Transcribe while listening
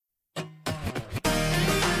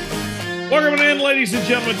Welcome in, ladies and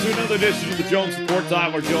gentlemen, to another edition of the Jones Report.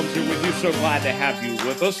 Tyler Jones here with you. So glad to have you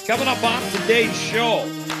with us. Coming up on today's show,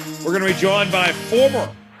 we're going to be joined by former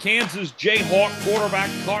Kansas Jayhawk quarterback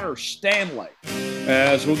Carter Stanley,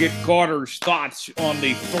 as we'll get Carter's thoughts on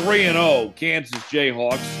the 3-0 Kansas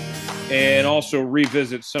Jayhawks and also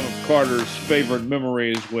revisit some of Carter's favorite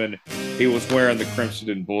memories when he was wearing the crimson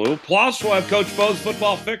and blue. Plus, we'll have Coach Bo's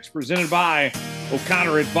Football Fix presented by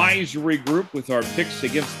O'Connor Advisory Group with our picks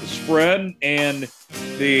against the spread and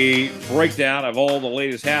the breakdown of all the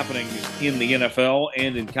latest happenings in the NFL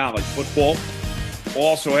and in college football. We'll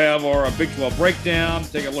also have our Big 12 breakdown,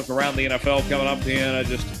 take a look around the NFL coming up in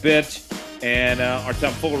just a bit, and our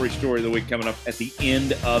tomfoolery story of the week coming up at the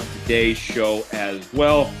end of today's show as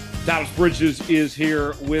well. Thomas Bridges is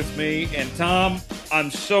here with me, and Tom,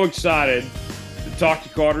 I'm so excited to talk to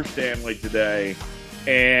Carter Stanley today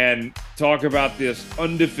and talk about this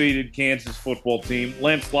undefeated Kansas football team.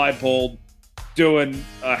 Lance Leipold doing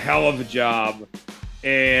a hell of a job.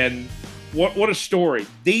 And what a story.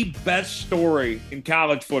 The best story in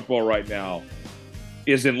college football right now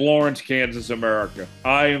is in Lawrence, Kansas, America.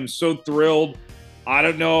 I am so thrilled. I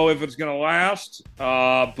don't know if it's going to last,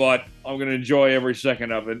 but I'm going to enjoy every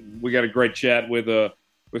second of it. We got a great chat with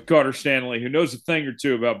Carter Stanley, who knows a thing or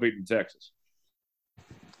two about beating Texas.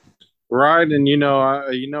 Right, and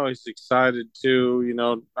he's excited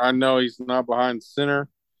too. I know he's not behind center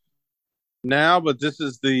now, but this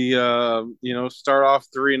is the start off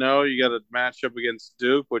 3-0. You got a matchup against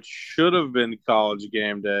Duke, which should have been College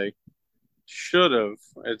game day. Should have.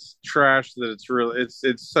 It's trash that it's really.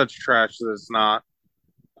 It's such trash that it's not.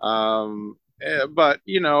 But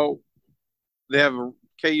they have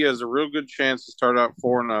KU has a real good chance to start out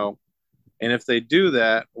 4-0, and if they do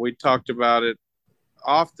that, we talked about it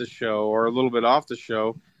off the show or a little bit off the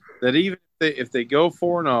show, that even if they go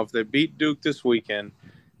 4-0, if they beat Duke this weekend,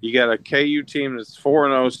 you got a KU team that's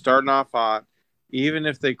 4-0 starting off hot. Even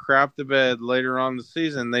if they crap the bed later on in the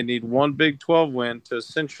season, they need one Big 12 win to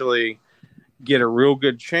essentially get a real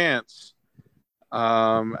good chance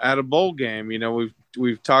at a bowl game.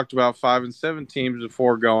 We've talked about 5 and 7 teams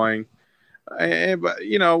before going, but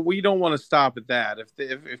we don't want to stop at that.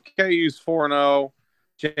 If KU's 4-0,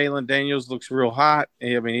 Jalen Daniels looks real hot.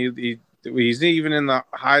 I mean, he's even in the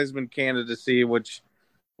Heisman candidacy, which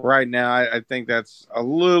right now I think that's a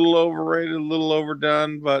little overrated, a little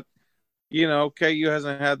overdone. But, KU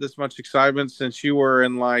hasn't had this much excitement since you were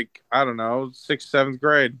in, 6th, 7th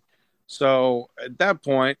grade. So at that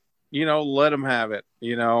point, let them have it,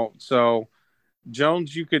 So,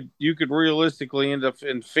 Jones, you could realistically end up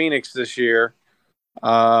in Phoenix this year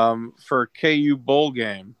for a KU bowl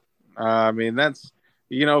game. That's –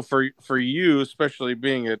 for you, especially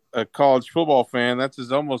being a college football fan, that's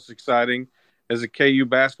as almost exciting as a KU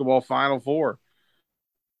basketball Final Four.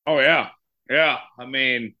 Oh, yeah. Yeah. I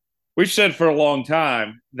mean, we've said for a long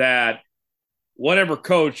time that whatever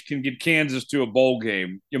coach can get Kansas to a bowl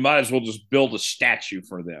game, you might as well just build a statue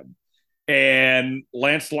for them. And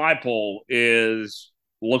Lance Leipold is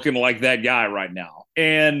looking like that guy right now.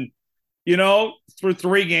 And, through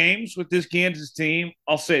 3 games with this Kansas team,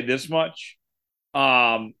 I'll say this much.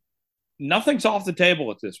 Nothing's off the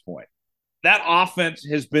table at this point. That offense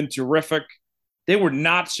has been terrific. They were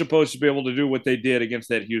not supposed to be able to do what they did against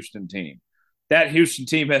that Houston team. That Houston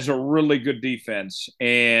team has a really good defense,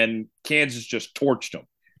 and Kansas just torched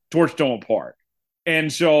them apart.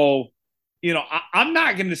 And so, I'm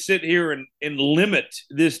not going to sit here and limit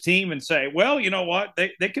this team and say, well, you know what,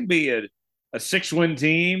 they can be a 6-win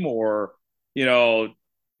team, or,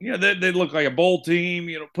 they look like a bowl team,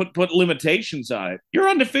 put limitations on it. You're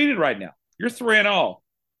undefeated right now. You're 3-0.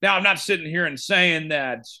 Now, I'm not sitting here and saying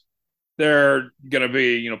that they're going to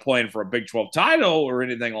be, playing for a Big 12 title or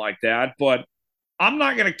anything like that, but I'm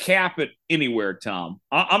not going to cap it anywhere, Tom.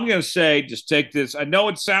 I'm going to say, just take this. I know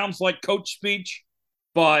it sounds like coach speech,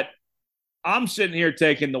 but I'm sitting here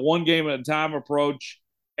taking the one game at a time approach,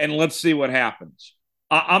 and let's see what happens.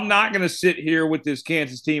 I'm not going to sit here with this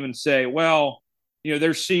Kansas team and say, well,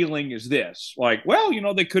 their ceiling is this.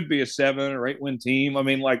 They could be a 7 or 8-win team.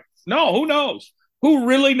 No, who knows? Who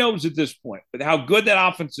really knows at this point with how good that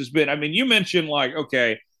offense has been? You mentioned,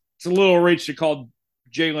 okay, it's a little reach to call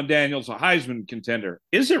Jalen Daniels a Heisman contender.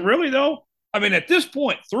 Is it really, though? At this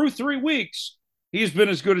point, through 3 weeks, he's been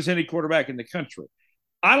as good as any quarterback in the country.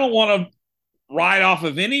 I don't want to ride off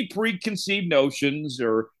of any preconceived notions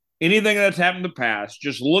or anything that's happened in the past,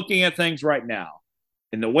 just looking at things right now.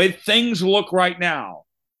 And the way things look right now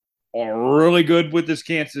are really good with this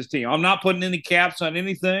Kansas team. I'm not putting any caps on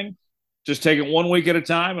anything, just taking 1 week at a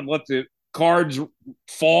time and let the cards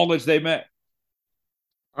fall as they may.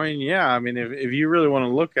 If you really want to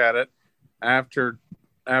look at it, after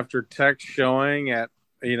Tech showing at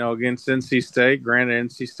against NC State. Granted,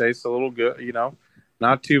 NC State's a little good,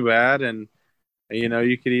 not too bad, and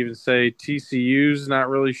you could even say TCU's not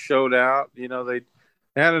really showed out. They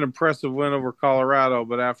had an impressive win over Colorado,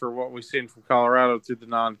 but after what we've seen from Colorado through the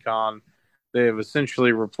non-con, they have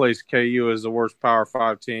essentially replaced KU as the worst Power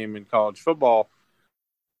Five team in college football.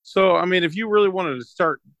 So, I mean, if you really wanted to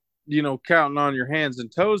start, counting on your hands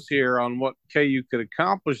and toes here on what KU could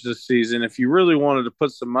accomplish this season, if you really wanted to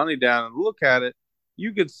put some money down and look at it,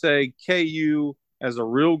 you could say KU has a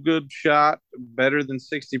real good shot, better than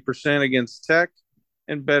 60% against Tech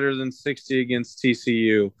and better than 60 against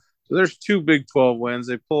TCU. So there's two Big 12 wins.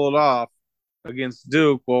 They pull it off against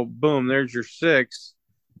Duke. Well, boom, there's your six.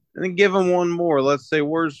 And then give them one more. Let's say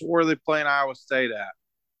where are they playing Iowa State at?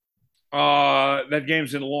 That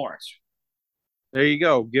game's in Lawrence. There you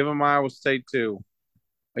go. Give them Iowa State too.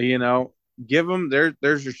 Give them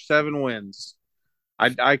there's your 7 wins.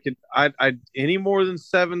 I any more than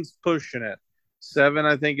seven's pushing it. 7,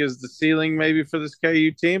 I think, is the ceiling maybe for this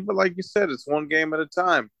KU team. But like you said, it's one game at a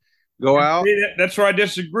time. Go out. That's where I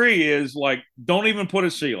disagree. Is like, don't even put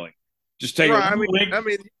a ceiling. Just take right. it. I mean, you're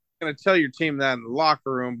going to tell your team that in the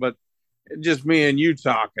locker room, but just me and you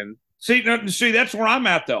talking. See, that's where I'm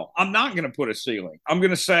at, though. I'm not going to put a ceiling. I'm going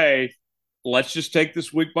to say, let's just take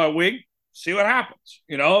this week by week, see what happens.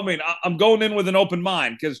 I mean, I'm going in with an open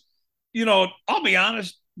mind because, I'll be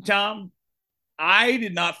honest, Tom, I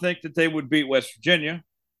did not think that they would beat West Virginia.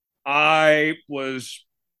 I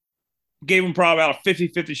gave them probably about a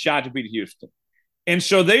 50-50 shot to beat Houston. And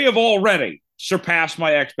so they have already surpassed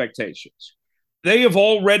my expectations. They have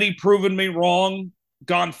already proven me wrong,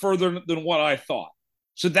 gone further than what I thought.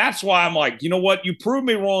 So that's why I'm like, you know what? You proved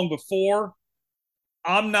me wrong before.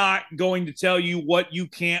 I'm not going to tell you what you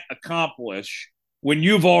can't accomplish when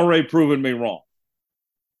you've already proven me wrong.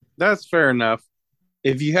 That's fair enough.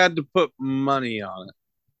 If you had to put money on it,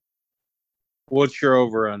 what's your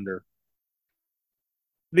over-under?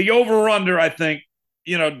 The over-under, I think,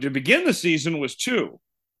 to begin the season was 2.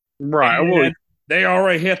 Right. They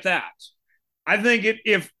already hit that. I think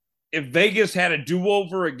if Vegas had a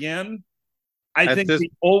do-over again, I think the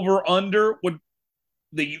over-under would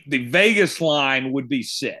the Vegas line would be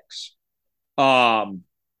 6. But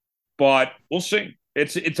we'll see.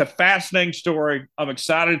 It's a fascinating story. I'm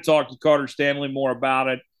excited to talk to Carter Stanley more about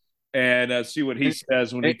it and see what he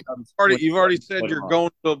says when he comes. You've already said you're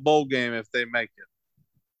going to a bowl game if they make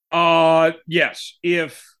it. Yes.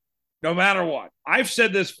 If no matter what, I've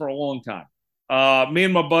said this for a long time. Me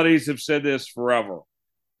and my buddies have said this forever.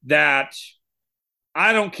 That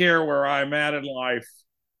I don't care where I'm at in life,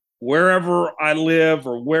 wherever I live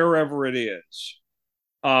or wherever it is.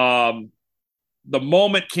 The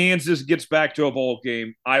moment Kansas gets back to a bowl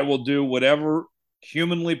game, I will do whatever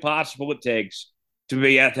humanly possible it takes to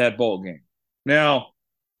be at that bowl game. Now,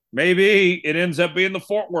 maybe it ends up being the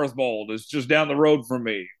Fort Worth Bowl. It's just down the road from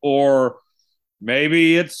me. Or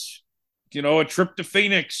maybe it's, a trip to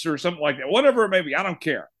Phoenix or something like that. Whatever it may be, I don't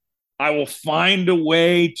care. I will find a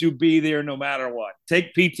way to be there no matter what.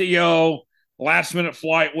 Take PTO, last minute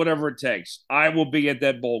flight, whatever it takes. I will be at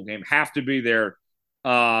that bowl game. Have to be there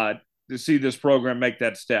to see this program make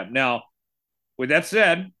that step. Now, with that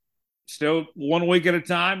said, still 1 week at a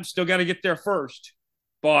time, still got to get there first.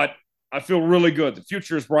 But I feel really good. The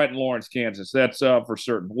future is bright in Lawrence, Kansas. That's for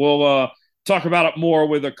certain. We'll talk about it more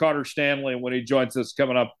with Carter Stanley when he joins us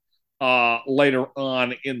coming up later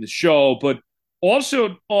on in the show. But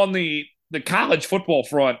also on the college football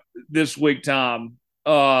front this week, Tom,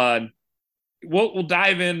 we'll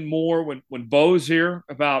dive in more when Bo's here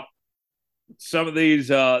about some of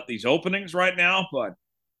these openings right now. But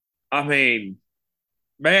I mean,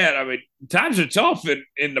 man, times are tough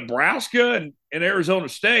in Nebraska and in Arizona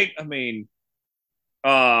State. I mean,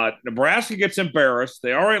 Nebraska gets embarrassed.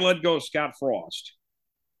 They already let go of Scott Frost.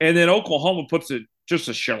 And then Oklahoma puts just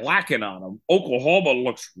a shellacking on them. Oklahoma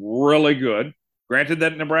looks really good. Granted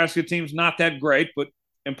that Nebraska team's not that great, but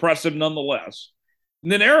impressive nonetheless.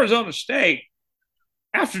 And then Arizona State,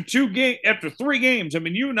 after 3 games,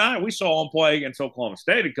 you and I, we saw them play against Oklahoma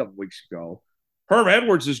State a couple weeks ago. Herm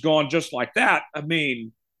Edwards is gone just like that.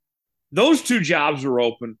 Those 2 jobs are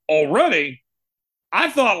open already. I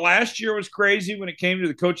thought last year was crazy when it came to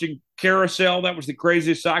the coaching carousel. That was the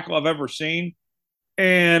craziest cycle I've ever seen.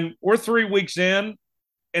 And we're 3 weeks in,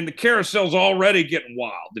 and the carousel's already getting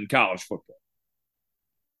wild in college football.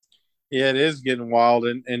 Yeah, it is getting wild.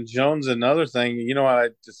 And Jones, another thing,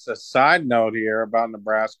 just a side note here about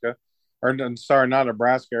Nebraska, not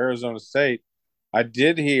Nebraska, Arizona State. I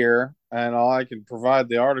did hear, and I can provide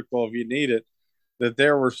the article if you need it, that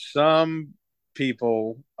there were some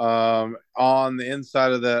people on the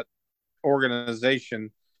inside of that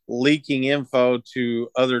organization leaking info to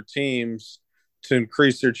other teams to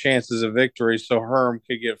increase their chances of victory so Herm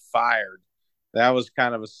could get fired. That was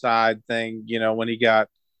kind of a side thing, when he got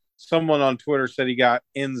someone on Twitter said he got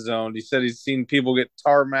end zoned. He said he's seen people get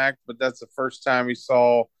tarmacked, but that's the first time he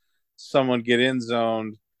saw someone get end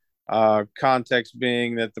zoned. Context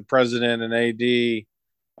being that the president and AD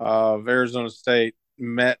of Arizona State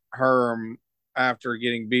met Herm after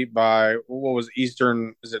getting beat by what was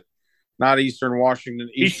Eastern? Is it not Eastern Washington?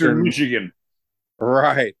 Eastern Eastern, Michigan.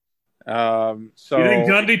 right? You think So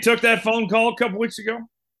Gundy took that phone call a couple weeks ago?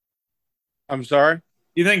 I'm sorry.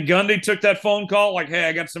 You think Gundy took that phone call like, "Hey,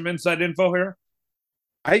 I got some inside info here"?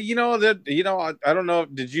 I don't know.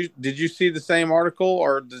 Did you see the same article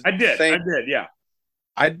or I the did. same? I did. Yeah.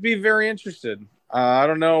 I'd be very interested. I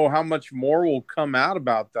don't know how much more will come out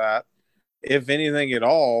about that, if anything at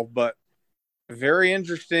all, but very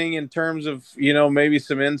interesting in terms of, maybe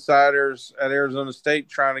some insiders at Arizona State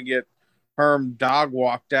trying to get Herm dog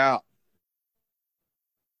walked out.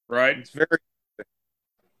 Right. It's very,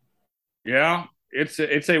 Yeah.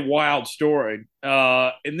 It's a wild story.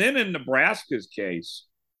 And then in Nebraska's case,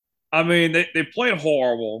 I mean, they played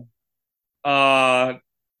horrible. Uh,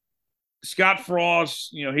 Scott Frost,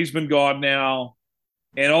 he's been gone now,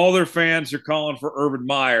 and all their fans are calling for Urban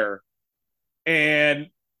Meyer. And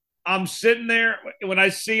I'm sitting there when I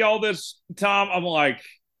see all this, Tom. I'm like,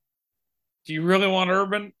 do you really want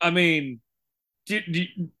Urban? I mean,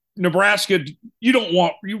 Nebraska, you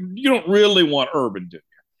don't really want Urban, do you?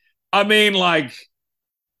 I mean, like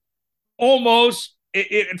almost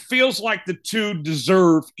it feels like the two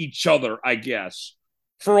deserve each other, I guess,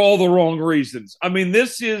 for all the wrong reasons. I mean,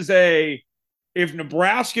 this is if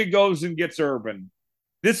Nebraska goes and gets Urban,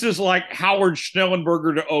 this is like Howard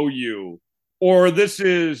Schnellenberger to OU, or this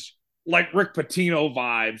is like Rick Pitino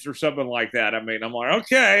vibes or something like that. I mean, I'm like,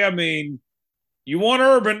 okay, I mean, you want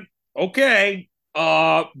Urban, okay,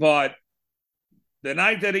 but the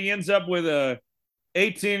night that he ends up with a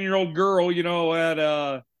 18-year-old girl,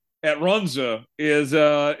 at Runza is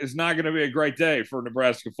not going to be a great day for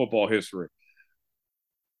Nebraska football history.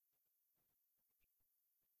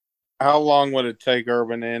 how long would it take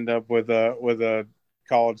Urban to end up with a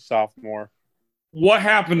college sophomore? What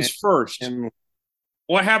happens And, first? and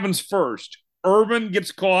What happens first? Urban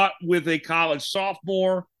gets caught with a college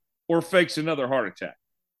sophomore or fakes another heart attack.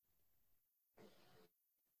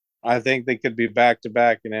 I think they could be back to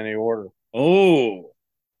back in any order. Oh,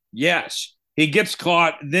 yes. He gets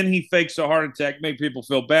caught, then he fakes a heart attack, make people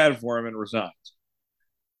feel bad for him, and resigns.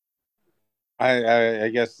 I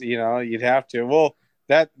guess you'd have to. Well,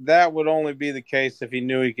 that would only be the case if he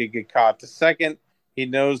knew he could get caught. The second he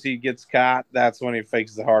knows he gets caught, that's when he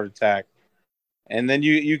fakes the heart attack. And then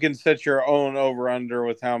you can set your own over under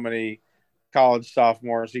with how many college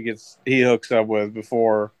sophomores he hooks up with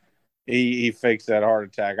before he fakes that heart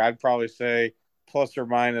attack. I'd probably say plus or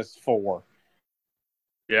minus 4.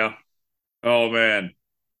 Yeah. Oh man. It'd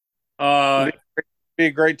Uh, be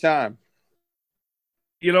a great time.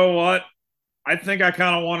 you know what? I think I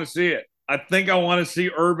kind of want to see it. I think I want to see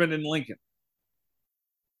Urban and Lincoln.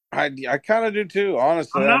 I kind of do too,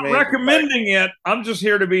 honestly. I'm I not mean, recommending it. I'm just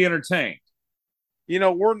here to be entertained.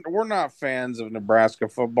 we're not fans of Nebraska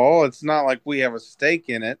football. It's not like we have a stake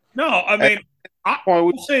in it. No, I At mean, this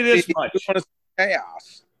point, I'll say this we much. want to see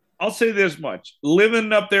chaos. I'll say this much.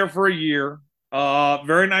 Living up there for a year,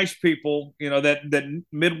 very nice people, that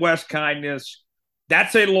Midwest kindness,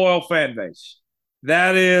 that's a loyal fan base.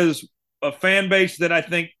 That is a fan base that I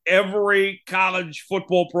think every college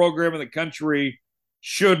football program in the country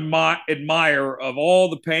should admire of all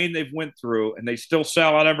the pain they've went through, and they still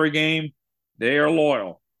sell out every game. They are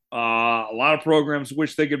loyal. A lot of programs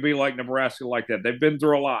wish they could be like Nebraska like that. They've been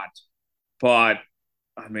through a lot, but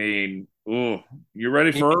I mean, ooh, you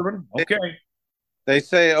ready for Urban? Okay. They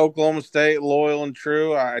say Oklahoma State loyal and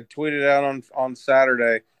true. I tweeted out on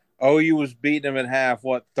Saturday. OU was beating them at half.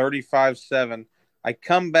 What 35-7. I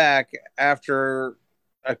come back after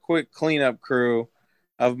a quick cleanup crew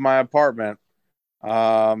of my apartment,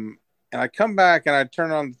 and I come back and I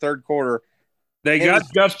turn on the third quarter. They And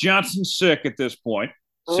got Gus Johnson sick at this point.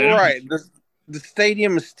 right, the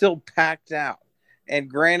stadium is still packed out. And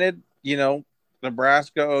granted,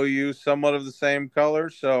 Nebraska OU somewhat of the same color,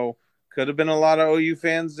 so could have been a lot of OU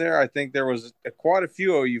fans there. I think there was quite a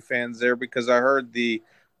few OU fans there because I heard the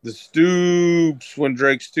Stoops when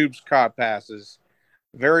Drake Stoops caught passes,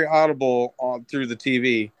 very audible through the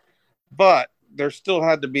TV. But there still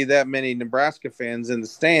had to be that many Nebraska fans in the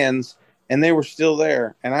stands, and they were still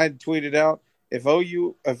there. And I tweeted out if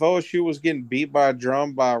OSU was getting beat by a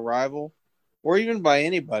drum by a rival, or even by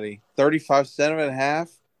anybody, 35 cents at half,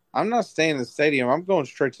 I'm not staying in the stadium. I'm going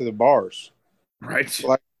straight to the bars. Right.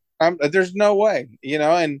 Like, there's no way,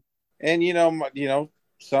 and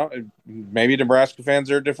some maybe Nebraska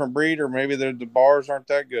fans are a different breed, or maybe the bars aren't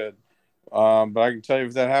that good. But I can tell you,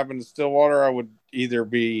 if that happened in Stillwater, I would either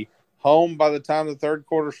be home by the time the third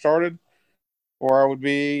quarter started, or I would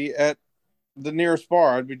be at the nearest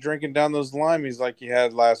bar. I'd be drinking down those limeys like you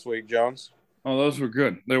had last week, Jones. Oh, those were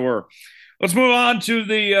good. They were. Let's move on to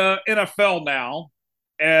the NFL now,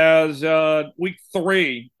 as week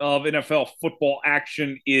 3 of NFL football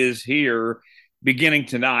action is here, beginning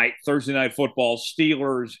tonight. Thursday night football,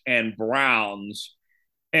 Steelers and Browns,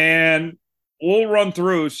 and we'll run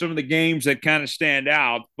through some of the games that kind of stand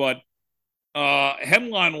out. But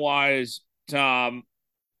headline wise, Tom,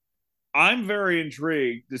 I'm very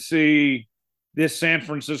intrigued to see this San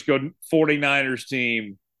Francisco 49ers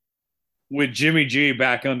team with Jimmy G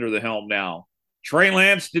back under the helm now. Trey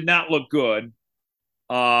Lance did not look good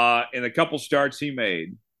in a couple starts he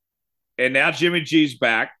made. And now Jimmy G's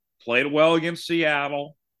back, played well against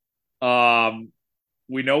Seattle. Um,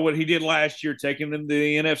 we know what he did last year, taking them to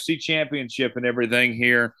the NFC Championship and everything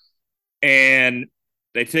here. And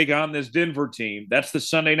they take on this Denver team. That's the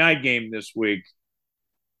Sunday night game this week.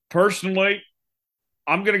 Personally,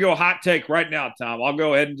 I'm going to go hot take right now, Tom. I'll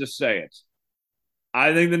go ahead and just say it.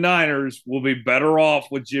 I think the Niners will be better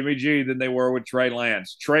off with Jimmy G than they were with Trey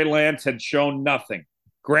Lance. Trey Lance had shown nothing.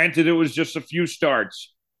 Granted, it was just a few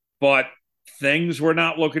starts, but things were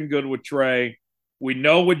not looking good with Trey. We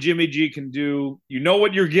know what Jimmy G can do. You know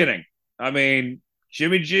what you're getting. I mean,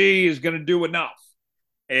 Jimmy G is going to do enough,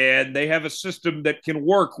 and they have a system that can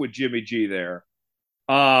work with Jimmy G there.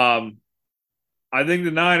 I think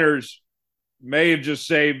the Niners may have just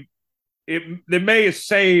saved it. They may have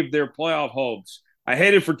saved their playoff hopes. I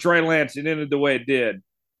hated for Trey Lance it ended the way it did,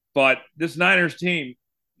 but this Niners team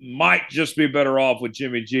might just be better off with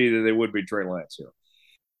Jimmy G than they would be Trey Lance here.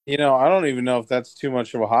 I don't even know if that's too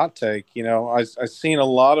much of a hot take. I've seen a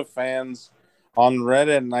lot of fans on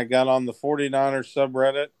Reddit, and I got on the 49ers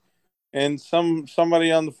subreddit, and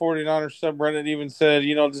somebody on the 49ers subreddit even said,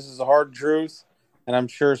 this is a hard truth, and I'm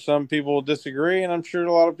sure some people will disagree, and I'm sure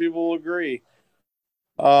a lot of people will agree.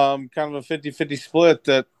 Kind of a 50-50 split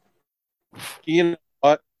that,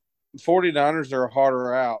 what, 49ers are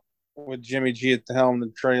harder out with Jimmy G at the helm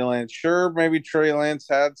than Trey Lance. Sure, maybe Trey Lance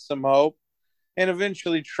had some hope, and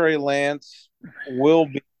eventually Trey Lance will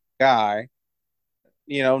be the guy,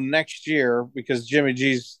 next year, because Jimmy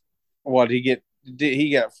G's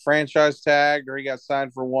he got franchise tagged, or he got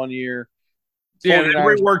signed for 1 year. Yeah, they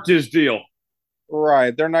 49ers, reworked his deal.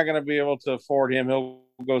 right? They're not going to be able to afford him. He'll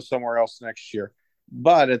go somewhere else next year.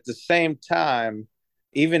 But at the same time,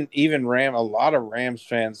 even a lot of Rams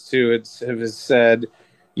fans too, have said,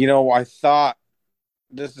 I thought,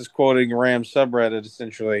 this is quoting Rams subreddit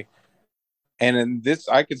essentially, and in this,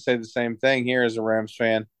 I could say the same thing here as a Rams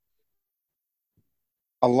fan.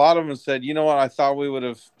 A lot of them said, you know what, I thought we would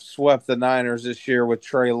have swept the Niners this year with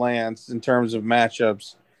Trey Lance in terms of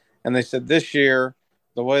matchups. And they said this year,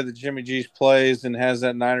 the way that Jimmy G plays and has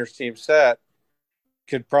that Niners team set,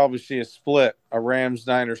 could probably see a split, a Rams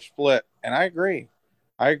Niners split. And I agree.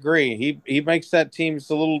 I agree. He makes that team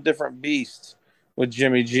a little different beast with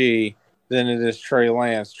Jimmy G than it is Trey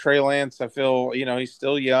Lance. Trey Lance, I feel, he's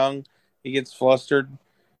still young. He gets flustered.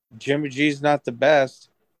 Jimmy G's not the best,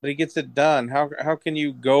 but he gets it done. How can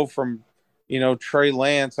you go from, Trey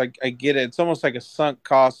Lance? I get it. It's almost like a sunk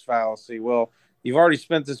cost fallacy. Well, you've already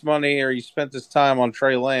spent this money, or you spent this time on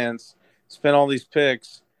Trey Lance, spent all these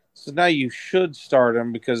picks. So now you should start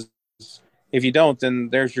him, because if you don't, then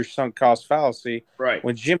there's your sunk cost fallacy. Right.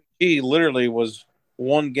 When Jimmy G literally was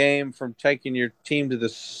one game from taking your team to the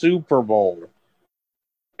Super Bowl.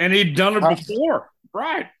 And he'd done it before.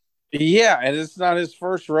 Right. Yeah, and it's not his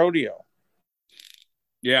first rodeo.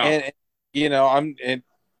 Yeah. And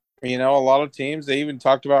a lot of teams, they even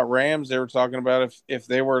talked about Rams. They were talking about if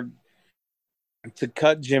they were to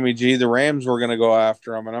cut Jimmy G, the Rams were going to go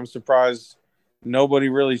after him. And I'm surprised nobody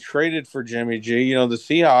really traded for Jimmy G. The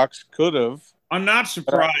Seahawks could have. I'm not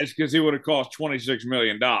surprised, because he would have cost $26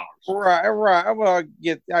 million. Right, right. Well,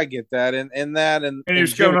 I get that, and And he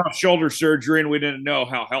was coming off shoulder surgery, and we didn't know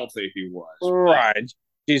how healthy he was. Right.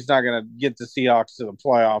 He's not going to get the Seahawks to the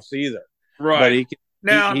playoffs either. Right. But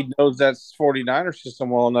he knows that 49er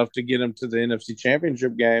system well enough to get him to the NFC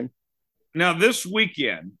Championship game. Now, this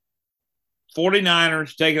weekend,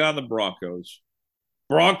 49ers taking on the Broncos.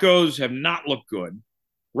 Broncos have not looked good.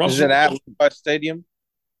 Is it at Levi Stadium?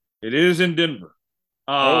 It is in Denver.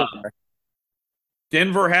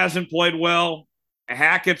 Denver hasn't played well.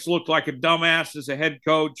 Hackett's looked like a dumbass as a head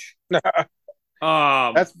coach.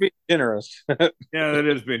 Um, That's being generous. yeah, that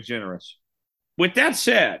is being generous. With that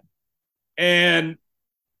said, and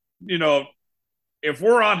you know, if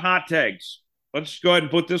we're on hot takes, let's go ahead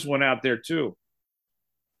and put this one out there too.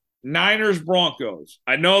 Niners Broncos.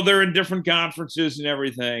 I know they're in different conferences and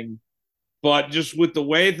everything, but just with the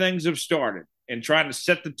way things have started and trying to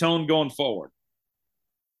set the tone going forward,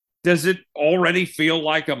 does it already feel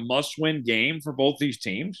like a must-win game for both these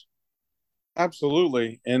teams?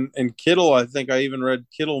 Absolutely. And Kittle, I think I even read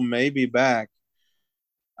Kittle may be back.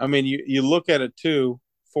 I mean, you look at it too.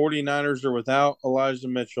 49ers are without Elijah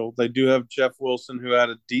Mitchell. They do have Jeff Wilson, who had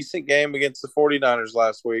a decent game against the 49ers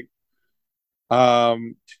last week.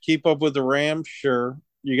 To keep up with the Rams, sure.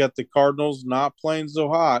 You got the Cardinals not playing so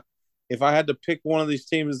hot. If I had to pick one of these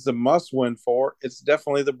teams as a must win for, it's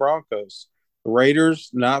definitely the Broncos. The Raiders,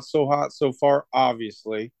 not so hot so far,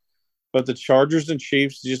 obviously. But the Chargers and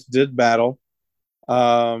Chiefs just did battle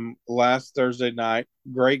last Thursday night.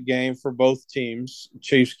 Great game for both teams.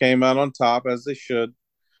 Chiefs came out on top, as they should,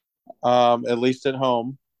 at least at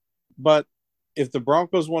home. But if the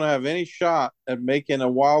Broncos want to have any shot at making a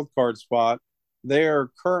wild card spot, they are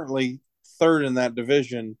currently third in that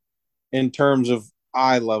division in terms of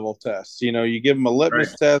eye level tests. You know, you give them a Right.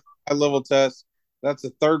 litmus test, eye level test. That's a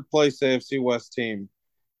third place AFC West team.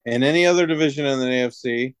 In any other division in the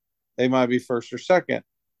AFC, they might be first or second.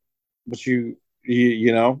 But you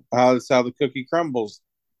know how it's how the cookie crumbles.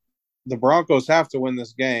 The Broncos have to win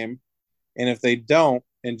this game, and if they don't,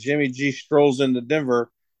 and Jimmy G strolls into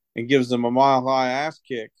Denver and gives them a mile high ass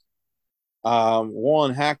kick,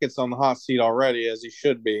 one, Hackett's on the hot seat already, as he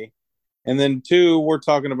should be. And then two, we're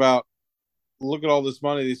talking about look at all this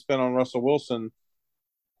money they spent on Russell Wilson.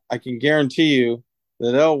 I can guarantee you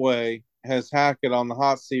that Elway has Hackett on the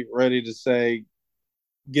hot seat ready to say,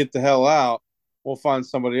 get the hell out. We'll find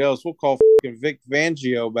somebody else. We'll call Vic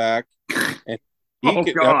Fangio back. And he Oh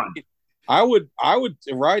could, God. I would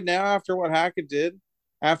right now after what Hackett did,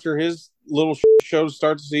 after his little show to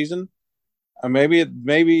start the season, maybe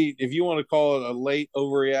if you want to call it a late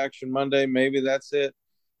overreaction Monday, maybe that's it.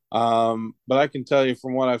 But I can tell you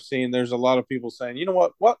from what I've seen, there's a lot of people saying, you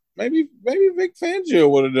know what, maybe Vic Fangio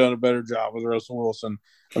would have done a better job with Russell Wilson.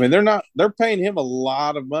 I mean, they're paying him a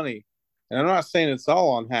lot of money, and I'm not saying it's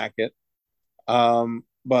all on Hackett.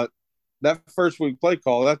 But that first week play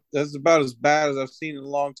call, that's about as bad as I've seen in a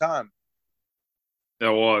long time.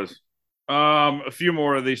 That was. A few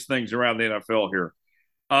more of these things around the NFL here.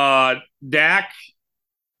 Dak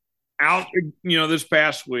out, this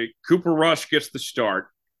past week. Cooper Rush gets the start.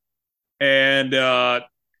 And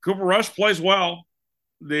Cooper Rush plays well.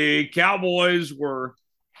 The Cowboys were,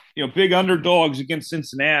 big underdogs against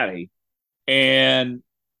Cincinnati, and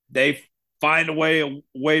they find a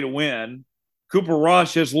way to win. Cooper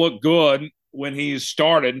Rush has looked good when he's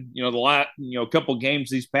started. The last couple games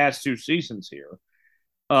these past two seasons here.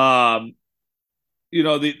 The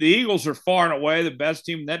Eagles are far and away the best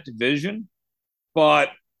team in that division,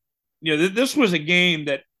 but this was a game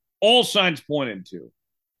that all signs pointed to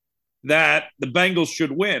that the Bengals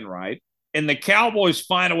should win, right? And the Cowboys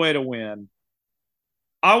find a way to win.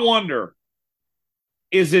 I wonder,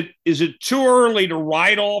 is it too early to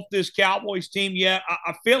write off this Cowboys team yet?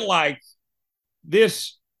 I feel like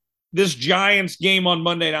this Giants game on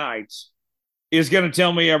Monday nights is going to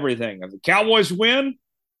tell me everything. If the Cowboys win,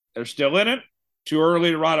 they're still in it. Too early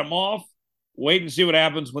to write them off. Wait and see what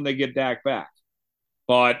happens when they get Dak back.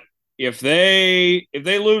 But if they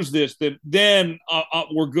lose this, then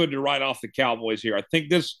we're good to write off the Cowboys here. I think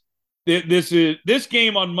this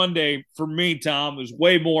game on Monday for me, Tom, is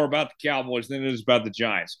way more about the Cowboys than it is about the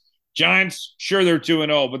Giants. Giants, sure they're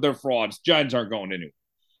 2-0, but they're frauds. Giants aren't going anywhere.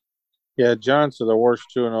 Yeah, Giants are the worst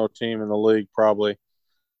 2-0 team in the league, probably.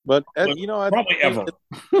 But probably ever.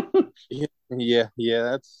 That's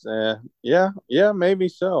maybe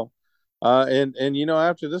so. And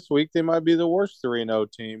after this week they might be the worst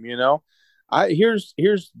 3-0 team.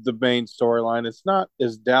 Here's the main storyline. It's not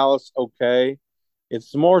is Dallas okay.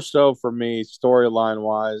 It's more so for me storyline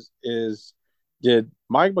wise is did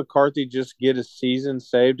Mike McCarthy just get his season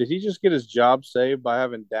saved? Did he just get his job saved by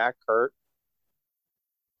having Dak hurt?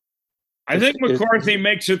 I think McCarthy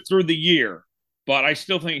makes it through the year, but I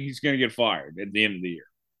still think he's going to get fired at the end of the year.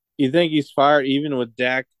 You think he's fired even with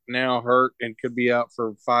Dak now hurt and could be out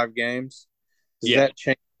for 5 games? Does that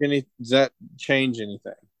change anything?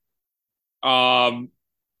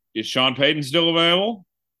 Is Sean Payton still available?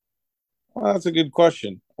 Well, that's a good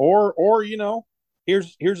question. Or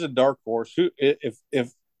here's a dark horse. Who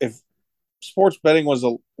if sports betting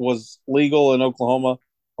was legal in Oklahoma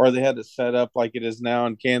or they had to set up like it is now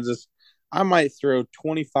in Kansas, I might throw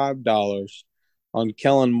 $25 on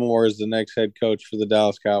Kellen Moore as the next head coach for the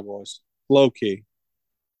Dallas Cowboys. Low key.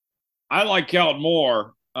 I like Kellen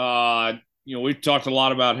Moore. We've talked a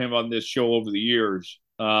lot about him on this show over the years.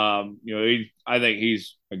 I think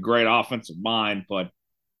he's a great offensive mind, but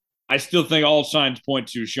I still think all signs point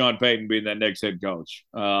to Sean Payton being that next head coach.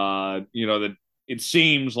 That it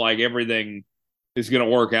seems like everything is going to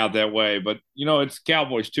work out that way, but it's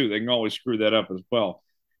Cowboys too. They can always screw that up as well.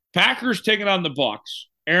 Packers taking on the Bucks.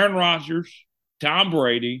 Aaron Rodgers, Tom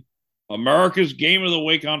Brady, America's Game of the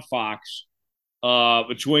Week on Fox.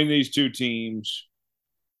 Between these two teams,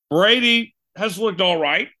 Brady has looked all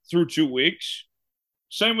right through 2 weeks.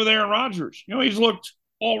 Same with Aaron Rodgers. He's looked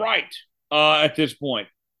all right at this point.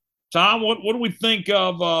 Tom, what do we think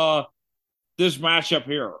of this matchup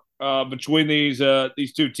here between these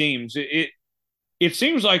two teams? It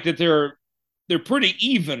seems like that they're pretty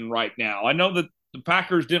even right now. I know that the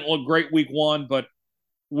Packers didn't look great week one, but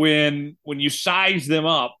when you size them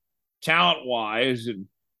up talent wise and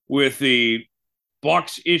with the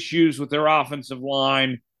Bucks issues with their offensive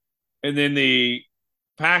line and then the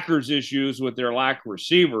Packers issues with their lack of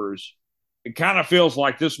receivers, it kind of feels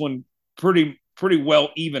like this one pretty well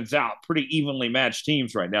evens out, pretty evenly matched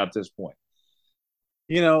teams right now at this point.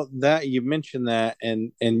 That you mentioned that,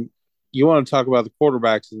 and you want to talk about the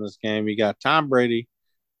quarterbacks in this game. You got Tom Brady,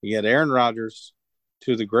 you got Aaron Rodgers,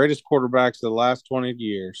 two of the greatest quarterbacks of the last 20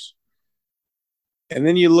 years. And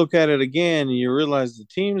then you look at it again and you realize the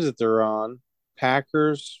teams that they're on,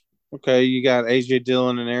 Packers, okay, you got AJ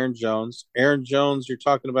Dillon and Aaron Jones. Aaron Jones, you're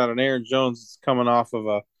talking about an Aaron Jones that's coming off of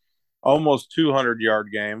a almost 200-yard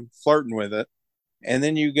game, flirting with it. And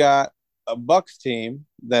then you got a Bucks team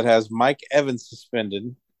that has Mike Evans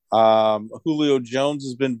suspended. Julio Jones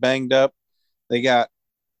has been banged up. They got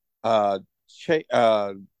Brait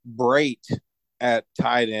at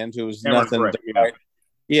tight end, who was nothing.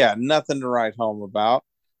 Nothing to write home about.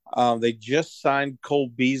 They just signed Cole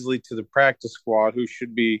Beasley to the practice squad, who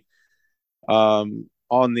should be on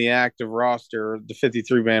the active roster, the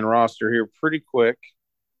 53-man roster here pretty quick.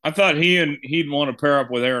 I thought he'd want to pair up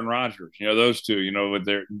with Aaron Rodgers. Those two. With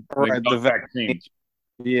their the vaccines.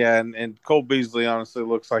 Yeah, and Cole Beasley honestly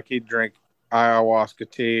looks like he'd drink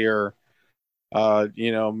ayahuasca tea or,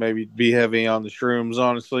 maybe be heavy on the shrooms,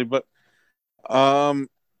 honestly. But,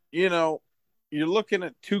 you're looking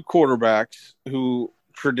at two quarterbacks who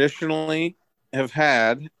traditionally have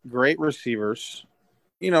had great receivers.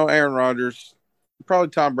 Aaron Rodgers, probably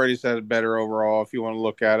Tom Brady's had it better overall if you want to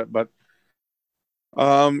look at it, but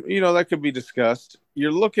that could be discussed.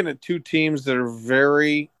 You're looking at two teams that are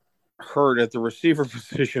very hurt at the receiver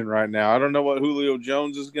position right now. I don't know what Julio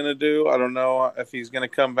Jones is going to do. I don't know if he's going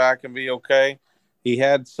to come back and be okay. He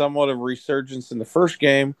had somewhat of resurgence in the first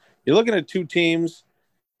game. You're looking at two teams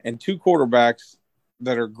and two quarterbacks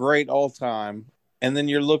that are great all time. And then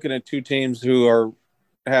you're looking at two teams who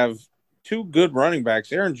have two good running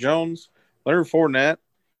backs. Aaron Jones, Leonard Fournette,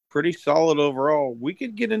 pretty solid overall. We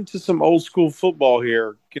could get into some old school football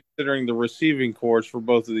here, considering the receiving corps for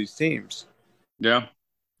both of these teams. Yeah,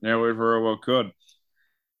 we very well could.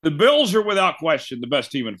 The Bills are without question the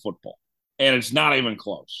best team in football, and it's not even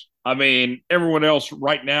close. I mean, everyone else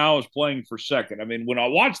right now is playing for second. I mean, when I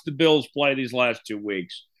watch the Bills play these last 2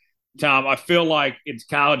 weeks, Tom, I feel like it's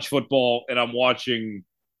college football and I'm watching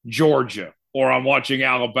Georgia or I'm watching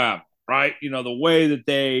Alabama, right? The way that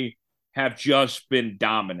they have just been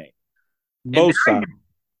dominating. Both sides.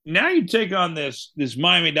 Now you take on this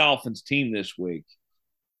Miami Dolphins team this week,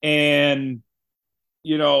 and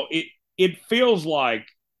it feels like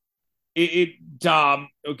Tom.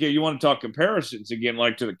 Okay, you want to talk comparisons again,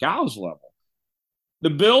 like to the college level. The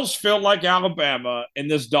Bills feel like Alabama, and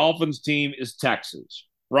this Dolphins team is Texas,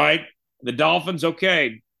 right? The Dolphins,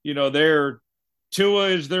 okay, their Tua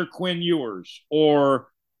is their Quinn Ewers, or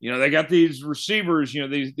they got these receivers,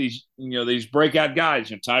 these breakout guys,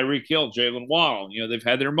 Tyreek Hill, Jalen Waddle. They've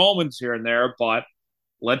had their moments here and there, but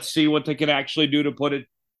let's see what they can actually do to put it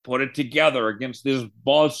together against this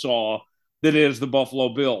buzzsaw that is the Buffalo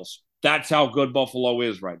Bills. That's how good Buffalo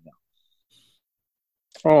is right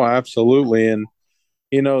now. Oh, absolutely. And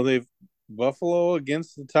they've Buffalo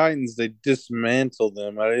against the Titans, they dismantled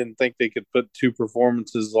them. I didn't think they could put two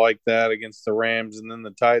performances like that against the Rams and then the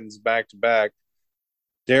Titans back to back.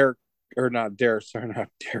 Derrick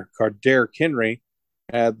Henry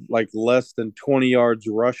had like less than 20 yards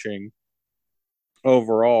rushing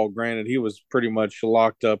overall. Granted, he was pretty much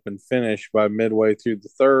locked up and finished by midway through the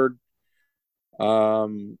third.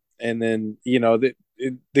 And then,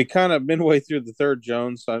 they kind of midway through the third,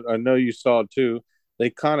 Jones, I know you saw it too. They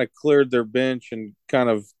kind of cleared their bench and kind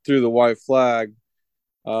of threw the white flag,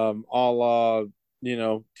 a la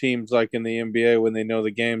teams like in the NBA, when they know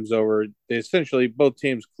the game's over, they essentially both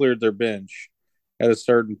teams cleared their bench at a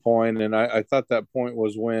certain point. And I thought that point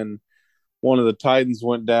was when one of the Titans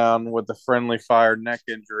went down with a friendly fire neck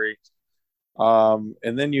injury. And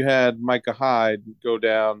then you had Micah Hyde go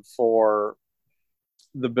down for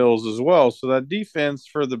the Bills as well. So that defense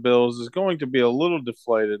for the Bills is going to be a little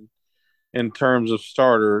deflated in terms of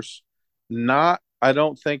starters. Not, I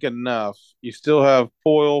don't think, enough. You still have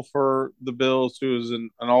Poyle for the Bills, who is an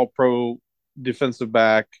all-pro defensive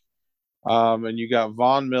back. And you got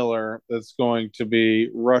Von Miller that's going to be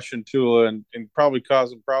rushing Tula and probably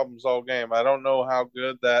causing problems all game. I don't know how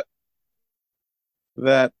good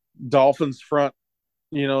that Dolphins front,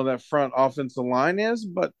 that front offensive line is,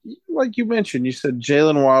 but like you mentioned, you said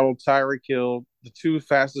Jalen Waddle, Tyreek Hill, the two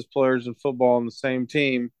fastest players in football on the same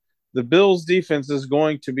team. The Bills defense is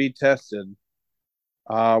going to be tested.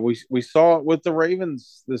 We saw it with the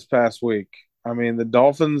Ravens this past week. I mean, the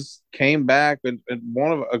Dolphins came back and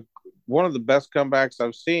one of the best comebacks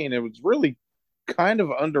I've seen. It was really kind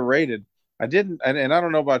of underrated. I didn't, and I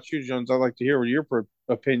don't know about you, Jones. I'd like to hear your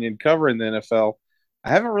opinion covering the NFL. I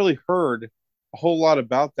haven't really heard a whole lot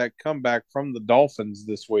about that comeback from the Dolphins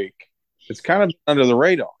this week. It's kind of under the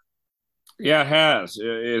radar. Yeah, it has.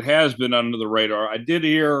 It has been under the radar. I did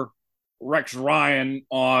hear Rex Ryan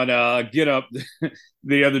on Get Up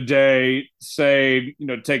the other day say,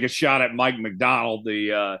 take a shot at Mike McDonald,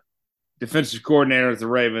 the defensive coordinator at the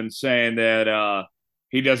Ravens, saying that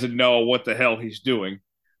he doesn't know what the hell he's doing,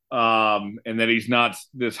 and that he's not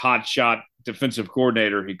this hot shot defensive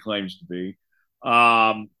coordinator he claims to be.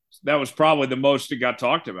 That was probably the most it got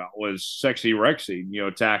talked about was Sexy Rexy,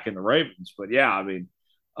 attacking the Ravens. But yeah, I mean,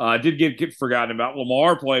 did get forgotten about.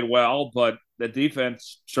 Lamar played well, but the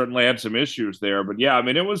defense certainly had some issues there. But yeah, I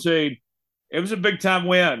mean, it was a big time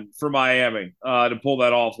win for Miami to pull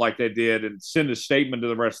that off like they did and send a statement to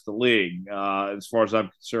the rest of the league, as far as I'm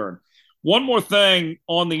concerned. One more thing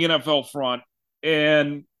on the NFL front,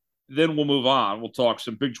 and then we'll move on. We'll talk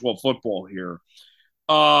some Big 12 football here.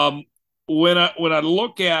 When I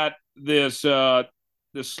look at this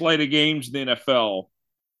slate of games in the NFL,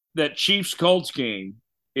 that Chiefs Colts game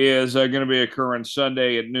is going to be occurring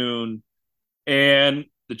Sunday at noon, and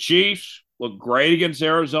the Chiefs look great against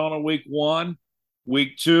Arizona week 1.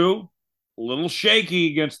 Week 2, a little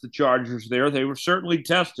shaky against the Chargers there. They were certainly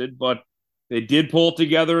tested, but they did pull it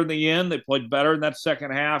together in the end. They played better in that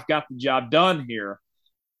second half, got the job done here.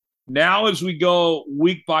 Now, as we go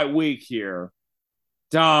week by week here,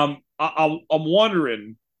 Tom, I'm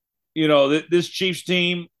wondering, this Chiefs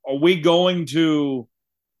team, are we going to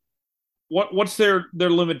what's their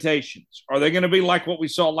limitations? Are they going to be like what we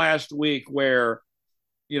saw last week where,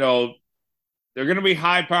 they're going to be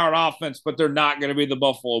high-powered offense, but they're not going to be the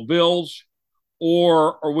Buffalo Bills?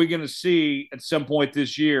 Or are we going to see at some point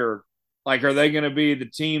this year, like, are they going to be the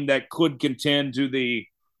team that could contend to the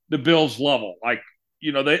Bills level? Like,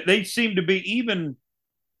 they seem to be even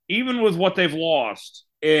with what they've lost.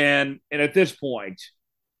 And at this point,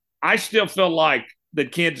 I still feel like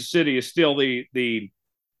that Kansas City is still the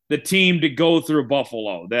team to go through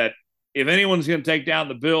Buffalo. That if anyone's going to take down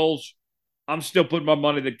the Bills, I'm still putting my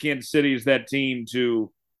money that Kansas City is that team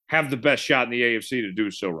to have the best shot in the AFC to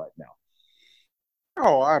do so right now.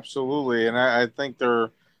 Oh, absolutely. And I think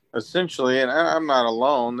they're essentially, and I'm not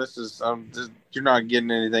alone. You're not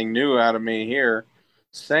getting anything new out of me here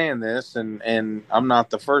saying this, and I'm not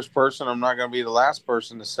the first person. I'm not going to be the last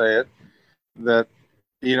person to say it. That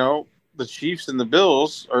the Chiefs and the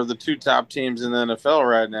Bills are the two top teams in the NFL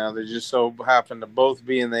right now. They just so happen to both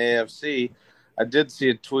be in the AFC. I did see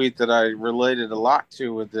a tweet that I related a lot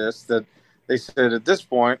to with this, that they said at this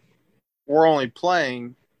point, we're only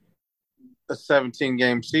playing a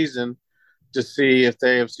 17-game season to see if the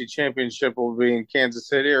AFC Championship will be in Kansas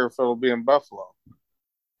City or if it'll be in Buffalo.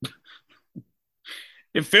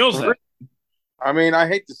 It feels that. I mean, I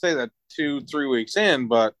hate to say that 2-3 weeks in,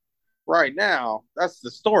 but right now, that's the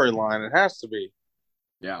storyline. It has to be.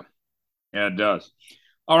 Yeah, it does.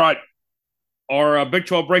 All right. Our Big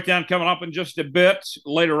 12 breakdown coming up in just a bit.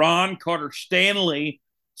 Later on, Carter Stanley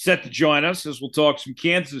set to join us as we'll talk some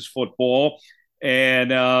Kansas football.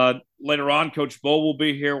 And later on, Coach Bo will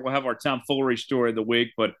be here. We'll have our Tom Foolery story of the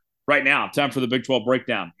week. But right now, time for the Big 12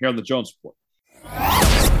 breakdown here on the Jones Report.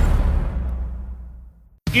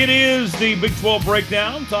 It is the Big 12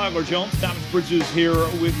 breakdown. Tyler Jones, Thomas Bridges here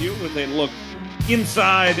with you with a look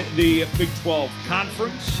inside the Big 12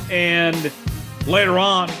 conference. And later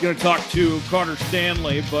on, going to talk to Carter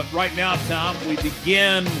Stanley. But right now, Tom, we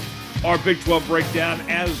begin our Big 12 breakdown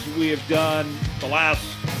as we have done the last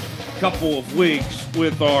couple of weeks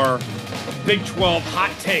with our Big 12 hot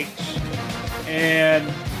takes. And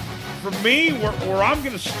for me, where I'm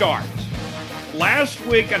going to start, last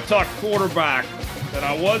week I talked quarterback that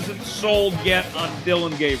I wasn't sold yet on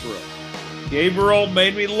Dylan Gabriel. Gabriel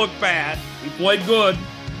made me look bad. He played good,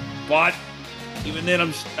 but even then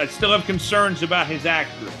I still have concerns about his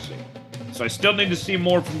accuracy. So I still need to see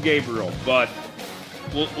more from Gabriel, but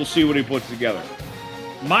we'll see what he puts together.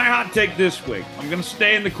 My hot take this week, I'm going to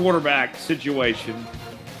stay in the quarterback situation,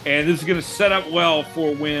 and this is going to set up well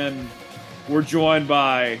for when we're joined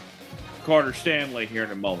by Carter Stanley here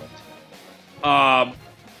in a moment.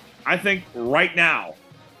 I think right now,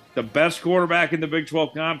 the best quarterback in the Big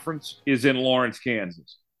 12 Conference is in Lawrence,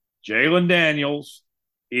 Kansas. Jalen Daniels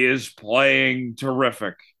is playing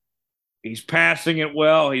terrific. He's passing it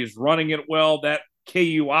well. He's running it well. That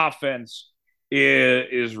KU offense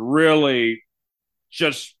is really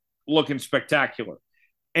just looking spectacular.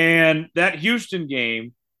 And that Houston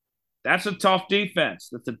game, that's a tough defense.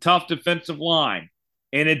 That's a tough defensive line.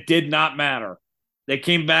 And it did not matter. They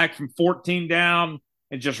came back from 14 down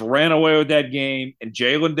and just ran away with that game. And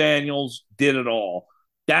Jalen Daniels did it all.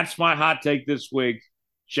 That's my hot take this week.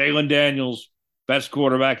 Jalen Daniels, best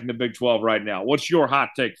quarterback in the Big 12 right now. What's your hot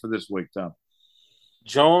take for this week, Tom?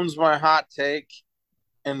 Jones, my hot take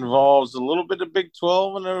involves a little bit of Big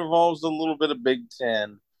 12 and it involves a little bit of Big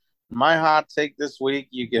 10. My hot take this week,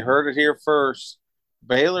 you heard it here first.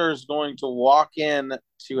 Baylor is going to walk in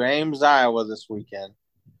to Ames, Iowa this weekend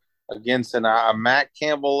against a Matt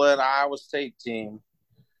Campbell-led Iowa State team,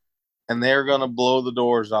 and they're going to blow the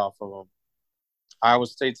doors off of them. Iowa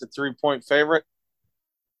State's a 3-point favorite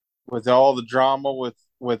with all the drama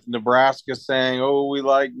with Nebraska saying, oh, we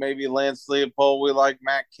like maybe Lance Leopold, we like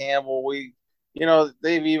Matt Campbell,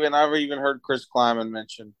 I've even heard Chris Kleiman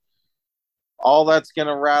mention. All that's going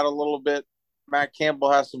to rattle a little bit. Matt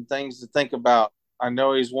Campbell has some things to think about. I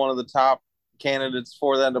know he's one of the top candidates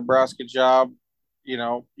for that Nebraska job.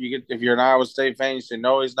 If you're an Iowa State fan, you say,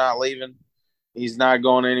 no, he's not leaving. He's not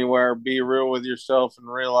going anywhere. Be real with yourself and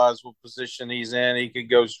realize what position he's in. He could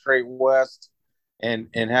go straight west and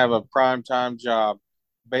have a primetime job.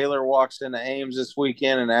 Baylor walks into Ames this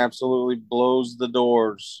weekend and absolutely blows the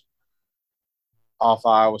doors off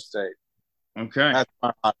Iowa State. Okay. That's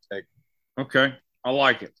my hot take. Okay. I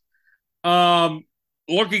like it.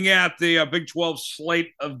 Looking at the Big 12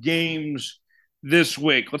 slate of games this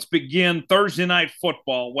week, let's begin Thursday night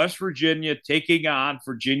football. West Virginia taking on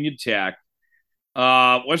Virginia Tech.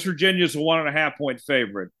 West Virginia is a 1.5-point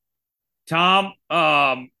favorite. Tom,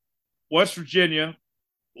 West Virginia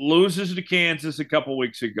loses to Kansas a couple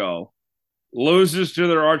weeks ago, loses to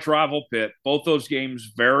their arch rival Pitt. Both those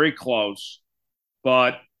games very close.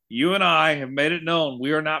 But you and I have made it known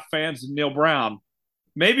we are not fans of Neil Brown.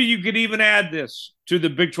 Maybe you could even add this to the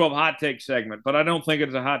Big 12 hot take segment, but I don't think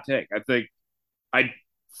it's a hot take. I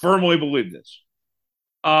firmly believe this.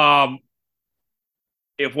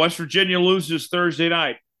 If West Virginia loses Thursday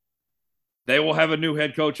night, they will have a new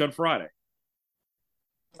head coach on Friday.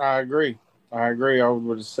 I agree. I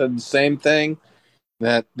would have said the same thing,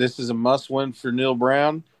 that this is a must-win for Neil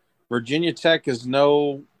Brown. Virginia Tech is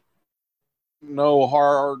no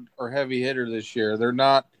hard or heavy hitter this year. They're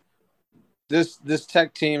not. This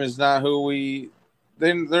Tech team is not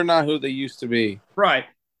they're not who they used to be. Right.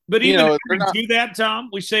 But even if we do that, Tom,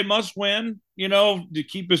 we say must win, to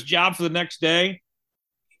keep his job for the next day.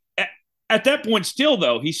 At that point, still,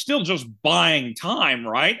 though, he's still just buying time,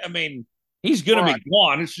 right? I mean, he's going to be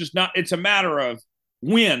gone. It's just not – it's a matter of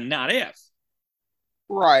when, not if.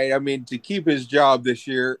 Right. I mean, to keep his job this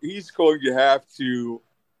year, he's going to have to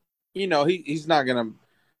 – he's not going to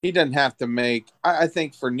 – he doesn't have to make – I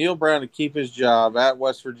think for Neil Brown to keep his job at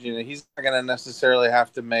West Virginia, he's not going to necessarily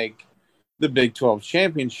have to make the Big 12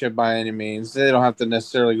 championship by any means. They don't have to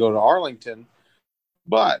necessarily go to Arlington,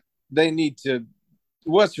 but they need to –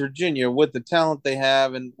 West Virginia, with the talent they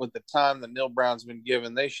have and with the time that Neil Brown's been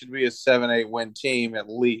given, they should be a 7-8 win team at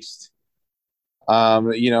least.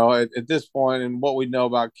 At this point, and what we know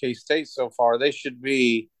about K-State so far, they should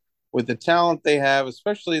be, with the talent they have,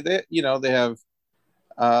 especially they have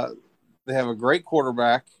a great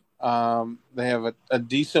quarterback. They have a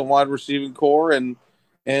decent wide receiving core, and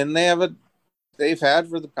they've had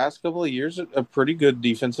for the past couple of years a pretty good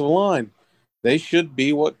defensive line. They should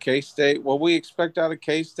be what we expect out of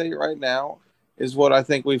K-State right now is what I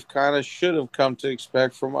think we've kind of should have come to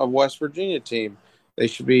expect from a West Virginia team. They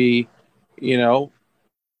should be, 4th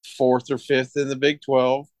or 5th in the Big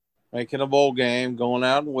 12, making a bowl game, going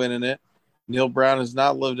out and winning it. Neil Brown has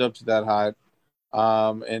not lived up to that hype.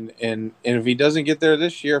 And if he doesn't get there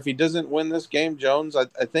this year, if he doesn't win this game, Jones, I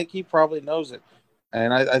think he probably knows it.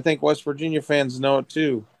 And I think West Virginia fans know it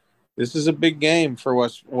too. This is a big game for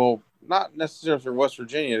not necessarily for West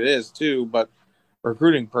Virginia, it is too, but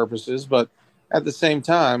recruiting purposes. But at the same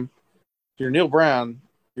time, if you're Neil Brown,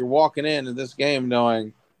 you're walking into this game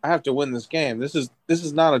knowing I have to win this game. This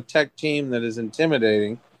is not a Tech team that is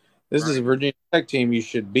intimidating. This is a Right. Virginia Tech team you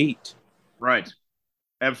should beat. Right.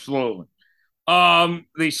 Absolutely.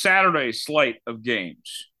 The Saturday slate of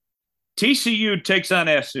games. TCU takes on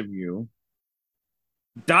SMU.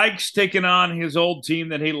 Dykes taking on his old team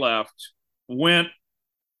that he left. Went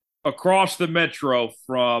across the metro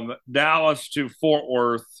from Dallas to Fort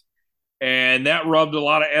Worth, and that rubbed a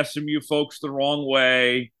lot of SMU folks the wrong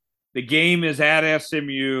way. The game is at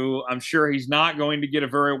SMU. I'm sure he's not going to get a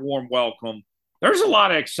very warm welcome. There's a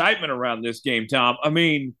lot of excitement around this game, Tom. I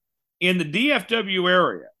mean, in the DFW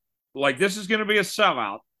area, like this is going to be a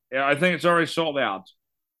sellout. I think it's already sold out.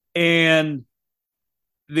 And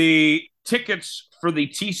the tickets for the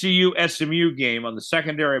TCU SMU game on the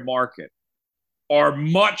secondary market are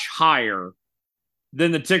much higher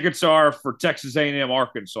than the tickets are for Texas A&M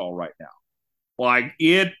Arkansas right now. Like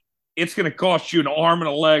it's going to cost you an arm and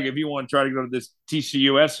a leg if you want to try to go to this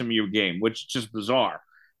TCU SMU game, which is just bizarre.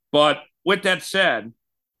 But with that said,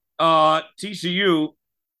 TCU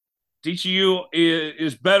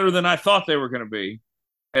is better than I thought they were going to be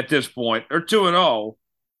at this point. They're 2-0,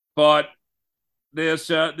 but this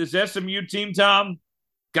SMU team, Tom,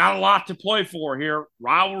 got a lot to play for here.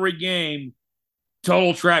 Rivalry game,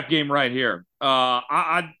 total trap game right here.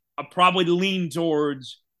 I probably lean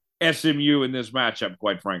towards SMU in this matchup,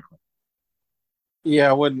 quite frankly.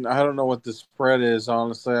 Yeah, I wouldn't. I don't know what the spread is.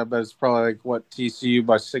 Honestly, I bet it's probably like what TCU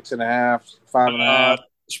by 6.5, 5.5.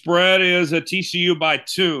 Spread is a TCU by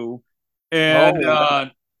 2, and Oh,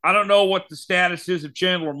 I don't know what the status is of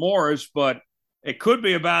Chandler Morris, but it could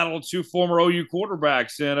be a battle of two former OU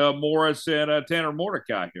quarterbacks in Morris and Tanner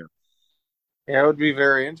Mordecai here. yeah, it would be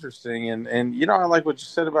very interesting. And I like what you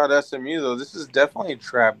said about SMU though. This is definitely a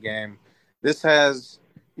trap game. This has,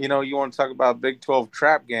 you want to talk about Big 12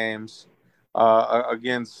 trap games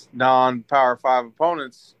against non-Power 5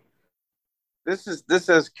 opponents. This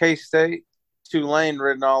has K-State, Tulane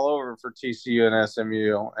written all over for TCU and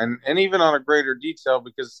SMU, and even on a greater detail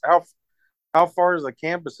because how far is the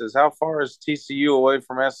campuses? How far is TCU away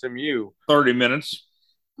from SMU? 30 minutes.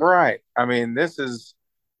 Right. I mean, this is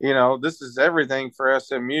everything for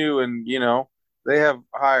SMU, and they have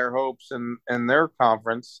higher hopes in their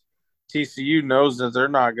conference. TCU knows that they're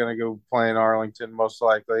not going to go play in Arlington, most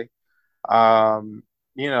likely. Um,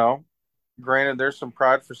 you know, Granted, there's some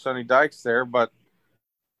pride for Sonny Dykes there, but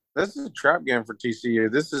this is a trap game for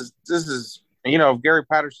TCU. This is if Gary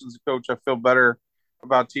Patterson's the coach, I feel better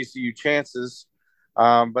about TCU chances.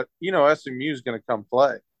 But SMU is going to come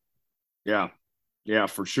play. Yeah, yeah,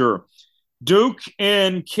 for sure. Duke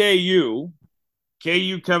and KU.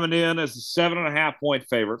 KU coming in as a 7.5 point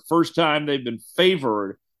favorite. First time they've been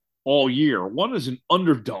favored all year. One is an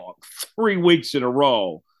underdog 3 weeks in a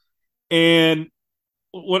row. And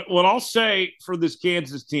what I'll say for this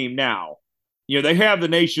Kansas team now, they have the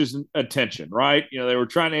nation's attention, right? They were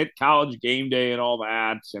trying to hit college game day and all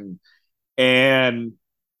that, and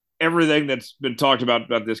everything that's been talked about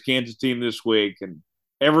this Kansas team this week, and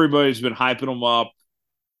everybody's been hyping them up,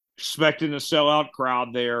 expecting a sellout crowd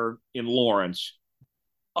there in Lawrence.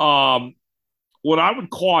 Um, what I would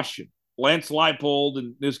caution Lance Leipold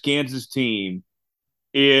and this Kansas team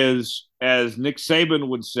is, as Nick Saban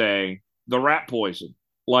would say, the rat poison.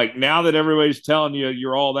 Like now that everybody's telling you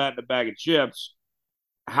you're all that in a bag of chips,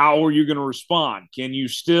 how are you going to respond? Can you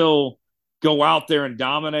still go out there and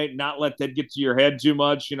dominate, not let that get to your head too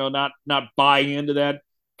much? Not buy into that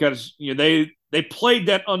because they played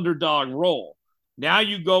that underdog role. Now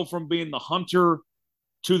you go from being the hunter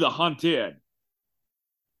to the hunted.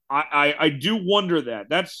 I do wonder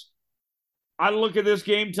that. I look at this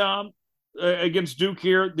game, Tom, against Duke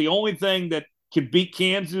here. The only thing that can beat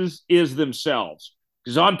Kansas is themselves.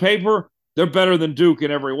 Because on paper, they're better than Duke in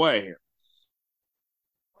every way here.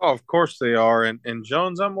 Oh, of course they are. And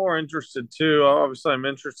Jones, I'm more interested too. Obviously, I'm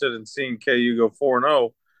interested in seeing KU go 4-0.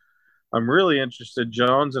 I'm really interested,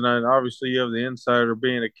 Jones, and obviously you have the insider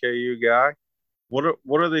being a KU guy. What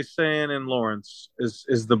are they saying in Lawrence?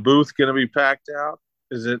 Is the booth going to be packed out?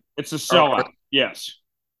 Is it? It's a sellout. Yes.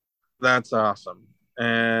 That's awesome.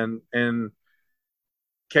 And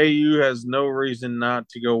KU has no reason not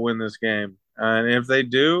to go win this game. And if they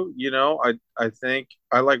do, I think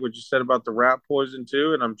I like what you said about the rat poison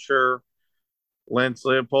too, and I'm sure Lance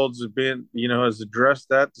Leopold's has addressed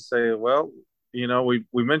that to say, well, we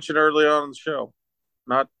mentioned earlier on in the show,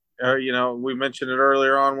 not we mentioned it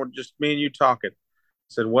earlier on with just me and you talking.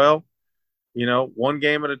 Said, well, one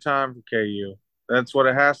game at a time for KU. That's what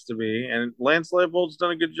it has to be. And Lance Leipold's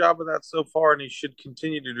done a good job of that so far, and he should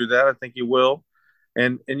continue to do that. I think he will.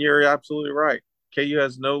 And you're absolutely right. KU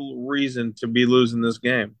has no reason to be losing this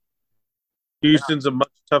game. Houston's a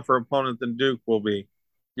much tougher opponent than Duke will be.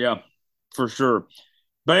 Yeah, for sure.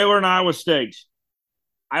 Baylor and Iowa State.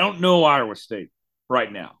 I don't know Iowa State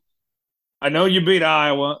right now. I know you beat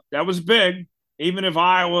Iowa. That was big, even if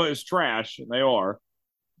Iowa is trash, and they are.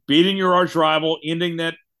 Beating your arch rival, ending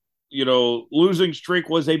that, losing streak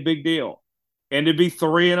was a big deal. And to be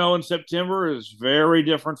 3-0 in September is very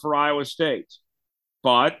different for Iowa State.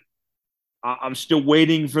 But I'm still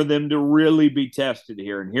waiting for them to really be tested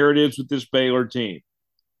here. And here it is with this Baylor team.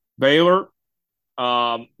 Baylor,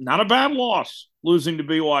 not a bad loss, losing to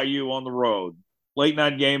BYU on the road, late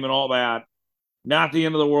night game and all that. Not the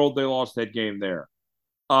end of the world. They lost that game there.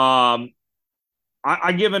 I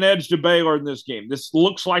give an edge to Baylor in this game. This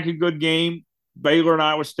looks like a good game. Baylor and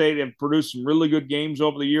Iowa State have produced some really good games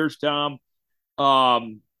over the years, Tom.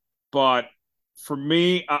 But for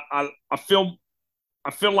me, I feel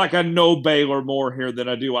like I know Baylor more here than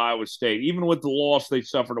I do Iowa State. Even with the loss they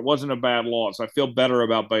suffered, it wasn't a bad loss. I feel better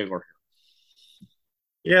about Baylor.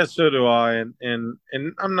 Yeah, so do I. And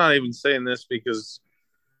I'm not even saying this because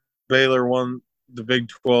Baylor won the Big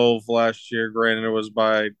 12 last year. Granted, it was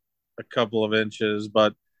by a couple of inches,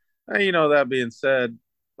 but that being said,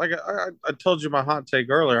 like I told you my hot take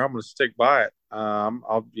earlier, I'm going to stick by it.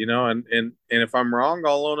 I'll and if I'm wrong,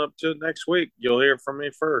 I'll own up to it next week. You'll hear from me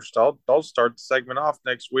first. I'll start the segment off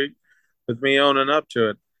next week with me owning up to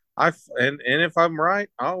it. And if I'm right,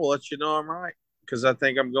 I will let you know I'm right because I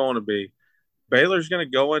think I'm going to be. Baylor's going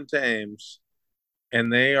to go into Ames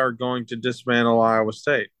and they are going to dismantle Iowa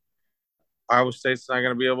State. Iowa State's not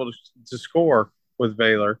going to be able to score with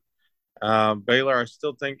Baylor. Baylor, I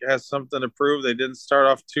still think, has something to prove. They didn't start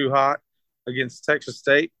off too hot against Texas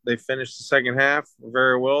State. They finished the second half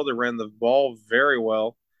very well. They ran the ball very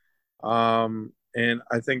well. And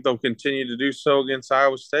I think they'll continue to do so against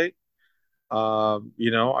Iowa State. I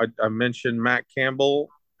mentioned Matt Campbell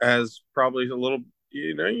as probably a little,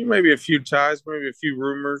 maybe a few ties, maybe a few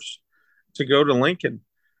rumors to go to Lincoln.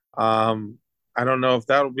 I don't know if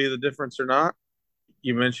that'll be the difference or not.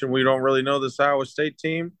 You mentioned we don't really know this Iowa State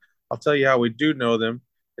team. I'll tell you how we do know them.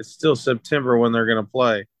 It's still September when they're going to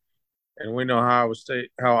play, and we know how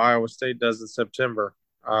Iowa State does in September.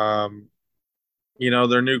 Their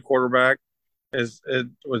new quarterback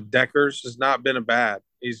with Deckers has not been a bad.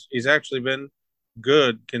 He's actually been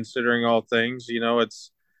good considering all things.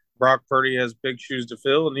 It's Brock Purdy has big shoes to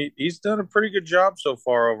fill, and he's done a pretty good job so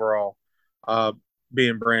far overall,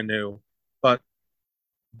 being brand new. But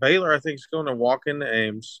Baylor, I think, is going to walk into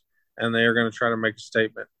Ames, and they are going to try to make a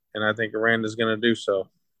statement. And I think Aranda's going to do so.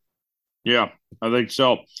 Yeah, I think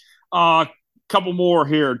so. A couple more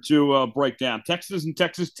here to break down. Texas and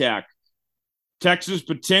Texas Tech. Texas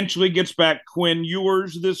potentially gets back Quinn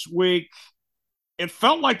Ewers this week. It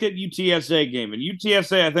felt like that UTSA game, and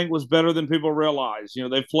UTSA, I think, was better than people realize.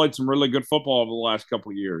 They've played some really good football over the last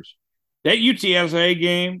couple of years. That UTSA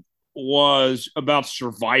game was about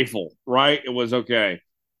survival, right? It was okay.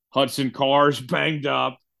 Hudson Card's banged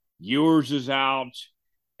up. Ewers is out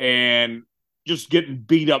and just getting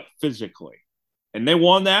beat up physically. And they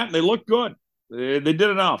won that. And they looked good. They did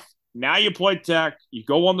enough. Now you play Tech. You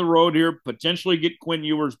go on the road here, potentially get Quinn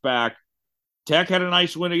Ewers back. Tech had a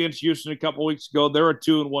nice win against Houston a couple weeks ago. They're a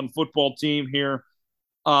 2-1 football team here.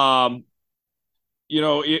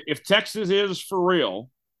 If Texas is for real,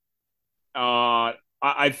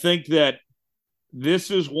 I think that this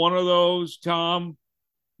is one of those, Tom,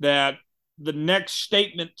 that the next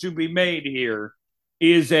statement to be made here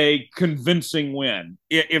is a convincing win.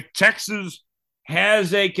 If Texas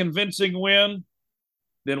has a convincing win,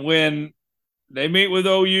 then when they meet with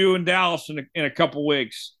OU and Dallas in a couple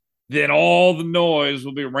weeks, then all the noise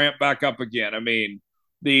will be ramped back up again. I mean,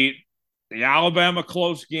 the Alabama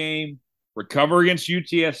close game, recover against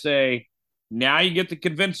UTSA. Now you get the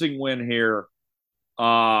convincing win here.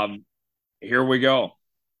 Here we go.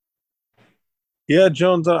 Yeah,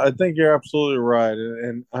 Jones, I think you're absolutely right.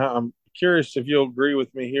 And I'm curious if you'll agree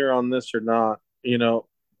with me here on this or not.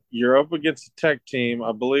 You're up against a Tech team.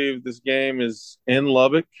 I believe this game is in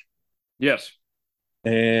Lubbock. Yes.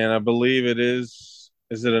 And I believe is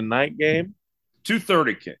it a night game?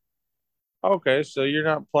 2:30 kick. Okay, so you're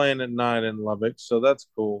not playing at night in Lubbock, so that's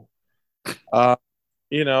cool.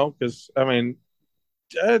 Because I mean,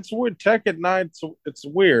 it's weird. Tech at night, it's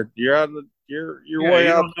weird. You're out in the you're way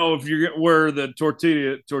you out. don't know if you're where the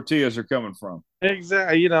tortillas are coming from.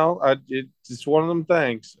 Exactly. It's one of them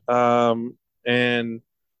things. And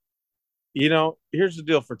here's the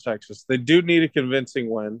deal for Texas. They do need a convincing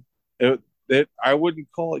win. I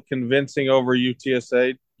wouldn't call it convincing over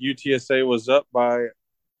UTSA. UTSA was up by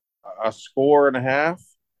a score and a half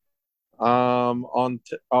on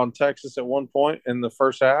Texas at one point in the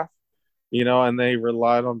first half. And they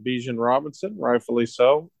relied on Bijan Robinson, rightfully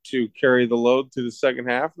so, to carry the load through the second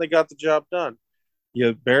half. They got the job done.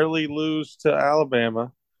 You barely lose to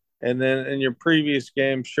Alabama, and then in your previous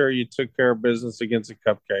game, sure, you took care of business against a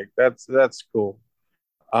cupcake. That's cool.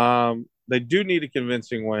 They do need a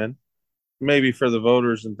convincing win, maybe for the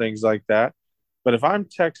voters and things like that. But if I'm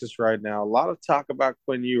Texas right now, a lot of talk about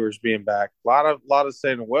Quinn Ewers being back. A lot of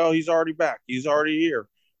saying, well, he's already back. He's already here.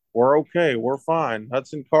 We're okay. We're fine.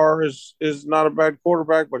 Hudson Carr is not a bad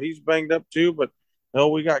quarterback, but he's banged up too. But no,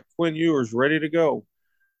 we got Quinn Ewers ready to go.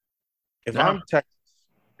 If Yeah.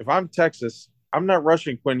 I'm Texas, I'm not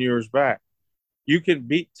rushing Quinn Ewers back. You can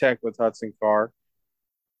beat Tech with Hudson Carr.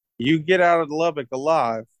 You get out of Lubbock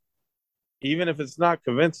alive, even if it's not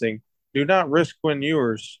convincing. Do not risk Quinn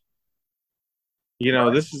Ewers.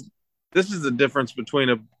 Right. This is the difference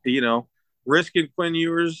between risking Quinn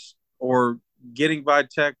Ewers or getting by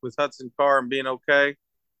Tech with Hudson Carr and being okay.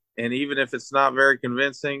 And even if it's not very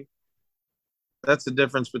convincing, that's the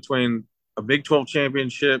difference between a Big 12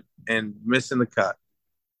 championship and missing the cut.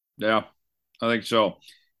 Yeah, I think so.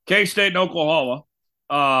 K-State and Oklahoma.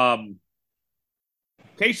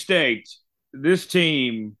 K-State, this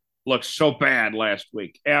team looked so bad last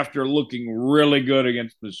week after looking really good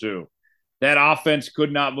against Mizzou. That offense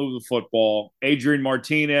could not move the football. Adrian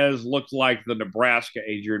Martinez looked like the Nebraska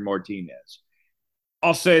Adrian Martinez.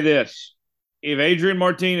 I'll say this. If Adrian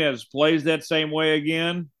Martinez plays that same way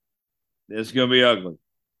again, it's going to be ugly.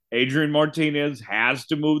 Adrian Martinez has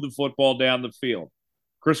to move the football down the field.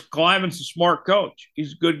 Chris Kleiman's a smart coach.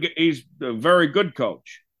 He's good. He's a very good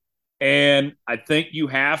coach. And I think you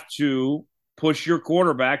have to push your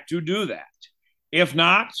quarterback to do that. If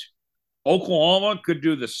not, Oklahoma could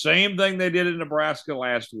do the same thing they did in Nebraska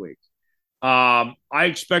last week. I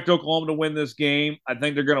expect Oklahoma to win this game. I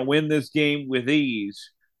think they're going to win this game with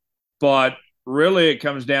ease. But really, it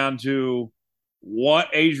comes down to what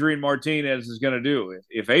Adrian Martinez is going to do.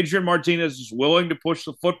 If Adrian Martinez is willing to push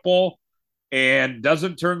the football and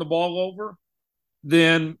doesn't turn the ball over,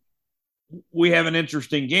 then we have an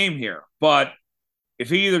interesting game here. But if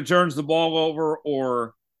he either turns the ball over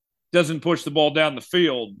or doesn't push the ball down the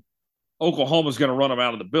field, Oklahoma's going to run him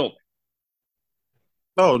out of the building.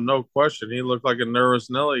 Oh, no question. He looked like a nervous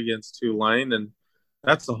Nelly against Tulane, and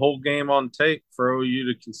that's the whole game on tape for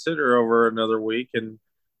OU to consider over another week. And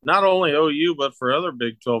not only OU, but for other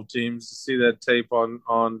Big 12 teams to see that tape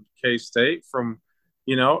on K-State from,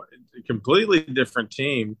 a completely different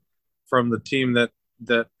team from the team that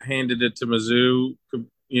handed it to Mizzou,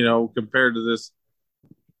 compared to this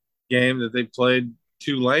game that they played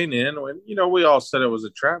Tulane in. When, we all said it was a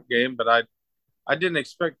trap game, but I didn't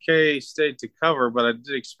expect K-State to cover, but I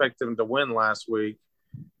did expect them to win last week,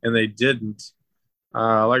 and they didn't.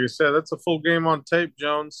 Like I said, that's a full game on tape,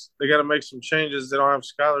 Jones. They got to make some changes. They don't have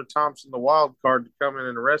Skylar Thompson, the wild card, to come in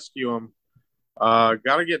and rescue them.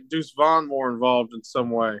 Got to get Deuce Vaughn more involved in some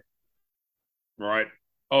way. Right.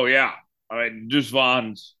 Oh, yeah. I mean, Deuce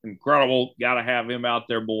Vaughn's incredible. Got to have him out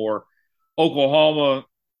there more. Oklahoma,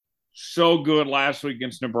 so good last week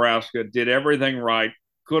against Nebraska. Did everything right.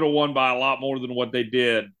 Could have won by a lot more than what they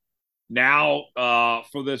did. Now,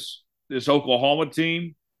 for this Oklahoma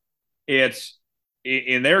team, it's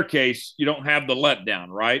in their case, you don't have the letdown,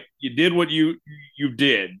 right? You did what you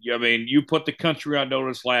did. I mean, you put the country on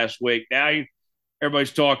notice last week. Now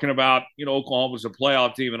everybody's talking about, Oklahoma's a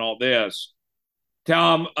playoff team and all this.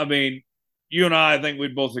 Tom, I mean, you and I think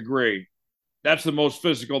we'd both agree that's the most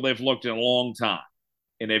physical they've looked in a long time,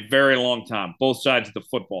 in a very long time, both sides of the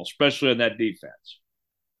football, especially in that defense.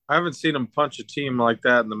 I haven't seen them punch a team like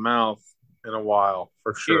that in the mouth in a while,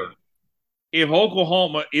 for sure. If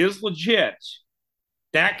Oklahoma is legit,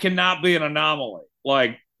 that cannot be an anomaly.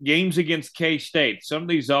 Like games against K-State, some of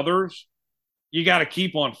these others, you got to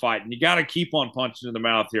keep on fighting. You got to keep on punching in the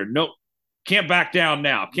mouth here. No, can't back down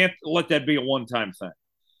now. Can't let that be a one-time thing.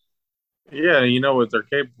 Yeah, you know what they're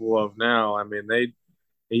capable of now. I mean,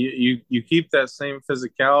 you keep that same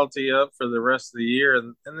physicality up for the rest of the year,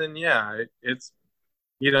 and then it's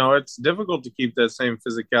difficult to keep that same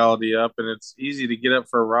physicality up, and it's easy to get up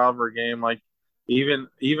for a rivalry game, like even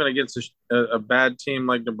against a bad team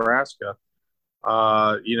like Nebraska.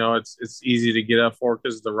 It's easy to get up for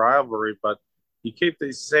because of the rivalry, but you keep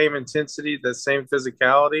the same intensity, the same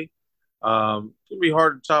physicality. It'll be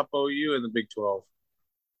hard to top OU in the Big 12.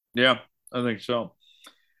 Yeah, I think so.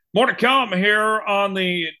 More to come here on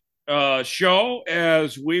the show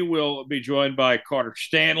as we will be joined by Carter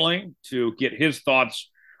Stanley to get his thoughts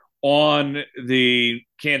on the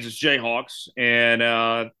Kansas Jayhawks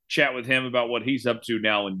and chat with him about what he's up to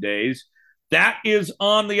nowadays. That is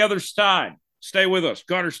on the other side. Stay with us.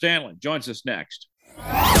 Carter Stanley joins us next.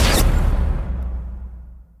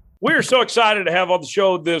 We are so excited to have on the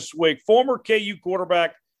show this week former KU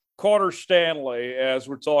quarterback Carter Stanley, as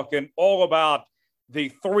we're talking all about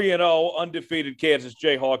the 3-0 undefeated Kansas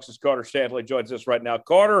Jayhawks, as Carter Stanley joins us right now.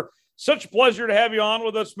 Carter, such a pleasure to have you on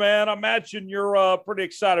with us, man. I imagine you're pretty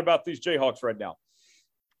excited about these Jayhawks right now.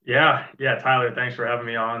 Yeah, Tyler, thanks for having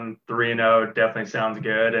me on. 3-0 definitely sounds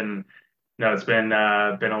good, and no, it's been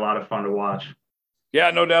a lot of fun to watch.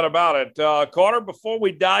 Yeah, no doubt about it. Carter, before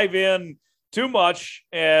we dive in too much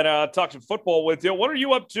and talk some football with you, what are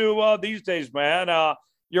you up to these days, man?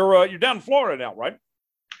 You're down in Florida now, right?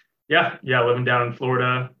 Yeah, living down in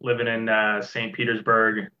Florida, living in St.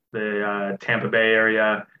 Petersburg, the Tampa Bay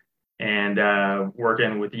area, and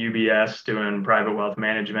working with UBS doing private wealth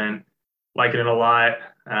management. Liking it a lot,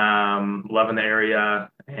 loving the area,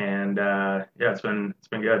 and it's been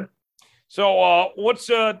good. So what's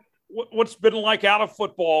been like out of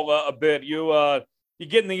football a bit? You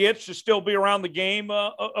getting the itch to still be around the game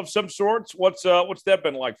of some sorts? What's that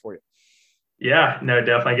been like for you? Yeah, no,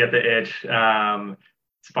 definitely get the itch.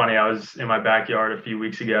 It's funny. I was in my backyard a few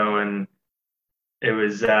weeks ago, and it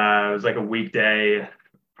was like a weekday,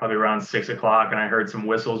 probably around 6 o'clock, and I heard some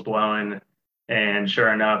whistles blowing. And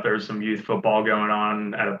sure enough, there was some youth football going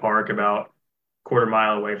on at a park about a quarter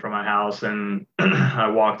mile away from my house. And I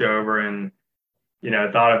walked over and,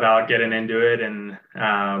 thought about getting into it, and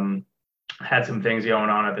had some things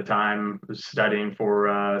going on at the time. Was studying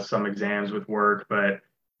for some exams with work, but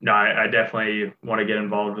no, I definitely want to get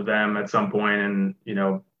involved with them at some point, and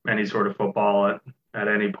any sort of football at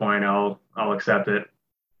any point, I'll accept it.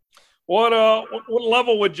 What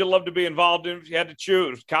level would you love to be involved in if you had to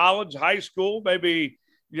choose? College, high school, maybe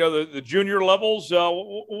the junior levels.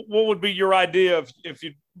 What would be your idea if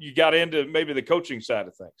you got into maybe the coaching side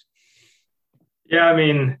of things? Yeah, I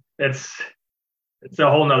mean it's a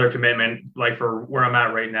whole nother commitment. Like for where I'm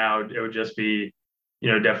at right now, it would just be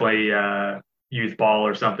definitely youth ball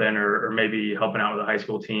or something, or maybe helping out with a high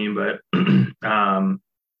school team. But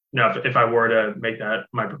if I were to make that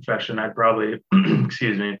my profession, I'd probably, go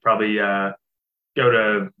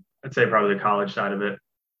to, I'd say probably the college side of it.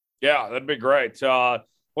 Yeah, that'd be great. Well,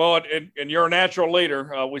 and you're a natural leader.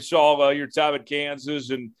 We saw your time at Kansas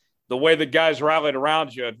and the way the guys rallied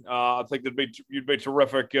around you. I think you'd be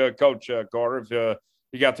terrific coach, Carter, if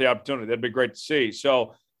you got the opportunity. That'd be great to see.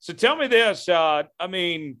 So tell me this.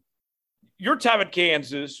 Your time at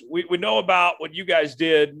Kansas, we know about what you guys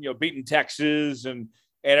did, beating Texas and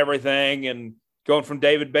everything, and going from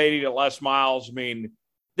David Beatty to Les Miles. I mean,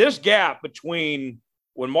 this gap between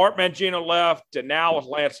when Mark Mangino left and now with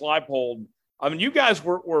Lance Leipold, I mean, you guys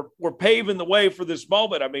were paving the way for this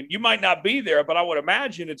moment. I mean, you might not be there, but I would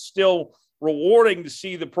imagine it's still rewarding to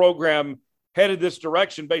see the program headed this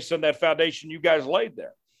direction based on that foundation you guys laid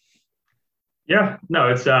there. Yeah, no,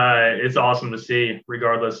 it's awesome to see,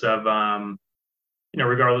 regardless of what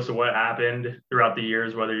happened throughout the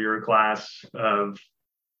years, whether you're a class of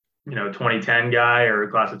 2010 guy or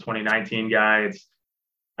a class of 2019 guy.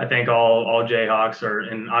 I think all Jayhawks are,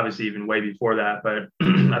 and obviously even way before that, but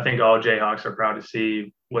I think all Jayhawks are proud to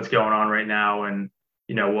see what's going on right now, and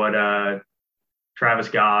what Travis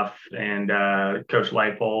Goff and Coach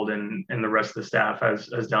Leipold and the rest of the staff has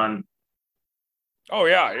done. Oh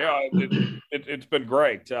yeah, it's been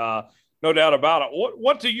great, no doubt about it.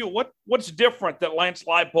 What's different that Lance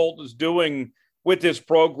Leipold is doing with this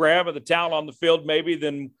program and the talent on the field, maybe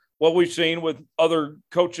than what we've seen with other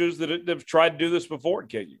coaches that have tried to do this before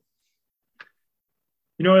at KU?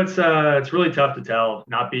 It's really tough to tell,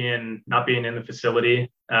 not being in the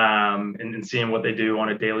facility, and seeing what they do on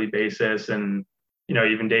a daily basis, and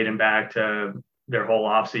even dating back to their whole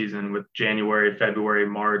off season with January, February,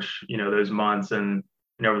 March, those months, and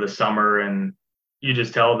over the summer. And you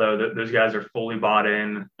just tell though that those guys are fully bought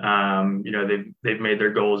in. They've made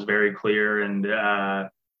their goals very clear, and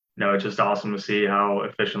it's just awesome to see how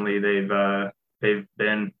efficiently they've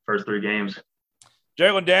been first 3 games.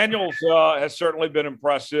 Jalen Daniels has certainly been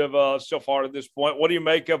impressive so far to this point. What do you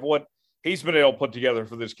make of what he's been able to put together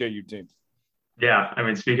for this KU team? Yeah, I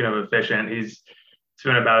mean, speaking of efficient, it's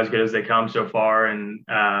been about as good as they come so far, and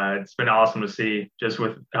it's been awesome to see just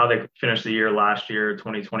with how they finished the year last year,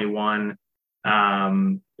 2021.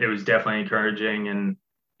 It was definitely encouraging, and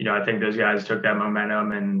I think those guys took that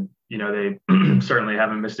momentum, and they certainly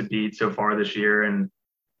haven't missed a beat so far this year, and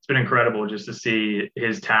it's been incredible just to see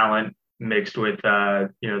his talent mixed with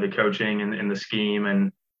the coaching and the scheme,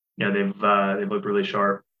 and they've looked really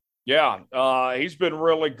sharp. Yeah, he's been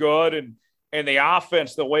really good, and the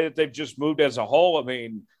offense, the way that they've just moved as a whole. I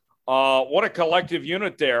mean, what a collective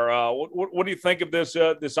unit there. What do you think of this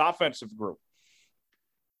offensive group?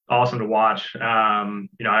 Awesome to watch.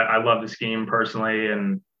 I love the scheme personally,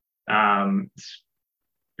 and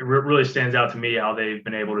it really stands out to me how they've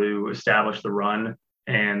been able to establish the run,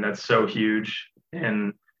 and that's so huge.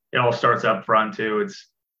 And it all starts up front too. It's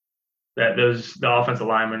that the offensive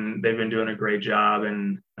linemen, they've been doing a great job,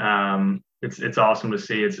 and it's awesome to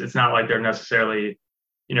see. It's not like they're necessarily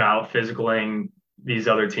out physicaling these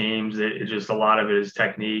other teams. It's just a lot of it is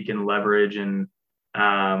technique and leverage, and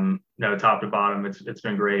top to bottom, it's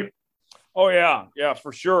been great. Oh yeah,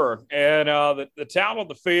 for sure. And the talent on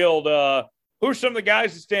the field. Who are some of the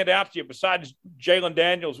guys that stand out to you besides Jalen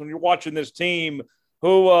Daniels when you're watching this team?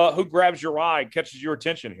 Who grabs your eye, catches your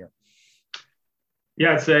attention here?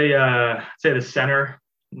 Yeah, I'd say the center,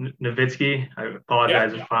 Nowitzki. I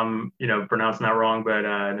apologize if I'm pronouncing that wrong, but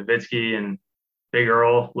Nowitzki and Big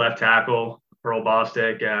Earl, left tackle, Earl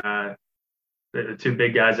Bostic, the two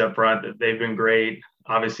big guys up front. They've been great.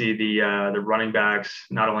 Obviously, the running backs,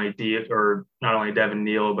 not only Devin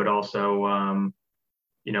Neal, but also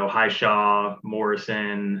Highshaw,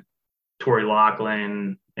 Morrison, Torrey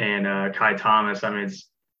Lachlan, and Kai Thomas. I mean,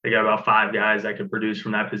 they got about five guys that could produce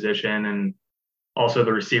from that position, and also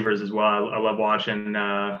the receivers as well. I love watching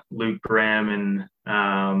Luke Graham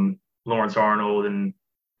and Lawrence Arnold, and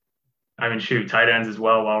I mean, tight ends as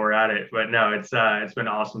well while we're at it. But no, it's been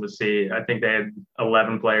awesome to see. I think they had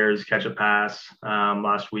 11 players catch a pass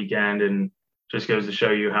last weekend, and just goes to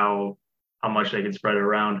show you how much they can spread it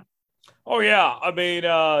around. Oh yeah, I mean,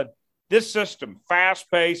 this system, fast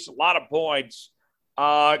pace, a lot of points.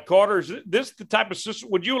 Carter, is this the type of system?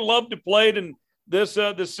 Would you love to play it in this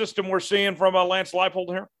system we're seeing from Lance Leipold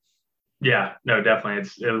here? Yeah, no, definitely.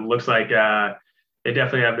 It looks like they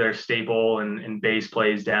definitely have their staple and base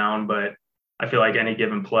plays down, but I feel like any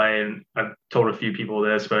given play, and I've told a few people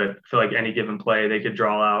this, but I feel like any given play they could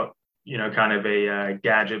draw out, kind of a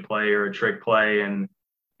gadget play or a trick play, and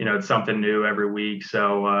it's something new every week.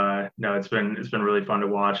 So no, it's been really fun to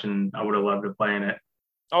watch, and I would have loved to play in it.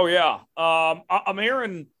 Oh yeah, I'm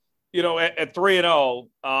hearing, at 3-0,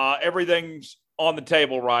 everything's on the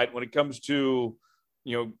table, right? When it comes to,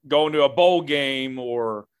 going to a bowl game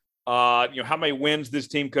or, how many wins this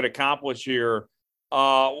team could accomplish here.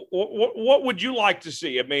 What would you like to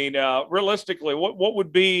see? I mean, realistically, what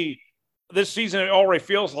would be this season? It already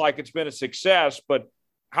feels like it's been a success, but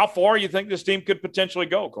how far you think this team could potentially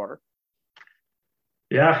go, Carter?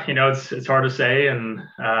 Yeah, it's hard to say, and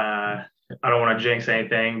I don't want to jinx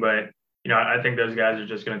anything, but I think those guys are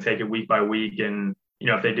just going to take it week by week, and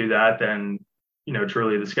if they do that, then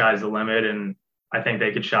truly the sky's the limit, and I think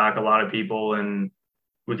they could shock a lot of people, and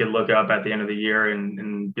we could look up at the end of the year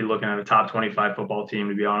and be looking at a top 25 football team,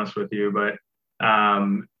 to be honest with you. But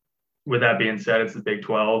with that being said, it's the Big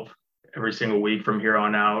 12. Every single week from here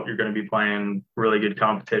on out, you're going to be playing really good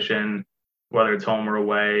competition, whether it's home or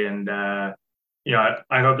away. And, I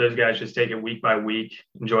hope those guys just take it week by week,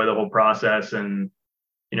 enjoy the whole process. And,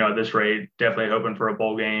 at this rate, definitely hoping for a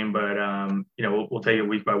bowl game, but, we'll take it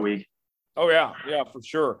week by week. Oh, yeah, for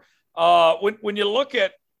sure. When you look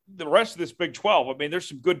at the rest of this Big 12, I mean, there's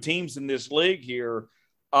some good teams in this league here.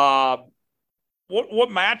 What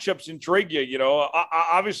matchups intrigue you?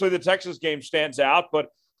 Obviously the Texas game stands out, but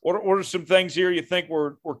what are some things here you think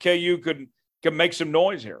where KU could make some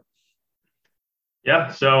noise here?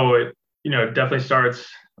 Yeah, so it definitely starts.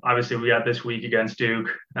 Obviously, we got this week against Duke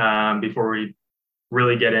before we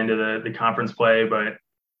really get into the conference play, but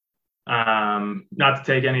not to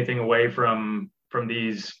take anything away from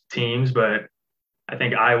these teams, but I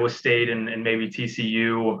think Iowa State and maybe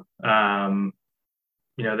TCU,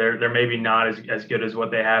 they're maybe not as good as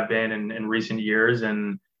what they have been in recent years.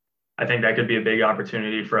 And I think that could be a big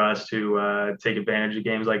opportunity for us to take advantage of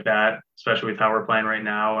games like that, especially with how we're playing right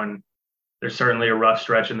now. And there's certainly a rough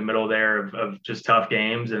stretch in the middle there of just tough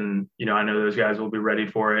games. And, I know those guys will be ready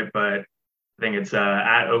for it, but I think it's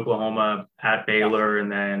at Oklahoma, at Baylor, and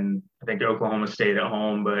then I think Oklahoma State at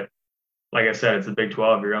home. But like I said, it's the Big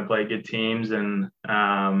 12. You're going to play good teams, and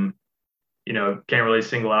can't really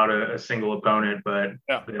single out a single opponent, but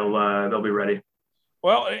they'll be ready.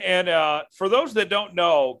 Well, and for those that don't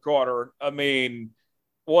know, Carter, I mean,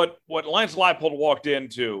 what Lance Leipold walked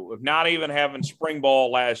into of not even having spring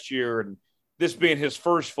ball last year, and this being his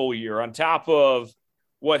first full year, on top of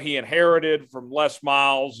what he inherited from Les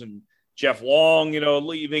Miles and Jeff Long,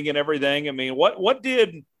 leaving and everything. I mean, what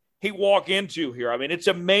did he walk into here? I mean, it's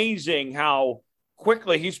amazing how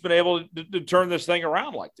quickly he's been able to turn this thing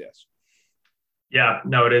around like this. Yeah,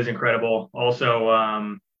 no, it is incredible.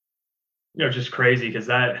 Also, just crazy because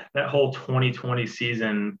that whole 2020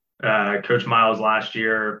 season, Coach Miles last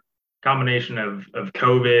year, combination of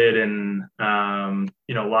COVID and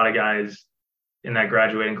a lot of guys in that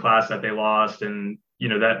graduating class that they lost, and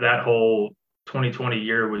that whole 2020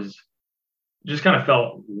 year was just kind of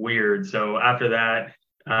felt weird. So after that,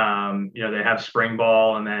 they have spring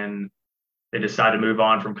ball, and then they decide to move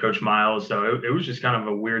on from Coach Miles. So it was just kind of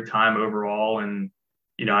a weird time overall, and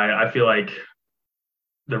I feel like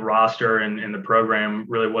the roster and the program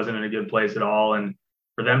really wasn't in a good place at all. And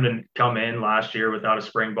for them to come in last year without a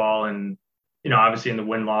spring ball, and obviously in the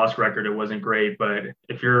win-loss record it wasn't great, but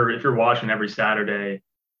if you're watching every Saturday,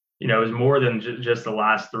 it was more than just the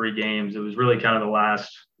last 3 games. It was really kind of the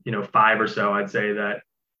last 5 or so, I'd say, that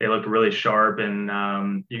they looked really sharp,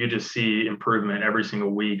 and you could just see improvement every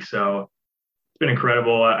single week. So it's been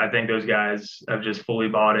incredible. I think those guys have just fully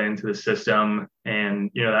bought into the system,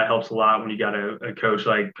 and that helps a lot when you got a coach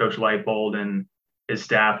like Coach Lightbold and his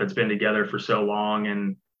staff that's been together for so long,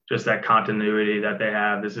 and just that continuity that they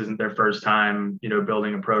have. This isn't their first time,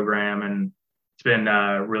 building a program, and it's been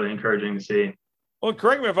really encouraging to see. Well,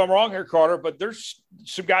 correct me if I'm wrong here, Carter, but there's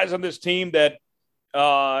some guys on this team that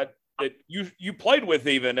that you played with,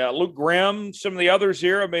 even Luke Grimm, some of the others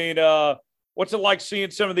here. I mean, what's it like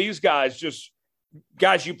seeing some of these guys, just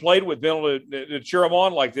guys you played with, being able to cheer them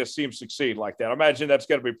on like this, see them succeed like that? I imagine that's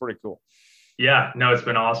got to be pretty cool. Yeah, no, it's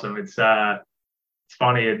been awesome. It's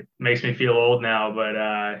funny. It makes me feel old now,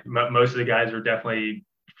 but most of the guys are definitely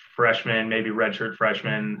freshmen, maybe redshirt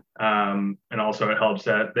freshmen. And also it helps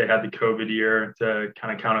that they had the COVID year to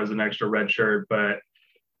kind of count as an extra redshirt. But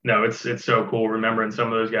no, it's so cool remembering some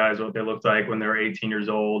of those guys, what they looked like when they were 18 years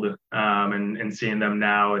old, and seeing them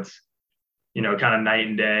now. It's kind of night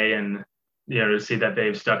and day, and to see that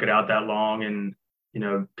they've stuck it out that long, and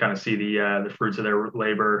kind of see the fruits of their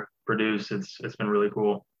labor produce. It's been really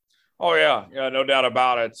cool. Oh yeah, no doubt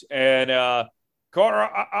about it. And Carter,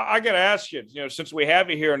 I got to ask you, since we have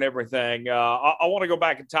you here and everything, I want to go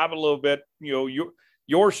back in time a little bit.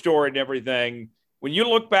 Your story and everything. When you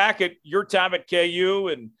look back at your time at KU,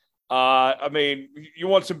 and I mean, you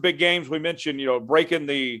won some big games. We mentioned, breaking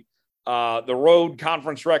the road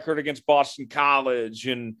conference record against Boston College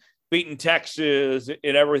and beating Texas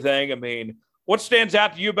and everything. I mean, what stands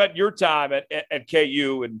out to you about your time at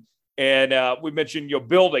KU? And we mentioned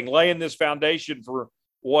building, laying this foundation for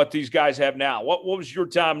what these guys have now. What was your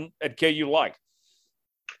time at KU like?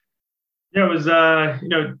 Yeah, it was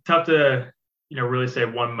tough to really say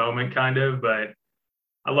one moment, kind of, but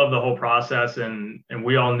I love the whole process, and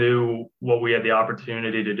we all knew what we had the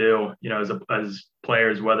opportunity to do, as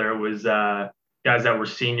players, whether it was guys that were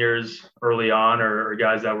seniors early on, or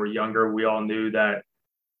guys that were younger. We all knew that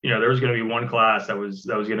there was going to be one class that was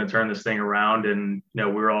going to turn this thing around, and we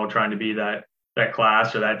were all trying to be that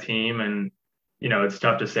class or that team. And it's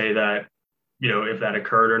tough to say that if that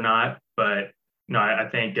occurred or not, but I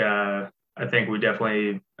think we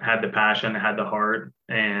definitely had the passion, had the heart,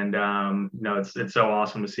 and it's so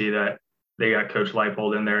awesome to see that they got Coach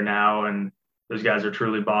Leipold in there now, and those guys are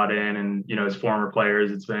truly bought in. And as former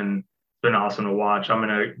players, it's been awesome to watch. I'm in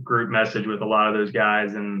a group message with a lot of those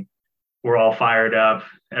guys, and we're all fired up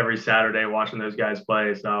every Saturday watching those guys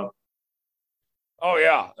play. So, oh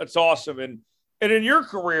yeah, that's awesome. And in your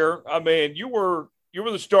career, I mean, you were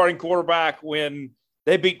the starting quarterback when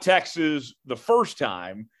they beat Texas the first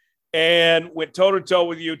time, and went toe-to-toe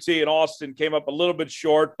with UT in Austin, came up a little bit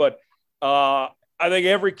short, but I think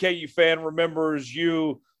every KU fan remembers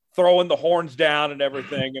you throwing the horns down and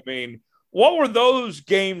everything. I mean, what were those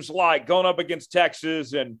games like, going up against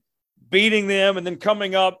Texas and beating them, and then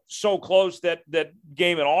coming up so close that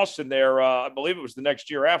game in Austin there, I believe it was the next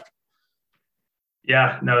year after?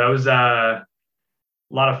 Yeah, no, that was a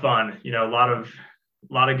lot of fun, a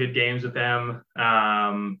lot of good games with them.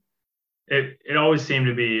 It always seemed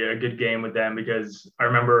to be a good game with them, because I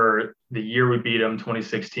remember the year we beat them,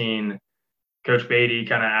 2016, Coach Beatty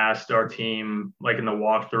kind of asked our team, like in the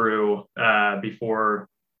walkthrough before,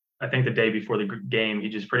 I think the day before the game, he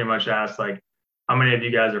just pretty much asked, like, how many of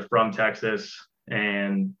you guys are from Texas?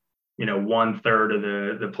 And 1/3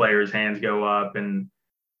 of the players' hands go up. And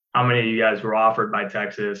how many of you guys were offered by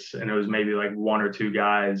Texas? And it was maybe like 1 or 2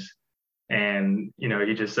 guys. And,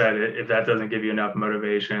 he just said, if that doesn't give you enough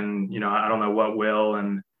motivation, I don't know what will.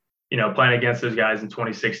 And, playing against those guys in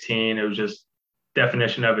 2016, it was just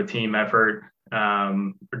definition of a team effort.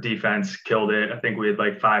 Our defense killed it. I think we had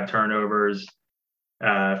like 5 turnovers,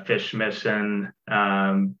 Fish Smithson,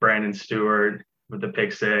 Brandon Stewart with the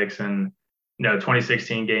pick 6. And,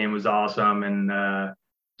 2016 game was awesome, and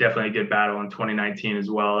definitely a good battle in 2019 as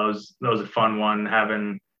well. That was a fun one,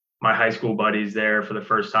 having my high school buddies there for the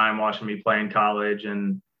first time watching me play in college,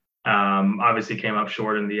 and obviously came up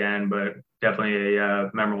short in the end, but definitely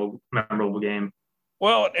a memorable game.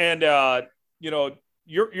 Well, and you know,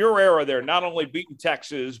 your era there, not only beating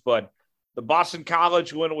Texas, but the Boston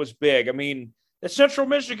College win was big. I mean, the Central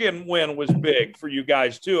Michigan win was big for you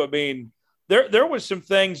guys too. I mean, there was some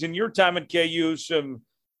things in your time at KU, some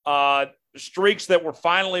streaks that were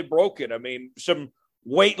finally broken. I mean, some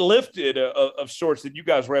weight lifted of sorts that you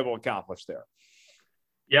guys were able to accomplish there.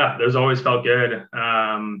 Yeah, those always felt good.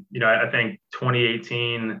 I think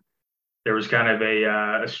 2018 there was kind of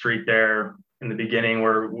a streak there in the beginning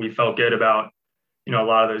where we felt good about a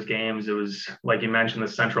lot of those games. It was like you mentioned, the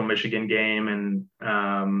Central Michigan game, and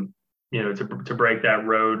to break that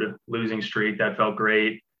road losing streak, that felt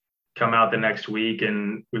great. Come out the next week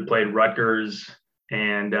and we played Rutgers,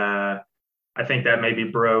 and I think that maybe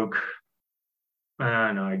broke.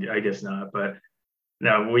 No, I guess not, but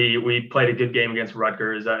no, we played a good game against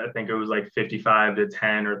Rutgers. I think it was like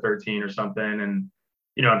 55-10 or 13 or something, and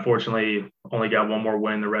unfortunately only got one more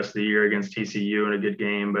win the rest of the year against TCU in a good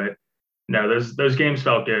game. But no, those games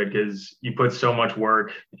felt good because you put so much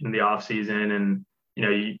work in the off season, and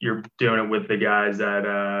you're doing it with the guys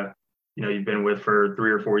that you've been with for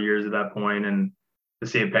 3 or 4 years at that point, and to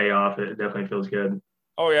see it pay off, it definitely feels good.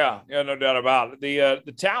 Oh yeah, no doubt about it.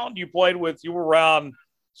 The talent you played with, you were around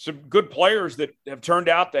some good players that have turned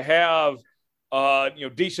out to have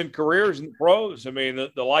decent careers in the pros. I mean,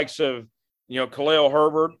 the likes of Khalil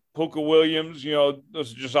Herbert, Puka Williams.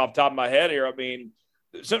 Those are just off the top of my head here. I mean,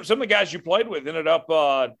 some of the guys you played with ended up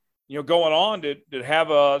going on to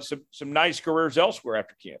have some nice careers elsewhere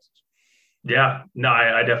after Kansas. Yeah, no,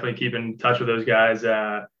 I definitely keep in touch with those guys.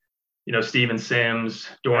 Steven Sims,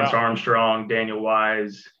 Dorrance Armstrong, Daniel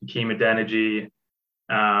Wise, Hakeem Adeniji.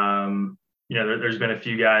 There's been a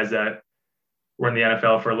few guys that were in the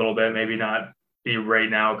NFL for a little bit, maybe not be right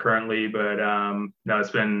now currently, but no, it's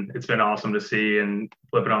been awesome to see, and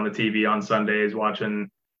flipping on the TV on Sundays, watching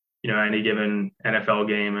any given NFL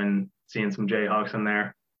game and seeing some Jayhawks in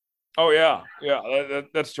there. Oh yeah,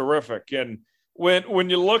 that's terrific. And when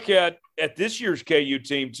you look at this year's KU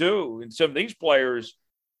team too, and some of these players,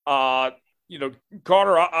 Carter,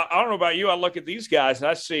 I don't know about you. I look at these guys and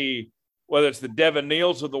I see whether it's the Devin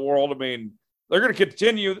Neals of the world. I mean, they're going to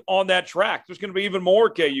continue on that track. There's going to be even more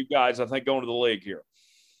KU guys, I think, going to the league here.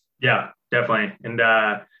 Yeah, definitely. And,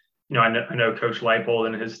 I know Coach Leipold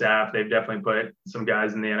and his staff, they've definitely put some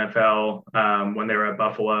guys in the NFL when they were at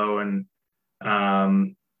Buffalo. And,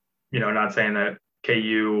 not saying that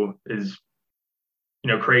KU is,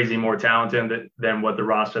 crazy more talented than what the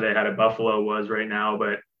roster they had at Buffalo was right now.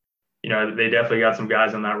 But, they definitely got some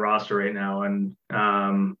guys on that roster right now. And,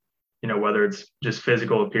 whether it's just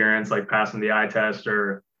physical appearance, like passing the eye test,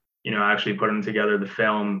 or, actually putting together the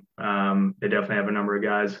film, they definitely have a number of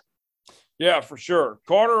guys. Yeah, for sure.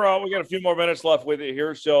 Carter, we got a few more minutes left with you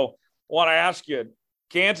here. So I want to ask you,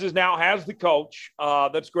 Kansas now has the coach.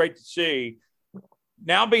 That's great to see.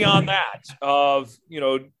 Now beyond that, of,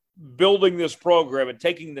 building this program and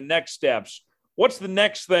taking the next steps, what's the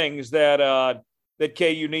next things that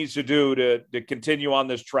KU needs to do to continue on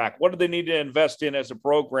this track? What do they need to invest in as a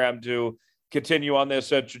program to continue on this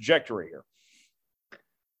trajectory here?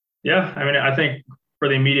 Yeah, I mean, I think for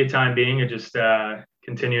the immediate time being, it just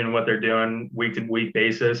continuing what they're doing week to week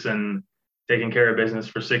basis and taking care of business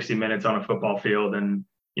for 60 minutes on a football field. And,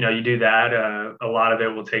 you do that, a lot of it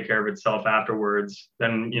will take care of itself afterwards.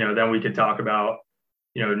 Then we could talk about,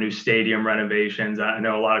 new stadium renovations. I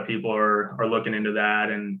know a lot of people are looking into that,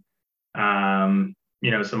 and,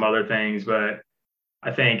 some other things, but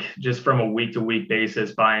I think just from a week to week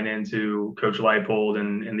basis, buying into Coach Leipold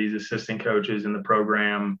and these assistant coaches in the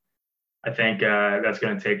program, I think that's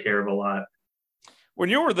going to take care of a lot. When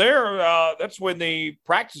you were there, that's when the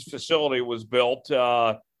practice facility was built.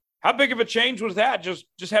 How big of a change was that? Just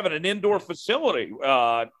having an indoor facility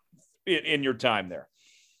in your time there.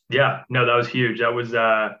 Yeah, no, that was huge. That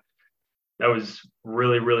was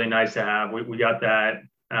really, really nice to have. We got that,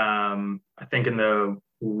 I think, in the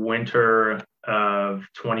winter of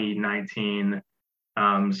 2019.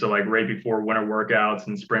 So like right before winter workouts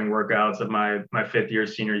and spring workouts of my fifth year,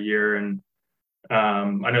 senior year. And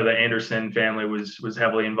I know the Anderson family was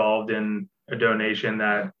heavily involved in a donation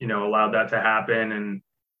that, allowed that to happen. And,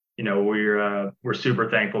 we're super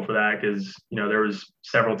thankful for that, because, there was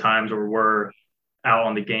several times where we're out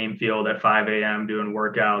on the game field at 5 a.m. doing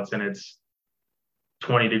workouts, and it's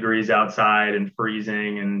 20 degrees outside and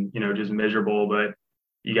freezing and, just miserable. But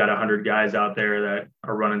you got 100 guys out there that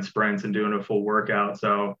are running sprints and doing a full workout.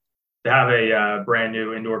 So to have a brand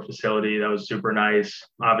new indoor facility that was super nice.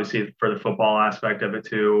 Obviously, for the football aspect of it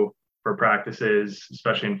too, for practices,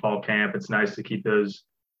 especially in fall camp, it's nice to keep those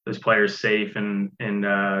players safe and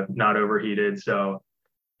not overheated. So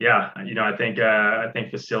yeah, I think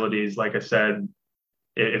facilities, like I said,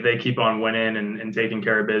 if they keep on winning and taking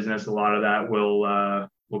care of business, a lot of that will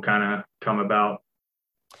kind of come about.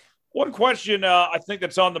 One question I think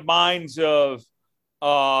that's on the minds of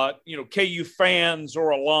KU fans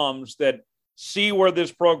or alums that see where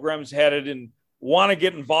this program's headed and want to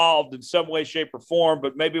get involved in some way, shape, or form,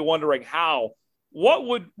 but maybe wondering how. What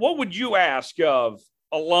would you ask of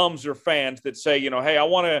alums or fans that say, hey, I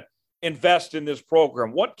want to invest in this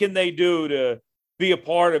program? What can they do to be a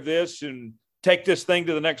part of this and take this thing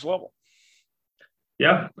to the next level?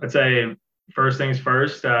 Yeah, I'd say first things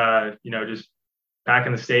first. Just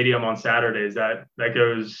packing the stadium on Saturdays. That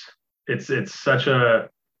goes. It's such a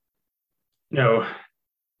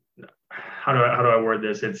how do I word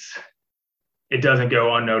this? It doesn't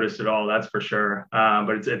go unnoticed at all. That's for sure.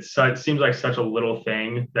 But it seems like such a little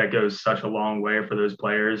thing that goes such a long way for those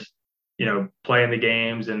players. Playing the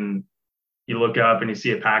games, and you look up and you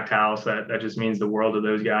see a packed house. That just means the world to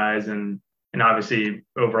those guys, and obviously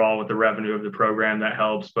overall with the revenue of the program that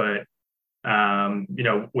helps. But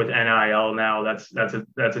with NIL now,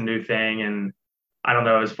 that's a new thing, and I don't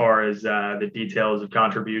know as far as the details of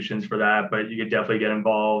contributions for that, but you could definitely get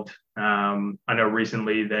involved. I know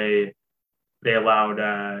recently they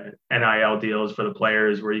allowed NIL deals for the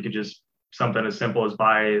players where you could just something as simple as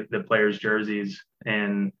buy the players' jerseys,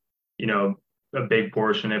 and a big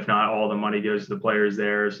portion, if not all the money, goes to the players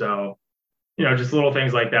there. So just little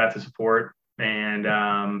things like that to support. And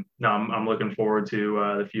no, I'm looking forward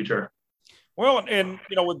to the future. Well, and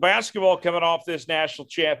with basketball coming off this national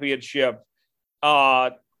championship,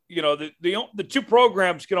 the two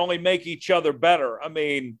programs can only make each other better. I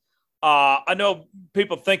mean, I know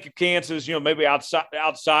people think of Kansas, maybe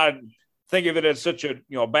outside think of it as such a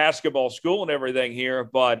basketball school and everything here,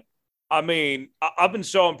 but I mean, I've been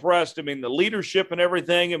so impressed. I mean, the leadership and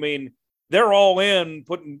everything. I mean, they're all in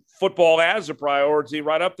putting football as a priority,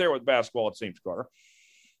 right up there with basketball, it seems, Carter.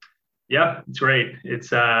 Yeah, it's great.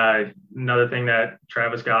 It's another thing that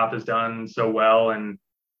Travis Goff has done so well. And,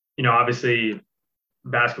 obviously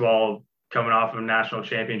basketball coming off of a national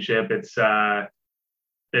championship, it's been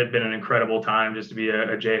an incredible time just to be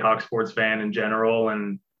a Jayhawk sports fan in general.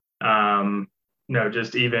 And,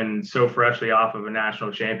 just even so freshly off of a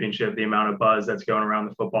national championship, the amount of buzz that's going around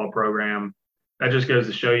the football program, that just goes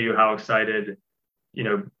to show you how excited,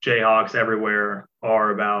 Jayhawks everywhere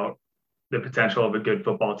are about the potential of a good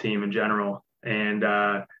football team in general. And,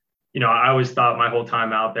 I always thought my whole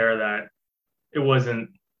time out there that it wasn't,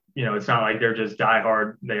 it's not like they're just they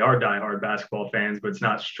are diehard basketball fans, but it's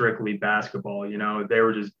not strictly basketball. They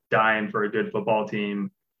were just dying for a good football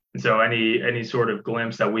team. And so any sort of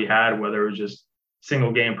glimpse that we had, whether it was just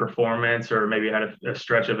single game performance or maybe had a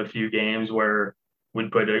stretch of a few games where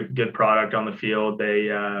we'd put a good product on the field, they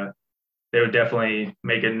would definitely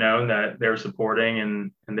make it known that they're supporting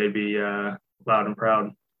and they'd be loud and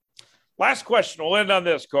proud. Last question. We'll end on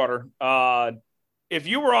this, Carter. If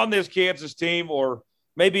you were on this Kansas team, or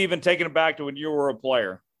maybe even taking it back to when you were a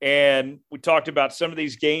player, and we talked about some of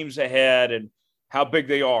these games ahead and how big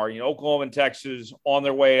they are, Oklahoma and Texas on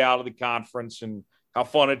their way out of the conference, and how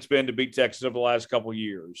fun it's been to beat Texas over the last couple of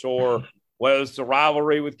years, or whether it's the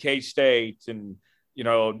rivalry with K-State, and,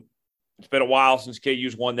 it's been a while since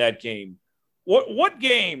KU's won that game. What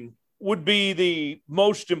game would be the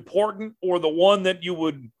most important, or the one that you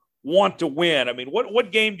would want to win? I mean,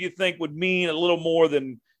 what game do you think would mean a little more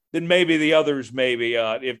than maybe the others, maybe,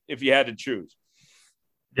 if you had to choose?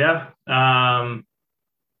 Yeah. I'll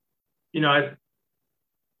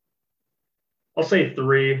say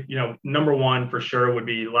three. Number one for sure would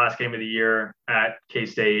be last game of the year at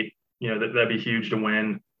K-State. That'd be huge to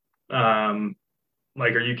win.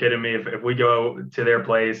 Are you kidding me? If we go to their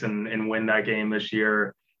place and win that game this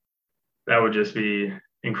year, that would just be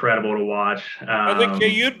incredible to watch. I think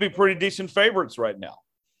KU'd be pretty decent favorites right now.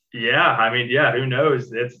 Yeah, I mean, yeah, who knows?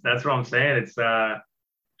 That's what I'm saying. It's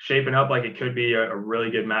shaping up like it could be a really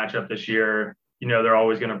good matchup this year. They're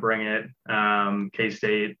always going to bring it,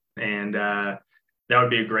 K-State, and that would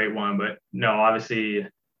be a great one. But no, obviously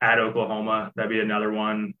at Oklahoma, that'd be another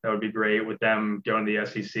one that would be great with them going to the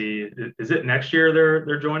SEC. Is it next year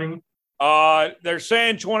they're joining? They're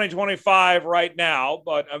saying 2025 right now,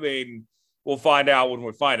 but I mean, we'll find out when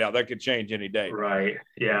we find out. That could change any day. Right.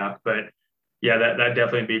 Yeah, but yeah, that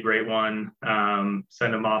definitely be a great one.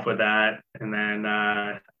 Send them off with that, and then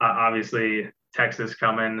obviously Texas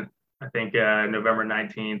coming. I think November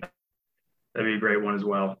 19th. That'd be a great one as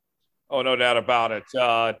well. Oh, no doubt about it.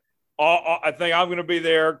 I think I'm going to be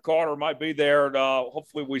there. Carter might be there. And,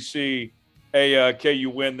 hopefully, we see a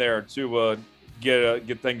KU win there to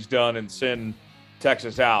get things done and send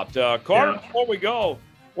Texas out. Carter, Yeah. before we go,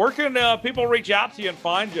 where can people reach out to you and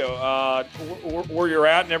find you? Where you're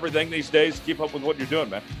at and everything these days to keep up with what you're doing,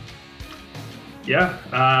 man? Yeah.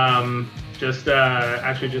 Just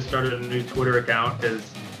actually just started a new Twitter account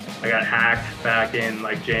because I got hacked back in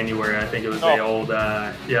like January. I think it was the old,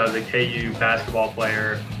 it was a KU basketball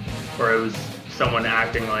player, or it was someone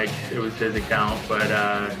acting like it was his account. But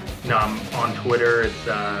no, I'm on Twitter. It's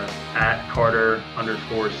at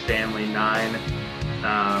Carter_Stanley9.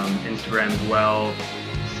 Instagram as well,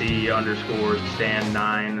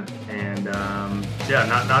 C_Stan9. And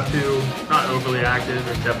not overly active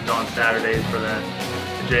except on Saturdays for the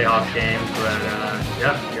Jayhawks games. But I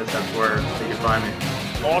guess that's where they can find me.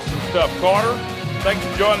 Awesome stuff. Carter, thanks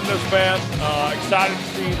for joining us, man. Excited to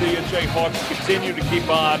see the Jayhawks continue to keep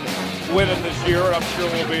on winning this year. I'm sure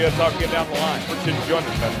we'll be talking down the line. Appreciate you joining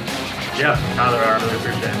us, man. Yeah, Tyler, I really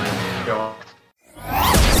appreciate it, man. Go on.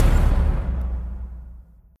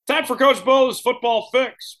 Time for Coach Bo's Football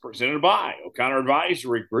Fix, presented by O'Connor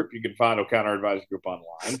Advisory Group. You can find O'Connor Advisory Group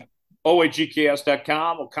online,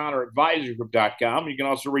 ohgks.com, o'connoradvisorygroup.com. You can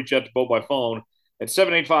also reach out to Bo by phone at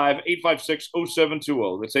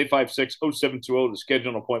 785-856-0720. That's 856-0720 to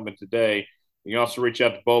schedule an appointment today. You can also reach out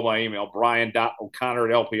to Bo by email,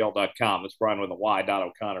 brian.o'connor@lpl.com. That's Brian with a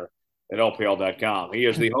y.o'connor@lpl.com. He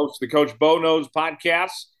is the host of the Coach Bo Knows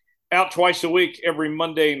podcast, out twice a week, every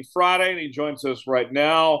Monday and Friday, and he joins us right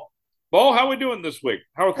now. Bo, how are we doing this week?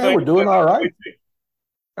 How are things? Hey, we're doing all right.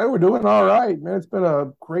 Hey, we're doing all right, man. It's been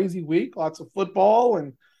a crazy week, lots of football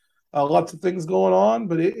and lots of things going on,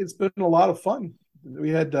 but it's been a lot of fun.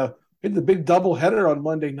 We had the big doubleheader on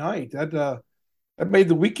Monday night. That made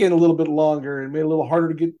the weekend a little bit longer and made it a little harder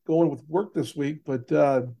to get going with work this week, but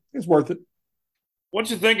it's worth it.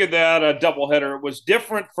 What'd you think of that doubleheader? It was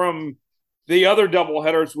different from the other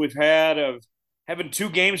doubleheaders we've had of having two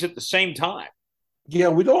games at the same time. Yeah,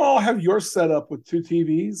 we don't all have your setup with two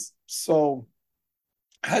TVs, so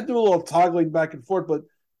I had to do a little toggling back and forth, but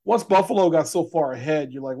once Buffalo got so far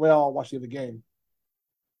ahead, you're like, well, I'll watch the other game.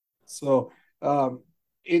 So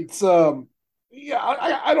it's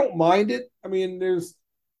I don't mind it. I mean, there's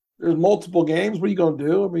multiple games. What are you going to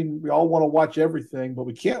do? I mean, we all want to watch everything, but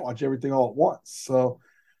we can't watch everything all at once. So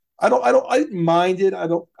I didn't mind it.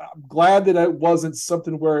 I'm glad that it wasn't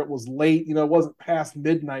something where it was late. It wasn't past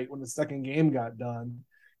midnight when the second game got done.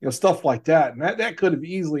 Stuff like that. And that could have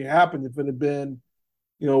easily happened if it had been,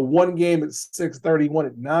 one game at 6:30, one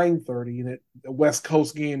at 9:30, and the West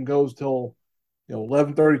Coast game goes till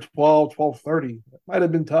 11:30, 12:30. It might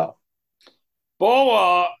have been tough.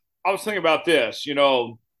 Bo, I was thinking about this.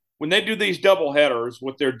 When they do these double headers,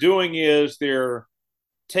 what they're doing is they're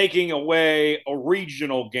taking away a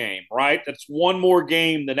regional game, right? That's one more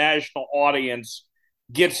game the national audience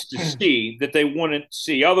gets to see that they wouldn't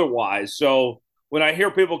see otherwise. So when I hear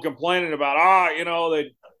people complaining about,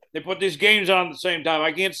 they put these games on at the same time,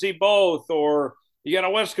 I can't see both, or you got a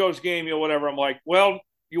West Coast game, whatever. I'm like, well,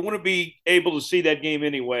 you want to be able to see that game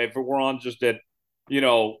anyway if it were on just at,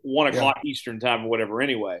 1 o'clock Eastern time or whatever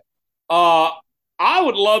anyway. I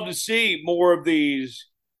would love to see more of these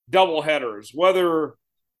double headers, whether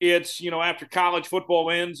it's, after college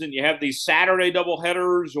football ends and you have these Saturday double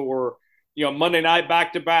headers or, Monday night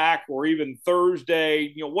back-to-back or even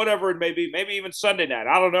Thursday, whatever it may be, maybe even Sunday night.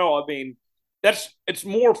 I don't know. I mean, it's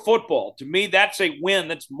more football. To me, that's a win.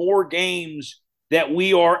 That's more games that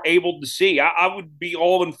we are able to see. I would be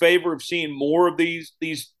all in favor of seeing more of these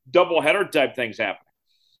doubleheader type things happening.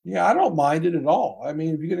 Yeah, I don't mind it at all. I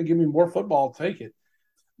mean, if you're going to give me more football, I'll take it.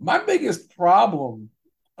 My biggest problem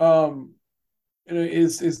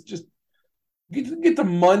is just get to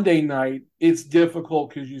Monday night. It's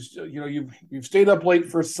difficult because you've stayed up late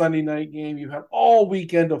for a Sunday night game. You have all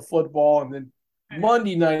weekend of football, and then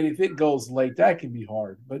Monday night, if it goes late, that can be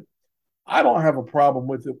hard. But I don't have a problem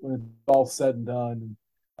with it when it's all said and done.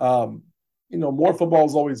 More football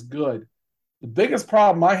is always good. The biggest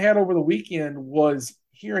problem I had over the weekend was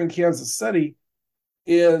here in Kansas City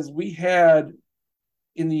is we had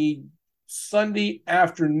in the Sunday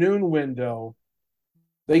afternoon window,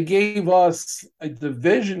 they gave us a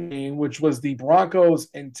division game, which was the Broncos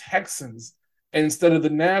and Texans, instead of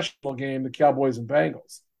the national game, the Cowboys and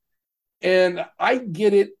Bengals. And I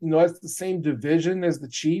get it, that's the same division as the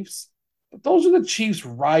Chiefs, but those are the Chiefs'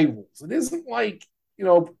 rivals. It isn't like,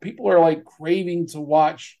 people are like craving to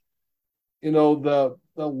watch, the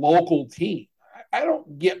local team. I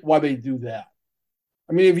don't get why they do that.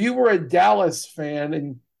 I mean, if you were a Dallas fan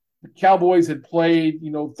and the Cowboys had played,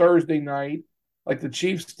 Thursday night like the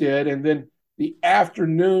Chiefs did, and then the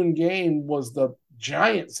afternoon game was the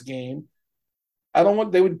Giants game. I don't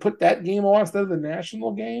want they would put that game on instead of the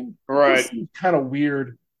national game. Right. It seems kind of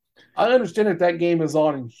weird. I understand that game is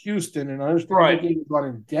on in Houston, and I understand that game is on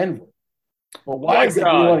in Denver. But why is that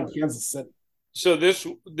game on in Kansas City? So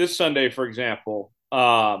this Sunday, for example,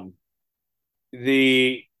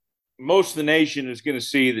 the most of the nation is going to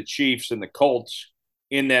see the Chiefs and the Colts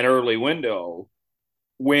in that early window,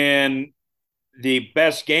 when the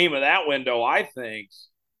best game of that window, I think,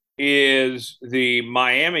 is the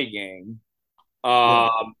Miami game.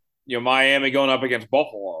 Miami going up against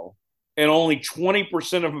Buffalo, and only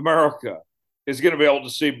 20% of America is going to be able to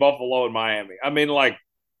see Buffalo and Miami. I mean, like,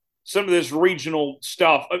 some of this regional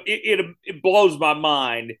stuff, it blows my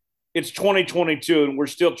mind. It's 2022, and we're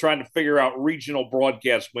still trying to figure out regional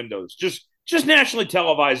broadcast windows. Just nationally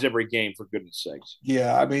televise every game, for goodness sakes.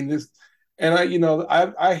 Yeah, I mean this, and I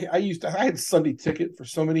had Sunday ticket for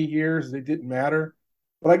so many years it didn't matter,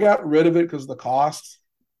 but I got rid of it because of the cost.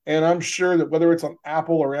 And I'm sure that whether it's on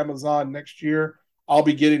Apple or Amazon next year, I'll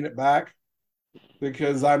be getting it back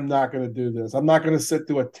because I'm not going to do this. I'm not going to sit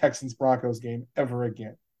through a Texans Broncos game ever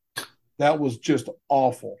again. That was just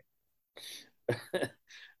awful.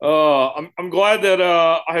 I'm glad that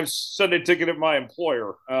I have Sunday ticket at my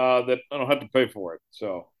employer, that I don't have to pay for it.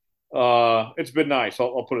 So it's been nice.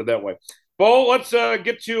 I'll put it that way. Bo, let's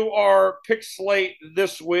get to our pick slate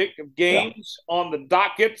this week of games on the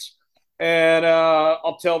docket. And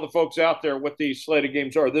I'll tell the folks out there what these slated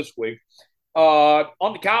games are this week.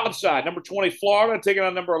 On the college side, number 20, Florida, taking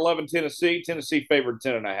on number 11, Tennessee. Tennessee favored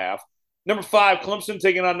 10.5. Number 5, Clemson,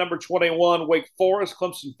 taking on number 21, Wake Forest.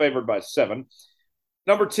 Clemson favored by 7.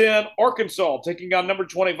 Number 10, Arkansas, taking on number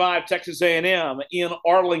 25, Texas A&M in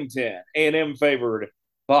Arlington. A&M favored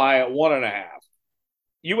by 1.5.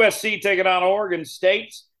 USC taking on Oregon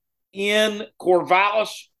State in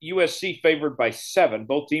Corvallis. USC favored by 7.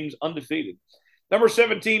 Both teams undefeated. Number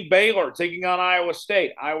 17, Baylor taking on Iowa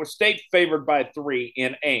State. Iowa State favored by 3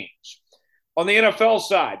 in Ames. On the NFL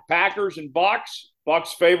side, Packers and Bucks.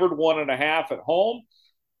 Bucks favored 1.5 at home.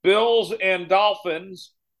 Bills and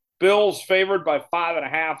Dolphins. Bills favored by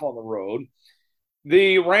 5.5 on the road.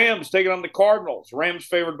 The Rams taking on the Cardinals. Rams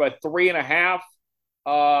favored by 3.5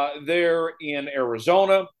 there in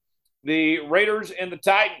Arizona. The Raiders and the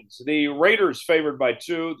Titans. The Raiders favored by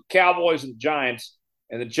 2. The Cowboys and the Giants.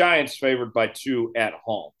 And the Giants favored by 2 at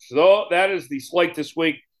home. So that is the slate this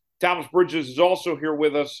week. Thomas Bridges is also here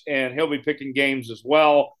with us, and he'll be picking games as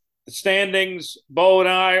well. The standings, Bo and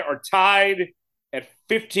I are tied at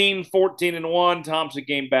 15, 14, and 1. Tom's a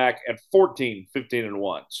game back at 14, 15, and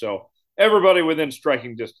 1. So everybody within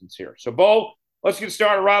striking distance here. So, Bo, let's get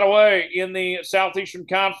started right away in the Southeastern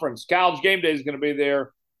Conference. College game day is going to be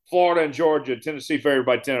there. Florida and Georgia. Tennessee favored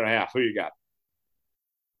by 10.5. Who you got?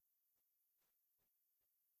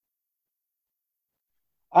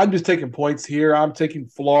 I'm just taking points here. I'm taking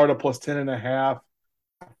Florida plus 10.5.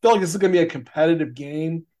 I feel like this is going to be a competitive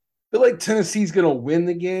game. I feel like Tennessee's going to win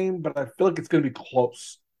the game, but I feel like it's going to be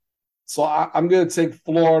close. So I'm going to take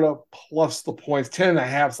Florida plus the points.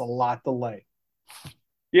 10.5 is a lot to lay.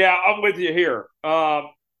 Yeah, I'm with you here.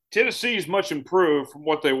 Tennessee is much improved from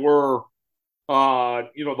what they were,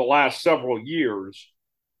 the last several years.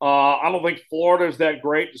 I don't think Florida is that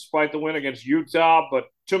great despite the win against Utah, but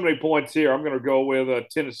too many points here. I'm going to go with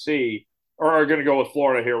Tennessee, or I'm going to go with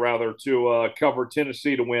Florida here, rather, to cover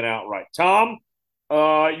Tennessee to win outright. Tom,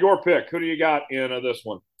 your pick. Who do you got in this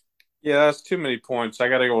one? Yeah, that's too many points. I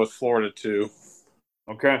got to go with Florida, too.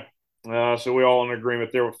 Okay. So we all in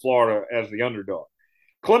agreement there with Florida as the underdog.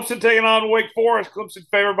 Clemson taking on Wake Forest. Clemson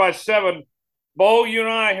favored by 7. Bo, you and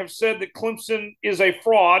I have said that Clemson is a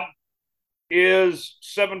fraud. Is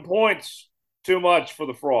 7 points too much for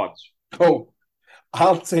the frauds? Oh,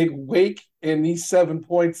 I'll take Wake and these 7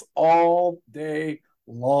 points all day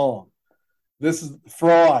long. This is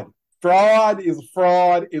fraud. Fraud is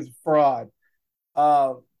fraud is fraud.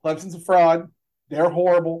 Clemson's a fraud. They're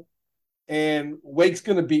horrible. And Wake's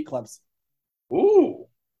going to beat Clemson. Ooh.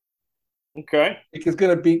 Okay. Wake is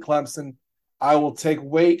going to beat Clemson. I will take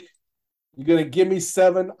Wake. You're going to give me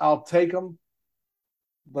 7. I'll take them.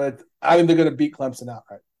 But I think they're going to beat Clemson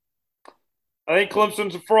outright. I think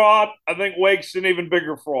Clemson's a fraud. I think Wake's an even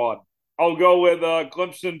bigger fraud. I'll go with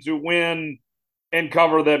Clemson to win and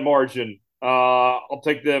cover that margin. I'll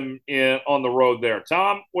take them on the road there.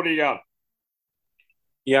 Tom, what do you got?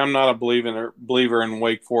 Yeah, I'm not a believer in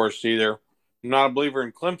Wake Forest either. I'm not a believer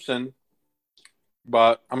in Clemson,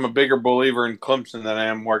 but I'm a bigger believer in Clemson than I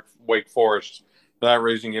am Wake Forest. For that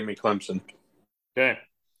reason, give me Clemson. Okay.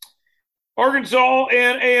 Arkansas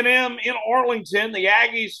and A&M in Arlington. The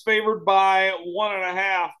Aggies favored by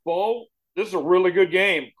 1.5. Bo, this is a really good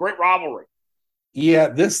game. Great rivalry. Yeah,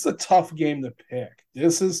 this is a tough game to pick.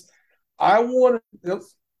 This is, I want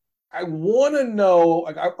to know.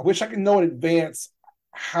 Like, I wish I could know in advance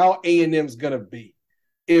how A&M is going to be.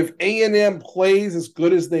 If A&M plays as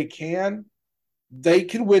good as they can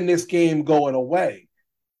win this game going away.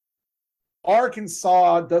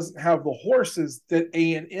 Arkansas doesn't have the horses that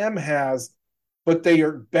A&M has, but they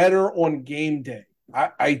are better on game day.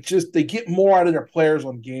 They get more out of their players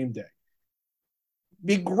on game day.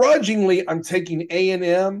 Begrudgingly, I'm taking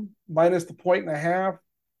A&M minus the 1.5.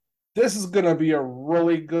 This is going to be a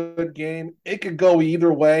really good game. It could go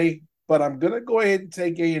either way, but I'm going to go ahead and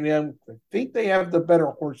take A&M. I think they have the better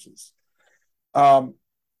horses.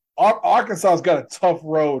 Arkansas's got a tough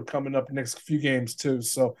road coming up the next few games too,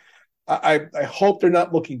 so I hope they're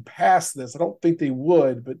not looking past this. I don't think they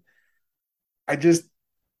would, but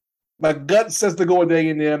my gut says to go with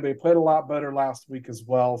A&M. They played a lot better last week as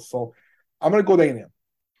well, so I'm going to go with A&M.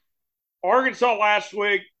 Arkansas last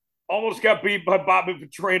week almost got beat by Bobby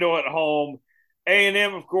Petrino at home.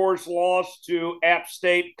 A&M, of course, lost to App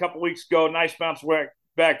State a couple weeks ago. Nice bounce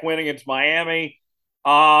back win against Miami.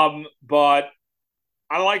 But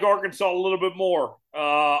I like Arkansas a little bit more,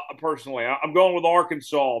 personally. I'm going with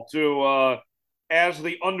Arkansas as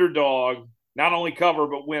the underdog, not only cover,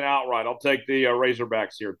 but win outright. I'll take the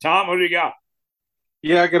Razorbacks here. Tom, who do you got?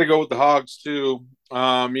 Yeah, I got to go with the Hogs, too.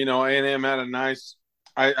 A&M had a nice,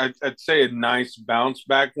 I'd say a nice bounce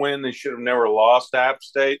back win. They should have never lost App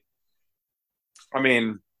State. I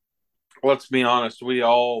mean, let's be honest. We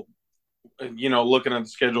all, looking at the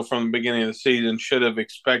schedule from the beginning of the season, should have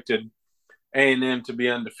expected A&M to be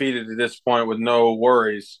undefeated at this point with no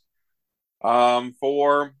worries.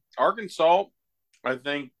 For Arkansas, I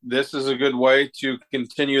think this is a good way to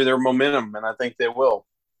continue their momentum, and I think they will.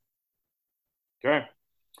 Okay.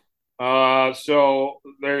 So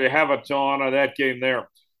there you have it on that game there.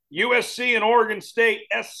 USC and Oregon State.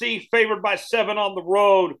 SC favored by 7 on the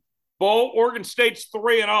road. Bo, Oregon State's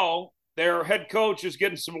 3-0. Their head coach is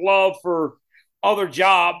getting some love for other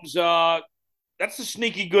jobs. That's a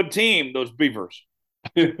sneaky good team, those Beavers.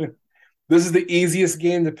 This is the easiest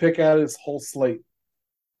game to pick out of this whole slate.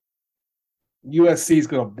 USC is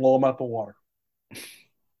going to blow them out the water.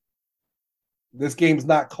 This game's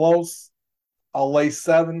not close. I'll lay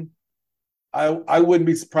 7. I wouldn't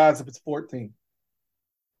be surprised if it's 14.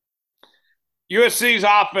 USC's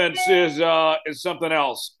offense is something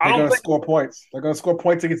else. They're going to score points. They're going to score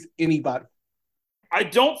points against anybody. I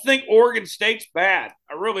don't think Oregon State's bad.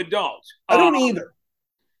 I really don't. I don't either.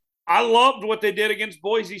 I loved what they did against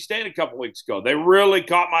Boise State a couple weeks ago. They really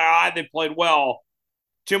caught my eye. They played well.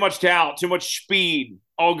 Too much talent, too much speed.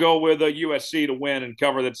 I'll go with USC to win and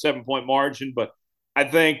cover that 7-point margin. But I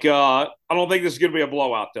think I don't think this is going to be a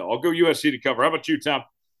blowout, though. I'll go USC to cover. How about you, Tom?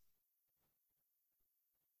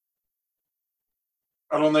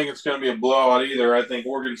 I don't think it's going to be a blowout either. I think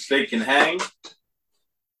Oregon State can hang.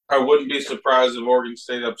 I wouldn't be surprised if Oregon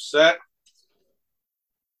State upset.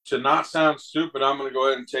 To not sound stupid, I'm going to go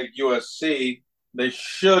ahead and take USC. They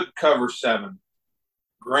should cover 7.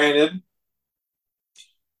 Granted,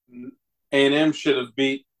 A&M should have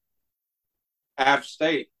beat App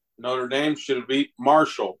State. Notre Dame should have beat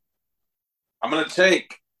Marshall. I'm going to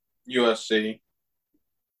take USC,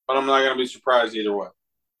 but I'm not going to be surprised either way.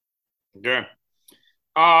 Okay.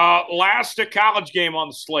 Last college game on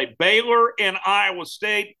the slate. Baylor and Iowa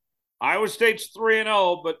State. Iowa State's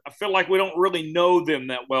 3-0, but I feel like we don't really know them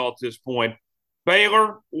that well at this point.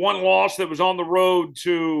 Baylor, one loss that was on the road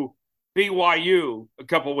to BYU a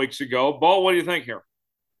couple weeks ago. Bo, what do you think here?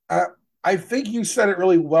 I think you said it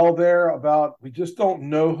really well there about we just don't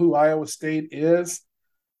know who Iowa State is.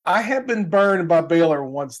 I have been burned by Baylor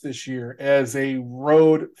once this year as a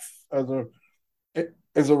road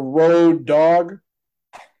dog,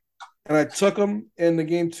 and I took them in the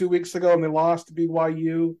game 2 weeks ago, and they lost to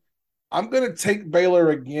BYU. I'm going to take Baylor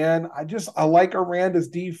again. I like Aranda's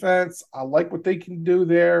defense. I like what they can do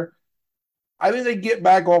there. I think they get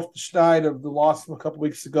back off the schneid of the loss from a couple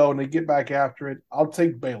weeks ago, and they get back after it. I'll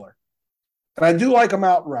take Baylor. And I do like them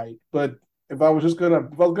outright, but if I was going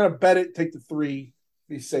to bet it, take the 3,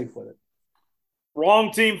 be safe with it.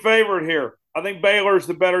 Wrong team favorite here. I think Baylor's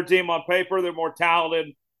the better team on paper. They're more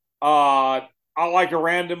talented. I like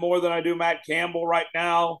Aranda more than I do Matt Campbell right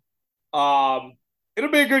now.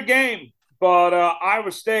 It'll be a good game, but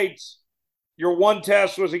Iowa State's, your one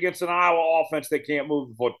test was against an Iowa offense that can't move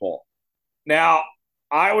the football. Now,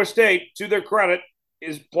 Iowa State, to their credit,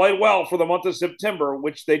 is played well for the month of September,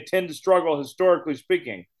 which they tend to struggle historically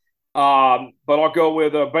speaking. But I'll go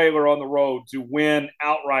with Baylor on the road to win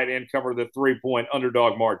outright and cover the 3-point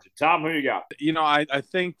underdog margin. Tom, who you got? I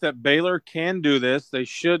think that Baylor can do this. They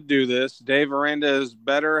should do this. Dave Aranda is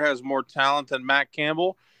better, has more talent than Matt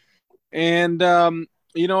Campbell. And,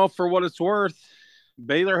 for what it's worth,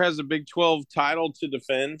 Baylor has a Big 12 title to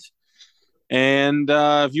defend. And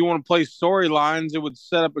if you want to play storylines, it would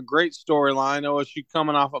set up a great storyline. OSU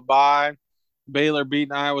coming off a bye, Baylor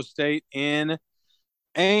beating Iowa State in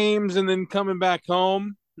Ames, and then coming back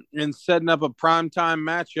home and setting up a primetime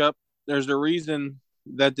matchup. There's a reason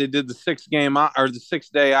that they did the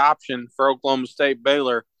 6-day option for Oklahoma State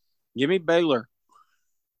Baylor. Give me Baylor.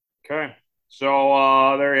 Okay.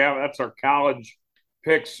 So there you have it. That's our college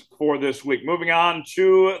picks for this week. Moving on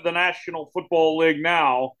to the National Football League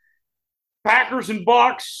now. Packers and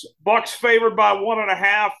Bucks. Bucks favored by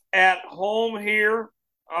 1.5 at home here.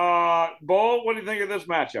 Bo, what do you think of this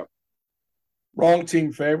matchup? Wrong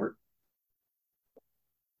team favorite.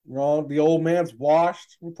 Wrong. The old man's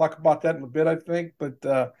washed. We'll talk about that in a bit, I think. But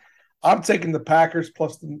I'm taking the Packers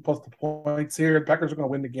plus the points here. The Packers are going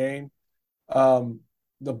to win the game.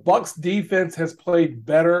 The Bucks defense has played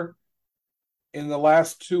better in the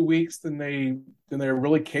last 2 weeks than they're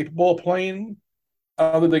really capable of playing.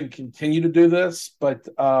 Other than continue to do this, but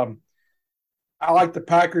I like the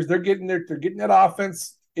Packers. They're getting that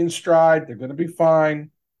offense in stride. They're going to be fine.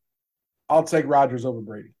 I'll take Rodgers over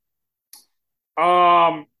Brady.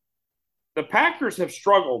 The Packers have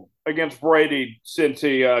struggled against Brady since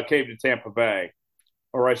he came to Tampa Bay,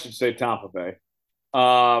 or I should say Tampa Bay.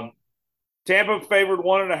 Tampa favored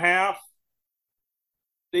 1.5.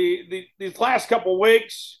 These last couple of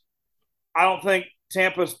weeks, I don't think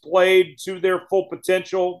Tampa's played to their full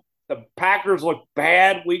potential. The Packers look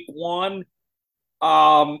bad week 1.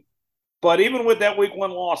 But even with that week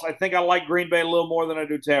 1 loss, I think I like Green Bay a little more than I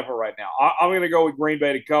do Tampa right now. I'm going to go with Green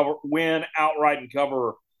Bay to win outright and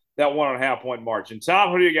cover that 1.5 point margin.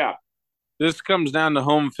 Tom, who do you got? This comes down to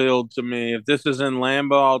home field to me. If this is in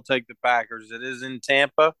Lambeau, I'll take the Packers. It is in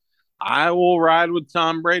Tampa. I will ride with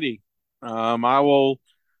Tom Brady. I will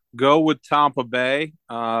go with Tampa Bay.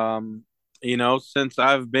 Since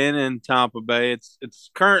I've been in Tampa Bay,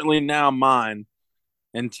 it's currently now mine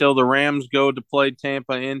until the Rams go to play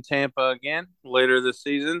Tampa in Tampa again later this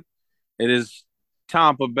season. It is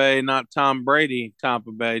Tampa Bay, not Tom Brady,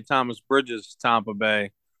 Tampa Bay, Thomas Bridges, Tampa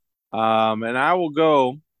Bay. And I will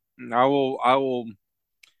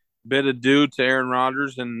bid adieu to Aaron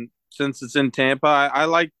Rodgers. And since it's in Tampa, I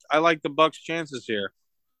like the Bucks' chances here.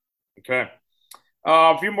 Okay.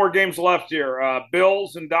 A few more games left here.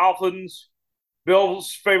 Bills and Dolphins.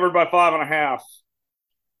 Bills favored by 5.5.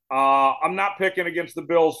 I'm not picking against the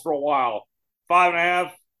Bills for a while.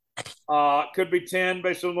 5.5. Could be 10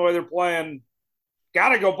 based on the way they're playing. Got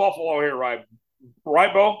to go Buffalo here, right?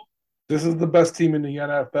 Right, Bo? This is the best team in the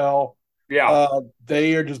NFL. Yeah.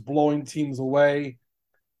 They are just blowing teams away.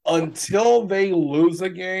 Until they lose a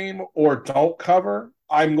game or don't cover,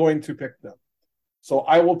 I'm going to pick them. So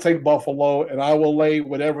I will take Buffalo, and I will lay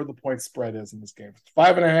whatever the point spread is in this game.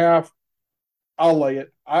 5.5. I'll lay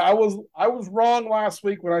it. I was wrong last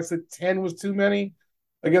week when I said 10 was too many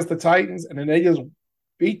against the Titans, and then they just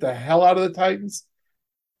beat the hell out of the Titans.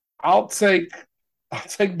 I'll take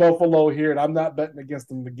Buffalo here, and I'm not betting against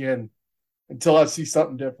them again until I see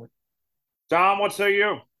something different. Tom, what say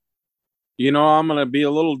you? I'm going to be a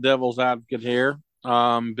little devil's advocate here.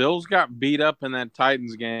 Bills got beat up in that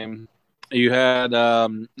Titans game. You had I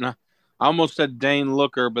almost said Dane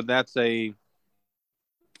Looker, but that's a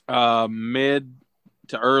mid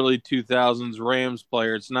to early 2000s Rams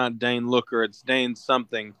player. It's not Dane Looker. It's Dane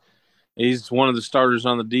something. He's one of the starters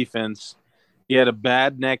on the defense. He had a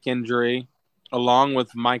bad neck injury, along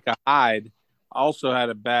with Micah Hyde. Also had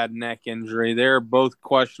a bad neck injury. They're both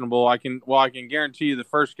questionable. I can guarantee you the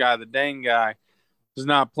first guy, the Dane guy, is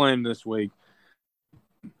not playing this week.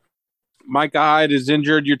 Micah Hyde is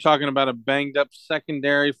injured. You're talking about a banged up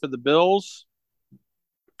secondary for the Bills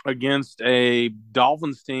against a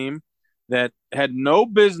Dolphins team that had no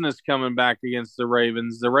business coming back against the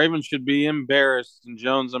Ravens. The Ravens should be embarrassed. And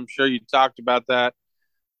Jones, I'm sure you talked about that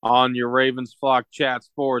on your Ravens Flock Chat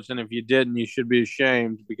Sports. And if you didn't, you should be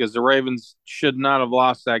ashamed because the Ravens should not have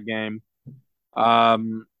lost that game.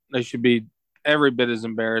 They should be every bit as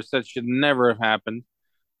embarrassed. That should never have happened.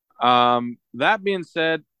 That being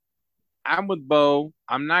said, I'm with Bo.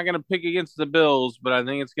 I'm not going to pick against the Bills, but I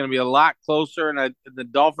think it's going to be a lot closer. And the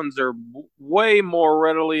Dolphins are way more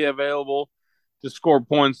readily available to score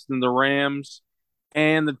points than the Rams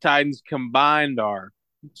and the Titans combined are.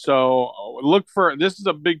 So look for this is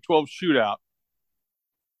a Big 12 shootout.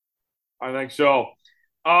 I think so.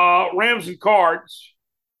 Rams and Cards.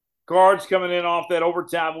 Cards coming in off that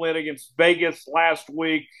overtime win against Vegas last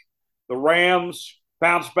week. The Rams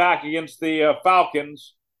bounced back against the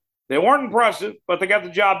Falcons. They weren't impressive, but they got the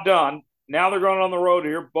job done. Now they're going on the road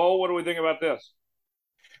here. Bo, what do we think about this?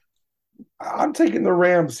 I'm taking the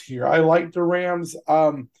Rams here. I like the Rams.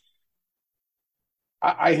 I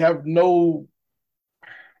have no.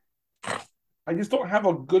 I just don't have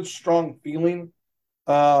a good, strong feeling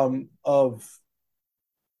of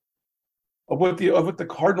what the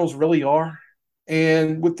Cardinals really are.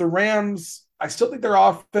 And with the Rams, I still think their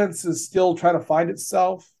offense is still trying to find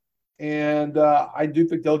itself. And I do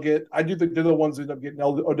think I do think they're the ones who end up getting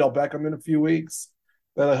Odell Beckham in a few weeks.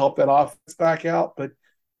 That'll help that offense back out. But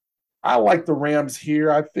I like the Rams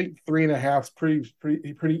here. I think 3.5 is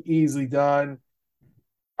pretty easily done.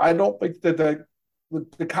 I don't think that the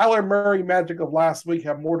Kyler Murray magic of last week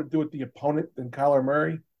have more to do with the opponent than Kyler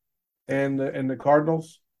Murray and the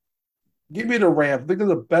Cardinals. Give me the Rams. I think they're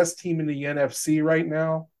the best team in the NFC right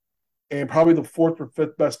now, and probably the 4th or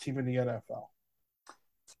 5th best team in the NFL.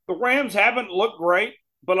 The Rams haven't looked great,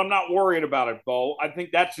 but I'm not worried about it, Bo. I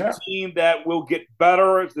think that's a team that will get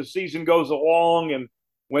better as the season goes along and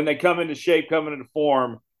when they come into shape, come into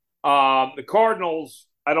form. The Cardinals,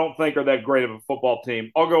 I don't think, are that great of a football team.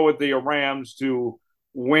 I'll go with the Rams to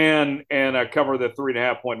win and cover the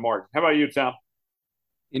 3.5-point margin. How about you, Tom?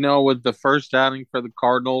 With the first outing for the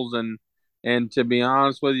Cardinals, and to be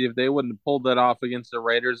honest with you, if they wouldn't have pulled that off against the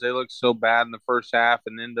Raiders, they looked so bad in the first half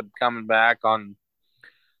and ended up coming back on,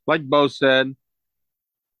 like Bo said,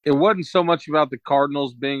 it wasn't so much about the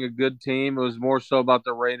Cardinals being a good team. It was more so about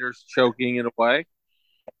the Raiders choking it away.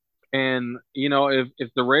 And, if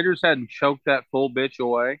the Raiders hadn't choked that full bitch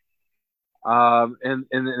away, and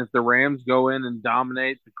if the Rams go in and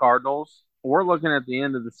dominate the Cardinals, we're looking at the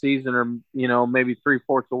end of the season or, maybe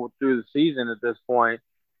 3/4 through the season at this point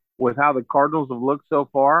with how the Cardinals have looked so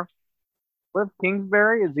far. Cliff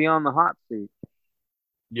Kingsbury, is he on the hot seat?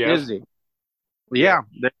 Yes. Is he? Yeah.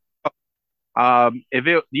 If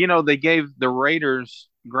it, they gave the Raiders,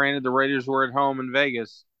 granted the Raiders were at home in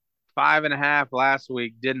Vegas, 5.5 last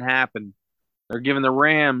week, didn't happen. They're giving the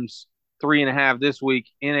Rams 3.5 this week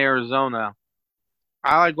in Arizona.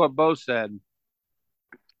 I like what Bo said.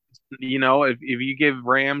 If you give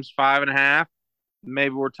Rams 5.5,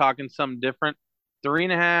 maybe we're talking something different.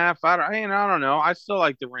 3.5, I don't know. I still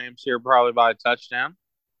like the Rams here, probably by a touchdown.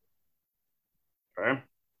 Okay.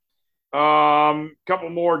 Couple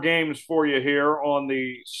more games for you here on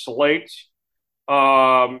the slate.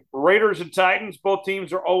 Raiders and Titans, both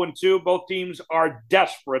teams are 0-2. Both teams are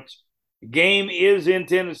desperate. Game is in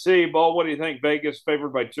Tennessee. Bo, what do you think? Vegas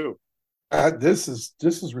favored by 2. This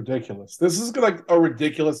is ridiculous. This is like a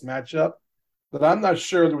ridiculous matchup that I'm not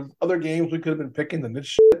sure there was other games we could have been picking than this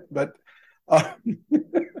shit. But I'm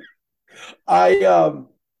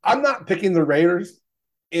not picking the Raiders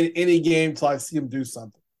in any game till I see them do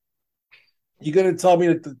something. You're going to tell me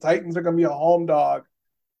that the Titans are going to be a home dog?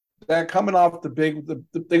 They're coming off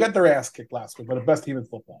they got their ass kicked last week by the best team in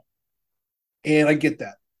football, and I get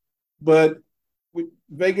that, but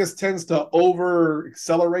Vegas tends to over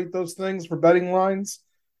accelerate those things for betting lines.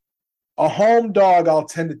 A home dog I'll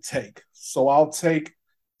tend to take, so I'll take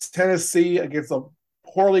Tennessee against a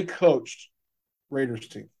poorly coached Raiders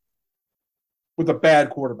team with a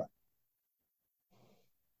bad quarterback.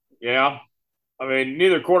 Yeah. I mean,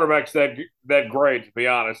 neither quarterback's that great, to be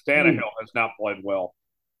honest. Tannehill has not played well.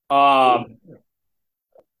 I'll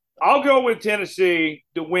go with Tennessee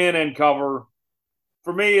to win and cover.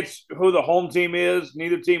 For me, it's who the home team is.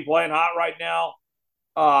 Neither team playing hot right now.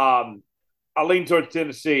 I lean towards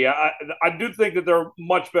Tennessee. I do think that they're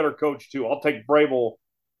much better coached, too. I'll take Vrabel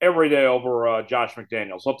every day over Josh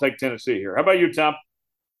McDaniels. I'll take Tennessee here. How about you, Tom?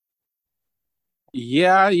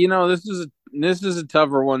 Yeah, this is a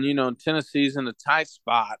tougher one. Tennessee's in a tight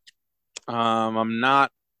spot. I'm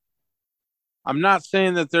not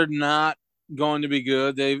saying that they're not going to be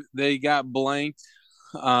good. They got blanked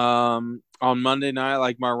on Monday night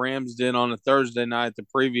like my Rams did on a Thursday night the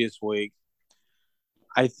previous week.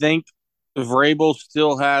 I think Vrabel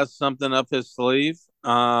still has something up his sleeve.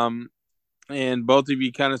 And both of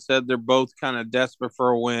you kind of said they're both kind of desperate for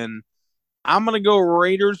a win. I'm going to go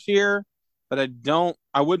Raiders here, but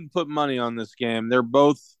I wouldn't put money on this game. They're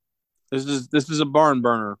both this is a barn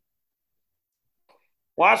burner.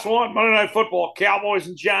 Last one, Monday Night Football, Cowboys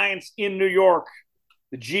and Giants in New York.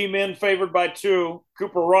 The G-men favored by 2.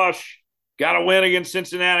 Cooper Rush got a win against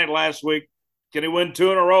Cincinnati last week. Can he win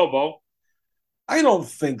 2 in a row, Bo? I don't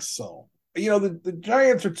think so. The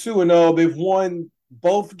Giants are 2-0. They've won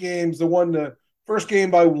both games. They won the first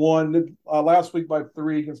game by 1, last week by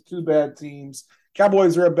 3 against 2 bad teams.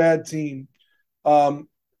 Cowboys are a bad team. I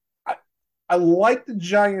I like the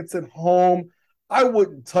Giants at home. I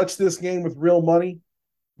wouldn't touch this game with real money,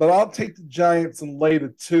 but I'll take the Giants and lay the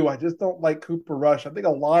 2. I just don't like Cooper Rush. I think a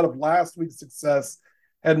lot of last week's success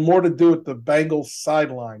had more to do with the Bengals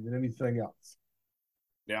sideline than anything else.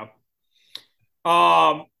 Yeah.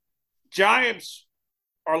 Giants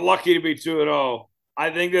are lucky to be 2-0. I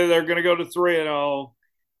think that they're going to go to 3-0.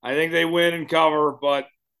 I think they win and cover, but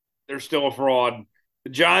they're still a fraud. The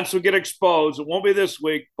Giants will get exposed. It won't be this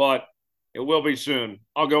week, but it will be soon.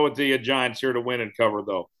 I'll go with the Giants here to win and cover,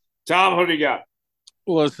 though. Tom, who do you got?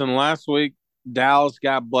 Listen, last week Dallas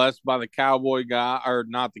got blessed by the Cowboy God, or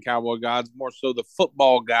not the Cowboy gods, more so the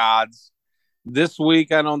football gods. This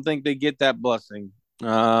week, I don't think they get that blessing.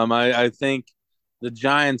 I think the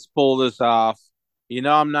Giants pull this off. You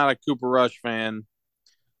know, I'm not a Cooper Rush fan.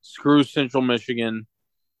 Screw Central Michigan.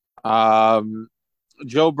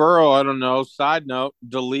 Joe Burrow, I don't know. Side note,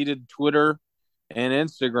 deleted Twitter and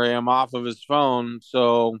Instagram off of his phone.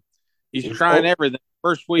 So he's trying everything.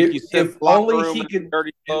 First week, he said locker room in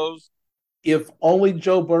dirty clothes. If only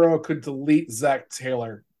Joe Burrow could delete Zach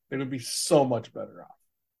Taylor, it would be so much better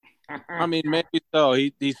off. I mean, maybe so.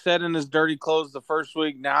 He said in his dirty clothes the first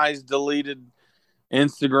week. Now he's deleted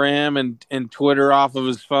Instagram and Twitter off of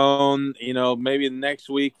his phone. You know, maybe the next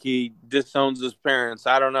week he disowns his parents.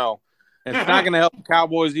 I don't know. It's not going to help the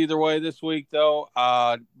Cowboys either way this week, though.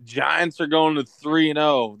 Giants are going to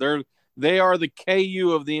 3-0. They are the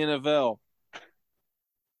KU of the NFL.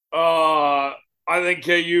 I think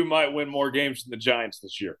KU might win more games than the Giants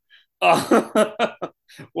this year.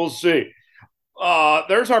 We'll see.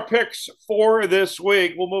 There's our picks for this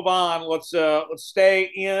week. We'll move on. Let's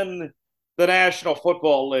stay in the National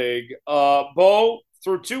Football League. Bo,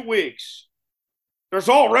 through 2 weeks, there's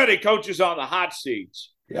already coaches on the hot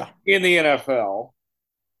seats in the NFL.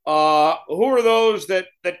 Who are those that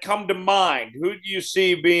come to mind? Who do you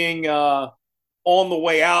see being on the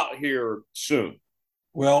way out here soon?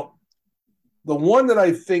 Well, the one that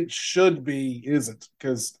I think should be isn't,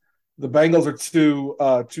 because the Bengals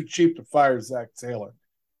are too cheap to fire Zach Taylor.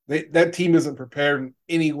 That team isn't prepared in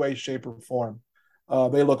any way, shape, or form.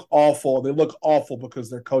 They look awful. They look awful because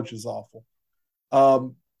their coach is awful.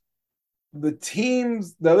 The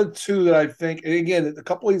other two that I think, and again, a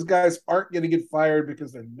couple of these guys aren't going to get fired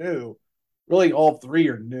because they're new. Really, all three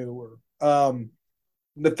are new.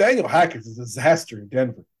 Nathaniel Hackett's a disaster in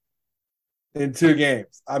Denver in 2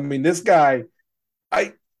 games. I mean, this guy,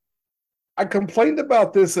 I complained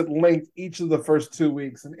about this at length each of the first 2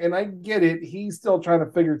 weeks, and I get it. He's still trying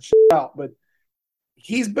to figure shit out, but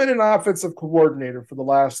he's been an offensive coordinator for the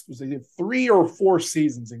last 3 or 4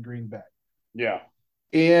 seasons in Green Bay. Yeah.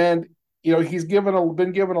 And, you know, he's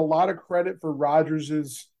been given a lot of credit for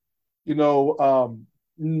Rodgers's,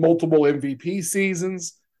 multiple MVP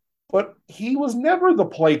seasons, but he was never the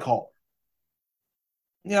play caller.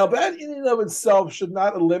 Now, that in and of itself should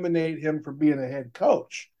not eliminate him from being a head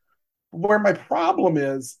coach. Where my problem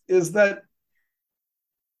is that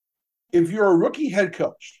if you're a rookie head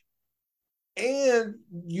coach and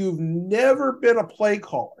you've never been a play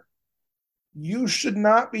caller, you should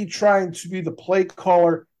not be trying to be the play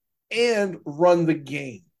caller and run the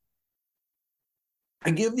game.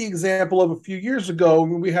 I give the example of a few years ago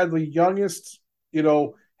when we had the youngest,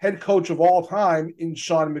 head coach of all time in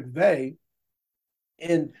Sean McVay.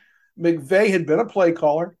 And McVay had been a play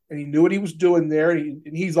caller, and he knew what he was doing there, and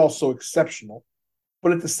he's also exceptional.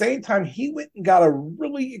 But at the same time, he went and got a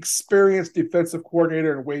really experienced defensive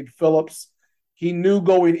coordinator in Wade Phillips. He knew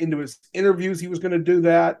going into his interviews he was going to do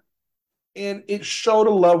that, and it showed a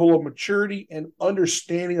level of maturity and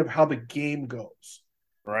understanding of how the game goes.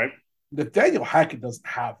 Right. Nathaniel Hackett doesn't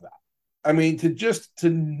have that. I mean, to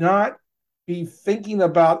not be thinking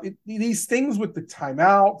about these things with the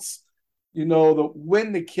timeouts, the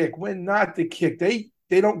when to kick, when not to kick. They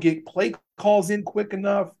don't get play calls in quick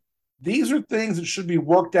enough. These are things that should be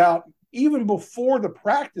worked out even before the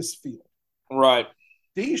practice field. Right.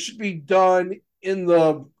 These should be done in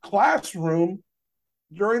the classroom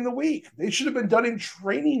during the week. They should have been done in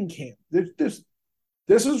training camp. This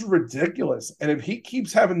is ridiculous. And if he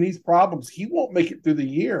keeps having these problems, he won't make it through the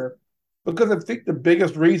year, because I think the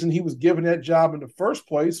biggest reason he was given that job in the first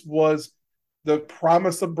place was the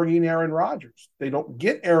promise of bringing Aaron Rodgers. They don't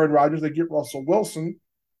get Aaron Rodgers. They get Russell Wilson,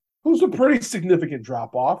 who's a pretty significant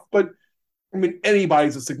drop-off. But, I mean,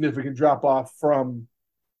 anybody's a significant drop-off from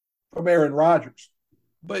Aaron Rodgers.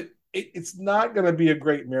 But it's not going to be a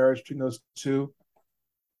great marriage between those two.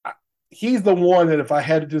 He's the one that if I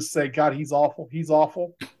had to just say, God, he's awful, he's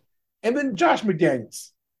awful. And then Josh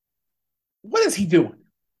McDaniels. What is he doing?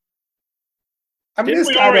 I mean, Didn't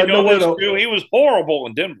this guy doesn't know where to... He was horrible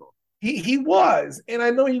in Denver. He was, and I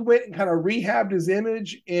know he went and kind of rehabbed his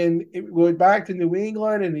image and went back to New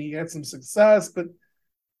England, and he had some success. But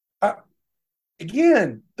uh,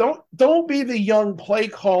 again, don't be the young play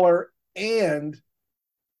caller and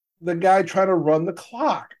the guy trying to run the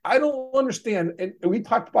clock. I don't understand, and we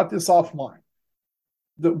talked about this offline.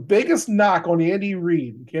 The biggest knock on Andy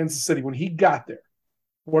Reid in Kansas City when he got there,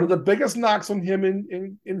 one of the biggest knocks on him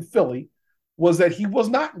in Philly was that he was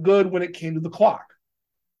not good when it came to the clock.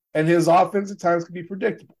 And his offense at times could be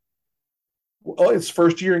predictable. Well, his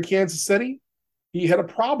first year in Kansas City, he had a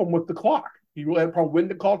problem with the clock. He had a problem when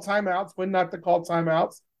to call timeouts, when not to call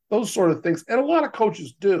timeouts, those sort of things. And a lot of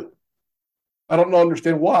coaches do. I don't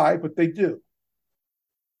understand why, but they do.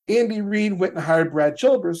 Andy Reid went and hired Brad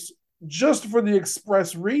Childress just for the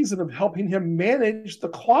express reason of helping him manage the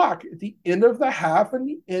clock at the end of the half and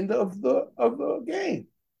the end of the game.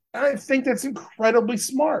 And I think that's incredibly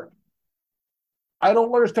smart. I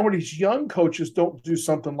don't understand why these young coaches don't do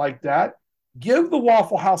something like that. Give the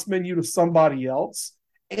Waffle House menu to somebody else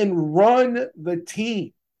and run the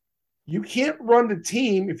team. You can't run the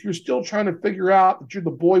team if you're still trying to figure out that you're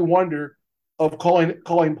the boy wonder of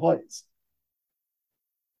calling plays.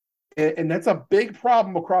 And that's a big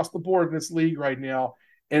problem across the board in this league right now.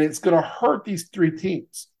 And it's going to hurt these three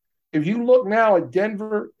teams. If you look now at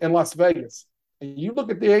Denver and Las Vegas, and you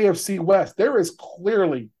look at the AFC West, there is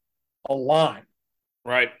clearly a line.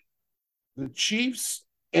 Right. The Chiefs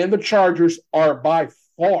and the Chargers are by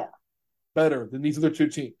far better than these other two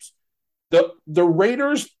teams. The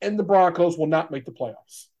Raiders and the Broncos will not make the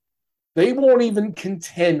playoffs. They won't even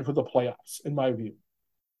contend for the playoffs, in my view.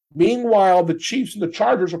 Meanwhile, the Chiefs and the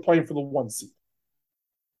Chargers are playing for the 1 seed.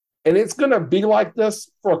 And it's going to be like this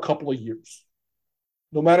for a couple of years,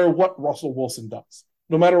 no matter what Russell Wilson does,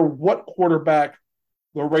 no matter what quarterback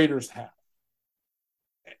the Raiders have.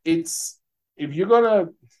 It's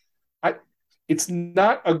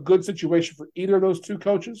not a good situation for either of those two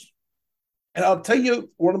coaches. And I'll tell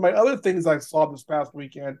you, one of my other things I saw this past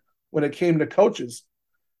weekend when it came to coaches,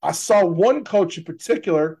 I saw one coach in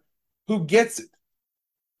particular who gets it.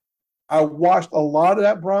 I watched a lot of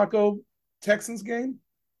that Bronco Texans game.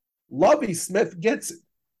 Lovie Smith gets it.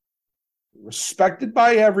 Respected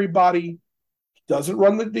by everybody. He doesn't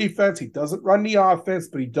run the defense. He doesn't run the offense,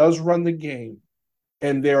 but he does run the game.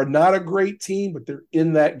 And they're not a great team, but they're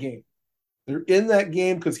in that game. They're in that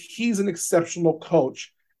game because he's an exceptional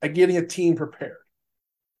coach at getting a team prepared.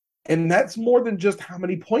 And that's more than just how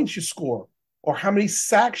many points you score or how many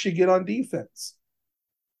sacks you get on defense.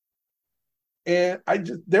 And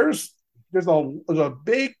there's a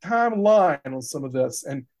big time line on some of this.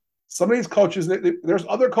 And some of these coaches, there's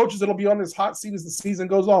other coaches that'll be on this hot seat as the season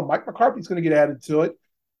goes on. Mike McCarthy's going to get added to it.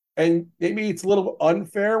 And maybe it's a little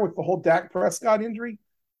unfair with the whole Dak Prescott injury,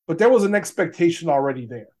 but there was an expectation already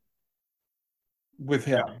there with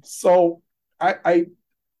him. Yeah. So I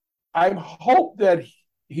hope that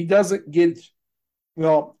he doesn't get,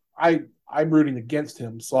 I'm rooting against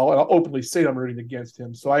him. So I'll openly say I'm rooting against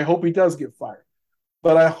him. So I hope he does get fired.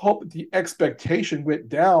 But I hope that the expectation went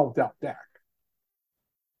down without Dak.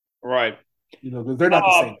 Right. They're not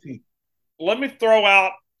the same team. Let me throw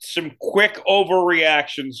out some quick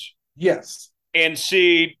overreactions. Yes. And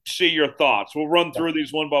see your thoughts. We'll run through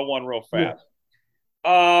these one by one real fast.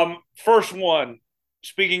 Yeah. First one,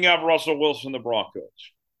 speaking of Russell Wilson, the Broncos.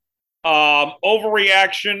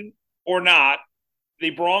 Overreaction or not, the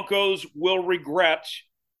Broncos will regret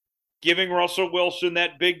giving Russell Wilson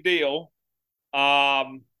that big deal.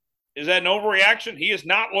 Is that an overreaction? He has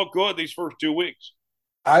not looked good these first 2 weeks.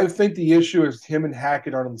 I think the issue is him and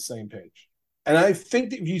Hackett aren't on the same page. And I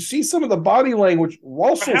think that if you see some of the body language,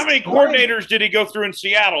 Russell. How many coordinators did he go through in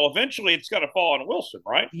Seattle? Eventually, it's got to fall on Wilson,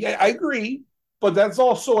 right? Yeah, I agree. But that's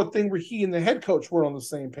also a thing where he and the head coach were on the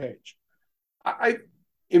same page.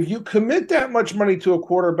 If you commit that much money to a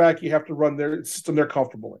quarterback, you have to run their system they're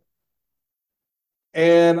comfortable in.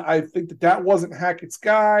 And I think that wasn't Hackett's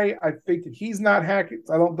guy. I think that he's not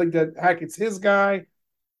Hackett's. I don't think that Hackett's his guy.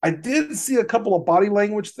 I did see a couple of body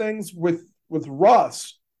language things with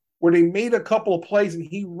Russ where they made a couple of plays and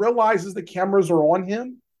he realizes the cameras are on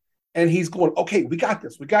him and he's going, okay, we got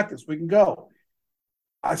this, we can go.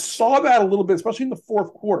 I saw that a little bit, especially in the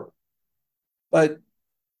fourth quarter. But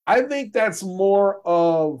I think that's more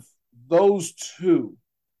of those two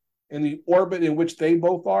in the orbit in which they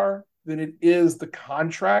both are than it is the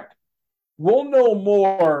contract. We'll know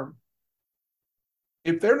more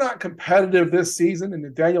if they're not competitive this season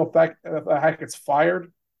and Daniel Hackett's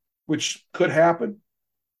fired, which could happen.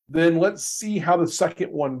 Then let's see how the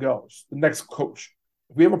second one goes, the next coach.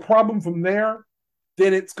 If we have a problem from there,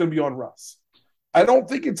 then it's going to be on Russ. I don't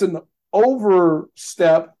think it's an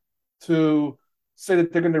overstep to say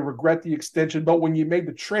that they're going to regret the extension, but when you made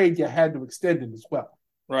the trade, you had to extend it as well.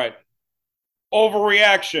 Right.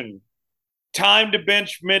 Overreaction. Time to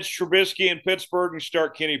bench Mitch Trubisky in Pittsburgh and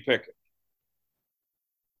start Kenny Pickett.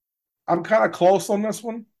 I'm kind of close on this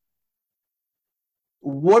one.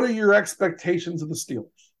 What are your expectations of the Steelers?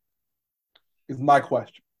 Is my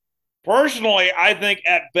question. Personally, I think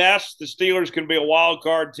at best the Steelers can be a wild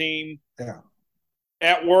card team. Yeah.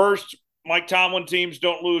 At worst, Mike Tomlin teams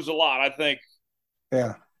don't lose a lot. I think.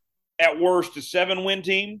 Yeah. At worst, a 7-win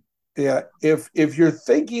team. Yeah. If your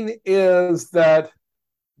thinking is that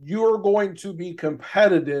you're going to be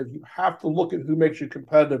competitive, you have to look at who makes you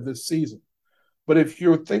competitive this season. But if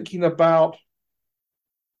you're thinking about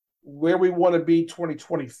where we want to be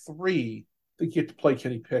 2023, I think you have to play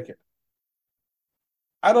Kenny Pickett.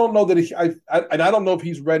 I don't know that I don't know if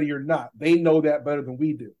he's ready or not. They know that better than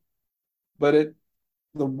we do. But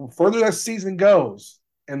the further that season goes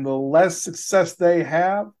and the less success they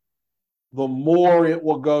have, the more it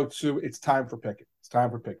will go to it's time for Pickett. It's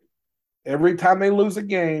time for Pickett. Every time they lose a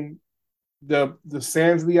game, the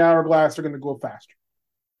sands of the hourglass are going to go faster.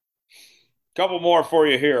 Couple more for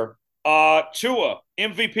you here. Tua,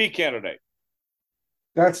 MVP candidate.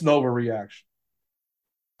 That's an overreaction.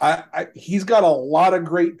 He's got a lot of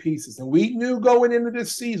great pieces, and we knew going into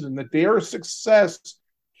this season that their success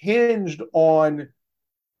hinged on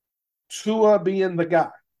Tua being the guy.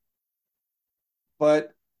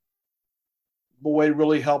 But boy, it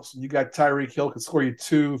really helps when you got Tyreek Hill can score you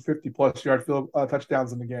 2 50-plus yard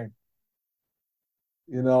touchdowns in the game.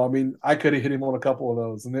 You know, I mean, I could have hit him on a couple of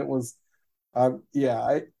those, and it was, I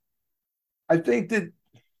think that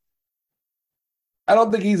I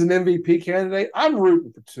don't think he's an MVP candidate. I'm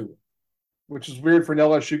rooting for Tua, which is weird for an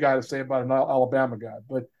LSU guy to say about an Alabama guy,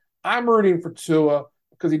 but I'm rooting for Tua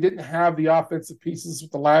because he didn't have the offensive pieces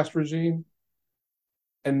with the last regime,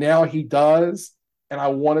 and now he does. And I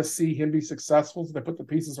want to see him be successful, so they put the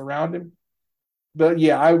pieces around him. But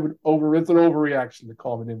yeah, it's an overreaction to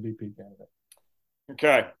call him an MVP candidate.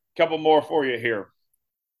 Okay, couple more for you here.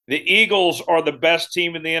 The Eagles are the best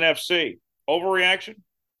team in the NFC. Overreaction?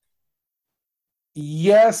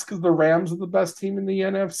 Yes, because the Rams are the best team in the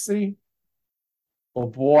NFC.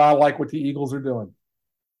 But boy, I like what the Eagles are doing.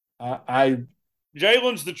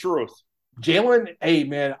 Jalen's the truth. Jalen, hey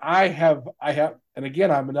man, I have, and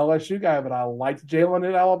again, I'm an LSU guy, but I liked Jalen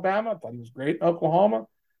at Alabama. I thought he was great in Oklahoma.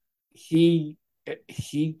 He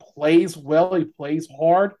plays well. He plays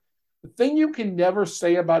hard. The thing you can never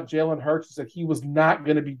say about Jalen Hurts is that he was not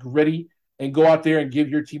going to be gritty and go out there and give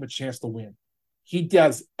your team a chance to win. He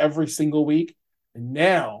does every single week, and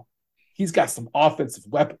now he's got some offensive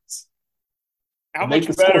weapons. How much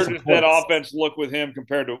better does that offense look with him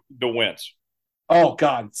compared to Wentz? Oh,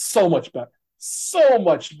 God, so much better. So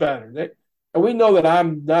much better. And we know that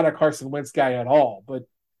I'm not a Carson Wentz guy at all, but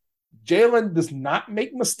Jalen does not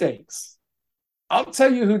make mistakes. I'll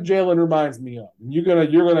tell you who Jalen reminds me of. You're gonna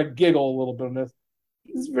giggle a little bit on this.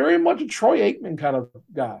 He's very much a Troy Aikman kind of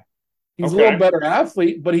guy. He's a little better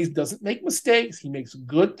athlete, but he doesn't make mistakes. He makes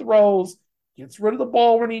good throws, gets rid of the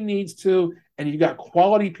ball when he needs to, and you got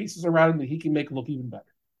quality pieces around him that he can make look even better.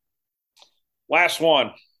 Last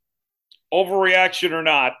one. Overreaction or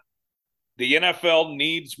not, the NFL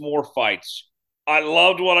needs more fights. I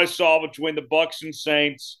loved what I saw between the Bucs and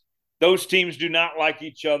Saints. Those teams do not like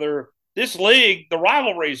each other. This league, the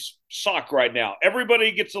rivalries suck right now.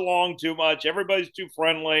 Everybody gets along too much. Everybody's too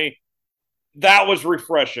friendly. That was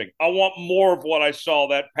refreshing. I want more of what I saw,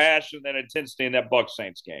 that passion, that intensity in that Bucs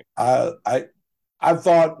Saints game. I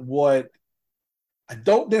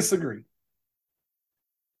don't disagree.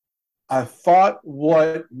 I thought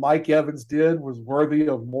what Mike Evans did was worthy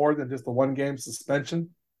of more than just a one-game suspension,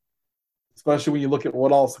 especially when you look at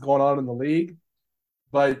what else is going on in the league.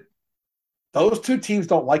 But those two teams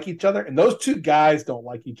don't like each other, and those two guys don't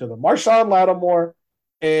like each other. Marshawn Lattimore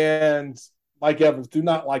and Mike Evans do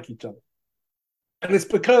not like each other. And it's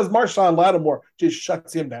because Marshawn Lattimore just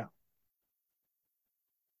shuts him down.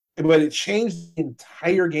 But it changed the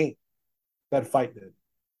entire game, that fight did.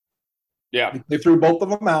 Yeah. They threw both of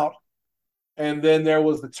them out. And then there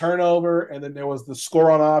was the turnover, and then there was the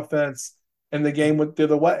score on offense, and the game went the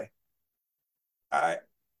other way. I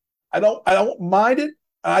don't mind it.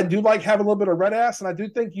 I do like having a little bit of red ass, and I do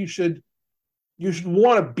think you should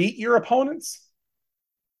want to beat your opponents.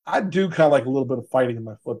 I do kind of like a little bit of fighting in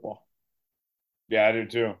my football. Yeah, I do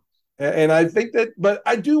too. And I think that, but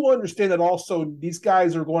I do understand that also these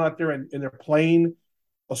guys are going out there and they're playing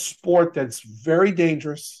a sport that's very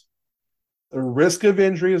dangerous. The risk of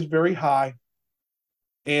injury is very high,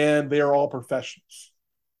 and they are all professionals.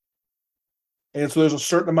 And so there's a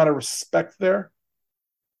certain amount of respect there.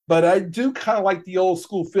 But I do kind of like the old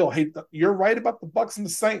school feel. Hey, you're right about the Bucks and the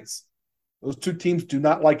Saints. Those two teams do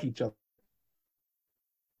not like each other.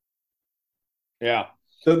 Yeah.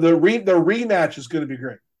 The rematch is going to be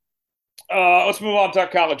great. Let's move on to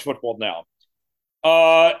college football now.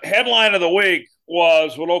 Headline of the week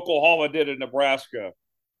was what Oklahoma did in Nebraska.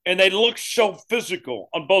 And they looked so physical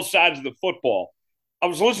on both sides of the football. I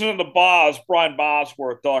was listening to Brian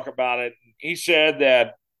Bosworth talk about it. He said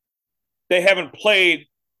that they haven't played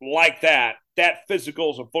like that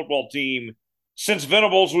physical as a football team since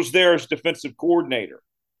Venables was there as defensive coordinator.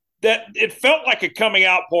 That it felt like a coming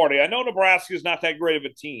out party. I know Nebraska is not that great of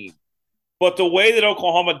a team, but the way that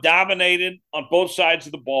Oklahoma dominated on both sides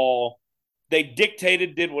of the ball, they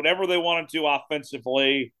dictated, did whatever they wanted to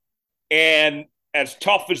offensively, and as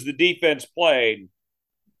tough as the defense played,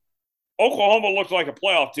 Oklahoma looked like a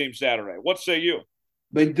playoff team Saturday. What say you?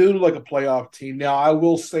 They do look like a playoff team. Now, I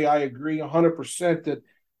will say I agree 100% that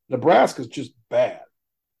Nebraska's just bad.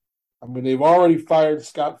 I mean, they've already fired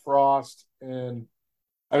Scott Frost, and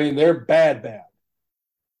I mean, they're bad.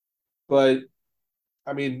 But,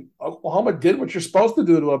 I mean, Oklahoma did what you're supposed to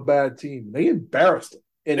do to a bad team. They embarrassed them.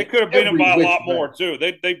 They could have beat them by a lot more, too.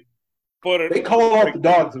 They put it. They called off the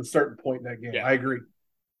dogs at a certain point in that game. Yeah. I agree.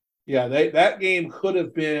 Yeah, that game could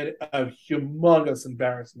have been a humongous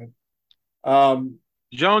embarrassment.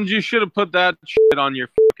 Jones, you should have put that shit on your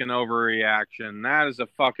fucking overreaction. That is a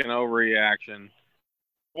fucking overreaction.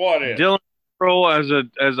 What is? Dylan Earl as a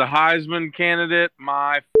Heisman candidate,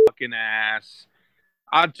 my fucking ass.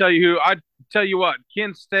 I'd tell you what,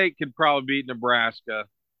 Kent State could probably beat Nebraska.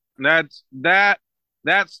 That's that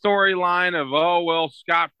storyline of, oh well,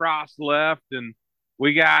 Scott Frost left and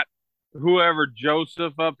we got whoever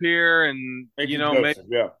Joseph up here, and maybe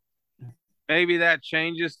that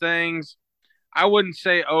changes things. I wouldn't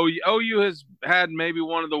say OU has had maybe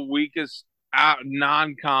one of the weakest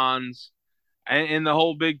non-cons in the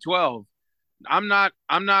whole Big 12. I'm not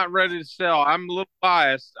ready to sell. I'm a little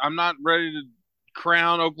biased. I'm not ready to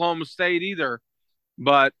crown Oklahoma State either.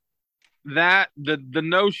 But that the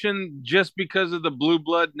notion just because of the blue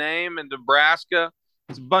blood name in Nebraska,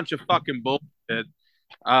 it's a bunch of fucking bullshit.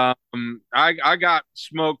 I got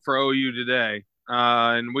smoke for OU today,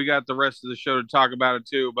 and we got the rest of the show to talk about it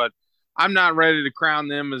too. But I'm not ready to crown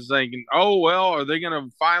them as thinking, oh well, are they going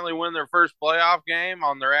to finally win their first playoff game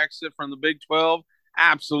on their exit from the Big 12?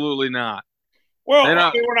 Absolutely not. Well,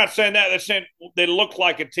 I mean, we're not saying that. They're saying they look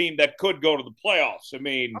like a team that could go to the playoffs. I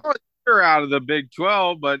mean, they're out of the Big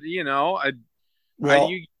 12, but you know, you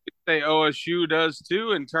could say OSU does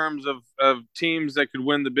too in terms of teams that could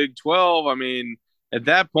win the Big 12. I mean, at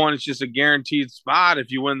that point, it's just a guaranteed spot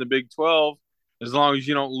if you win the Big 12, as long as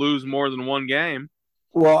you don't lose more than one game.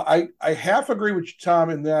 Well, I half agree with you, Tom,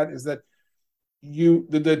 in that is that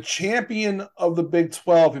the champion of the Big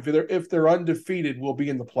 12, if they're undefeated, will be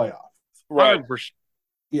in the playoffs. Right. 100%.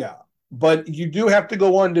 Yeah. But you do have to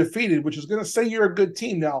go undefeated, which is going to say you're a good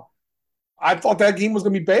team. Now, I thought that game was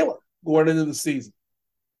going to be Baylor going into the season.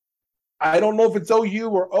 I don't know if it's OU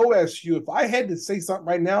or OSU. If I had to say something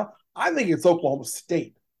right now, I think it's Oklahoma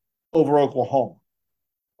State over Oklahoma.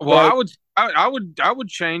 Well, I would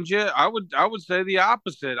change it. I would say the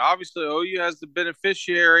opposite. Obviously, OU has the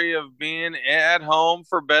beneficiary of being at home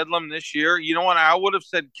for Bedlam this year. You know what? I would have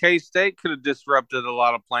said K-State could have disrupted a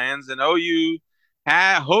lot of plans, and OU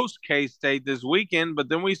host K-State this weekend. But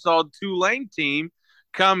then we saw a Tulane team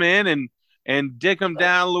come in and dick them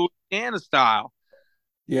down Louisiana style.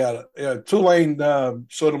 Yeah. Tulane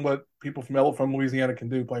showed them what people from Louisiana can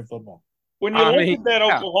do playing football. When you look at that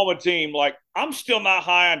Oklahoma team, like, I'm still not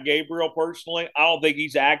high on Gabriel personally. I don't think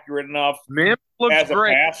he's accurate enough as a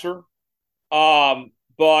passer.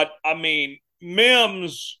 But I mean,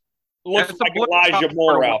 Mims looks like Elijah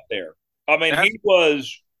Moore out there. I mean, he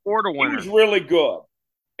was really good.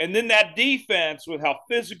 And then that defense with how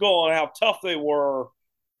physical and how tough they were.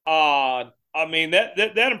 I mean,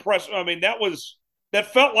 that impressed. I mean, that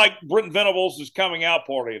felt like Britton Venables' coming out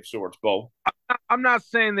party of sorts, Bo. I'm not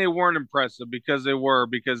saying they weren't impressive, because they were,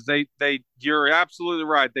 because they you're absolutely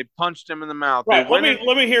right. They punched him in the mouth. Right. Let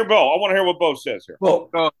me hear Bo. I want to hear what Bo says here. Well,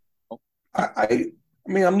 I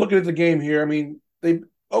mean, I'm looking at the game here. I mean,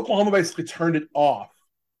 Oklahoma basically turned it off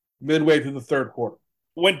midway through the third quarter.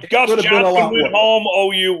 When Gus Johnson went home,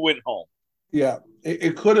 OU went home. Yeah,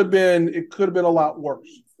 it could have been a lot worse.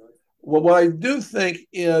 Well, what I do think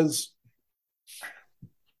is,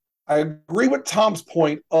 I agree with Tom's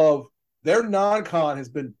point of their non-con has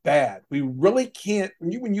been bad. We really can't,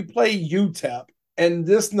 when you play UTEP and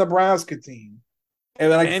this Nebraska team,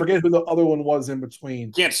 and then I forget who the other one was in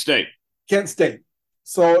between. Kent State.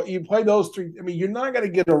 So you play those three. I mean, you're not going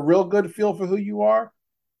to get a real good feel for who you are.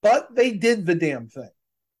 but they did the damn thing.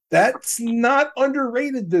 That's not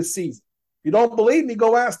underrated this season. If you don't believe me,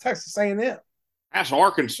 go ask Texas A&M. That's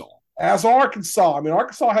Arkansas. As Arkansas. I mean,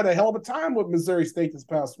 Arkansas had a hell of a time with Missouri State this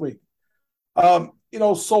past week.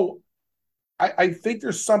 So I think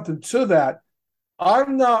there's something to that.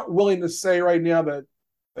 I'm not willing to say right now that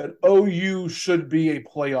OU should be a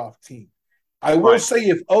playoff team. I will say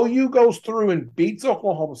if OU goes through and beats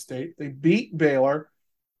Oklahoma State, they beat Baylor,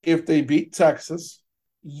 if they beat Texas,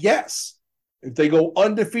 yes. If they go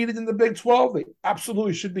undefeated in the Big 12, they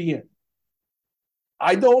absolutely should be in.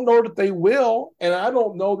 I don't know that they will, and I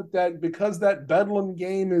don't know that because that Bedlam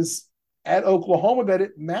game is at Oklahoma that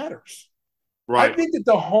it matters. Right. I think that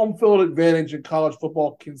the home field advantage in college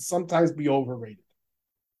football can sometimes be overrated.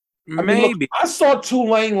 Maybe. I saw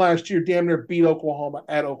Tulane last year damn near beat Oklahoma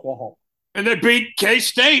at Oklahoma. And they beat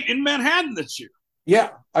K-State in Manhattan this year.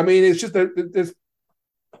 Yeah. I mean, it's just that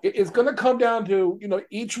it's going to come down to,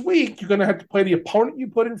 each week you're going to have to play the opponent you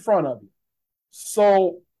put in front of you.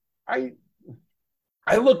 So I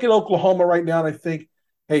look at Oklahoma right now and I think,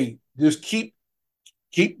 hey, just keep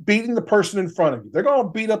beating the person in front of you. They're going to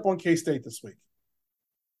beat up on K-State this week.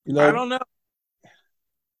 I don't know.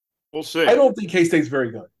 We'll see. I don't think K-State's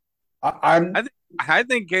very good. I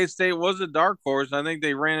think K-State was a dark horse. I think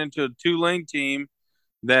they ran into a Tulane team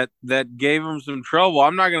that gave them some trouble.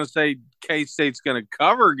 I'm not going to say K-State's going to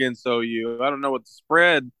cover against OU. I don't know what the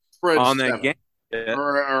spread on that 7. game is.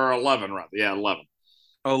 Or 11, rather. Yeah, 11.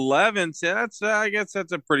 11. So I guess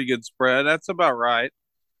that's a pretty good spread. That's about right.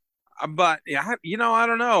 But yeah, I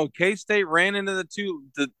don't know. K-State ran into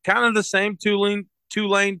the kind of the same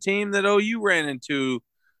Tulane team that OU ran into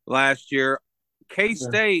last year.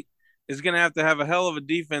 K-State is going to have a hell of a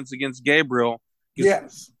defense against Gabriel.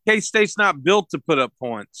 Yes. K-State's not built to put up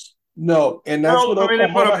points. No, and that's what Oklahoma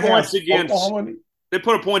they put up points against. Oklahoma. They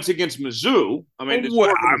put up points against Mizzou. I mean, they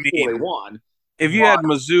won. If you had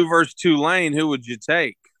Mizzou versus Tulane, who would you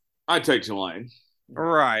take? I'd take Tulane.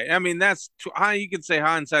 Right. I mean, you could say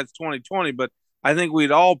hindsight's 20/20, but I think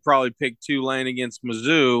we'd all probably pick Tulane against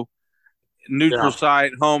Mizzou, neutral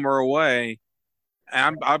site, home or away.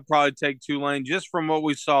 I'd probably take Tulane just from what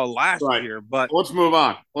we saw last year. But let's move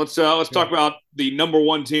on. Let's talk about the number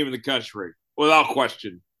one team in the country, without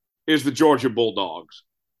question, is the Georgia Bulldogs.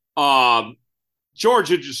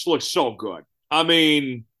 Georgia just looks so good. I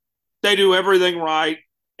mean, they do everything right,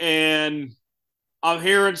 and I'm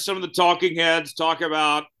hearing some of the talking heads talk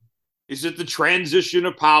about, is it the transition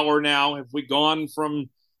of power now? Have we gone from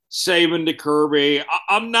Saban to Kirby?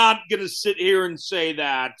 I'm not going to sit here and say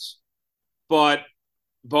that, but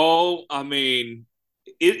Bo, I mean,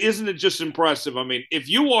 isn't it just impressive? I mean, if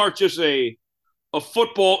you are just a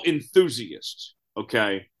football enthusiast,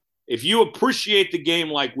 okay, if you appreciate the game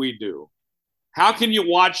like we do, how can you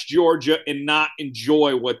watch Georgia and not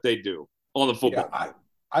enjoy what they do on the football? Yeah,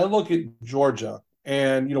 I look at Georgia,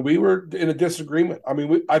 and we were in a disagreement. I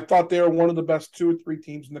mean, I thought they were one of the best 2 or 3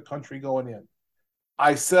 teams in the country going in.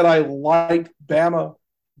 I said I liked Bama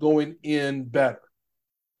going in better.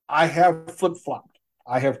 I have flip-flopped.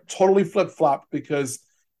 I have totally flip-flopped because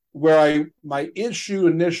my issue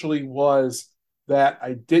initially was that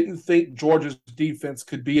I didn't think Georgia's defense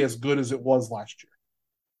could be as good as it was last year.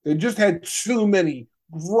 They just had too many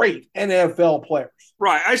great NFL players.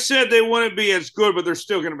 Right. I said they wouldn't be as good, but they're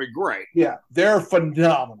still going to be great. Yeah, they're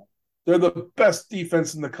phenomenal. They're the best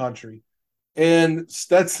defense in the country. And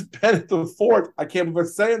Stetson Bennett IV, I can't believe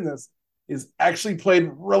I'm saying this, is actually played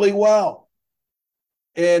really well.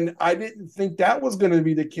 And I didn't think that was going to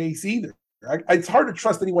be the case either. It's hard to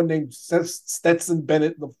trust anyone named Stetson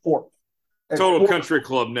Bennett IV. Total country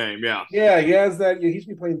club name, yeah. Yeah, he has that. Yeah, he should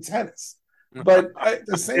be playing tennis. But at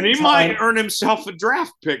the same time, and he might earn himself a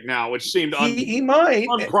draft pick now, which seemed he might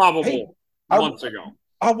improbable months ago.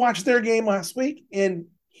 I watched their game last week, and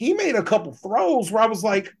he made a couple throws where I was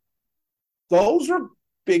like, those are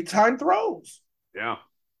big time throws. Yeah.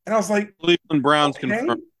 And I was like, Cleveland Browns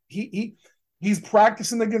confirmed. He's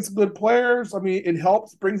practicing against good players. I mean, it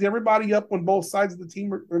helps, brings everybody up when both sides of the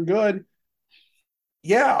team are good.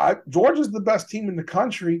 Yeah, Georgia's the best team in the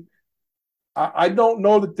country. I don't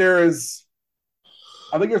know that there is.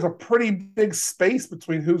 I think there's a pretty big space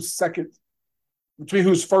between who's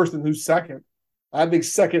first and who's second. I think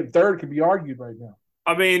second and third can be argued right now.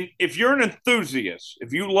 I mean, if you're an enthusiast,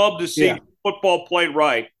 if you love to see football played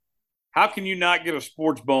right, how can you not get a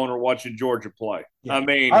sports boner watching Georgia play? Yeah. I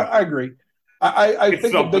mean, I agree. I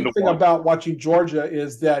think the big thing about watching Georgia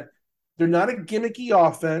is that they're not a gimmicky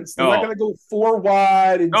offense. They're not going to go 4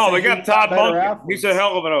 wide. No, they got Todd Monken. He's a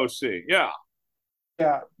hell of an OC. Yeah.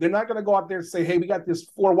 Yeah. They're not going to go out there and say, hey, we got this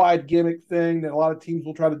 4 wide gimmick thing that a lot of teams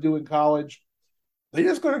will try to do in college. they're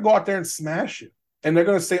just going to go out there and smash you. And they're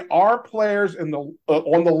going to say our players in the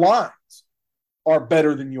on the lines are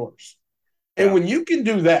better than yours. And when you can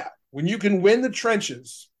do that, when you can win the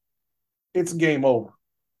trenches, it's game over.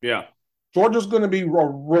 Yeah. Georgia's going to be a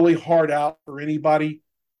really hard out for anybody.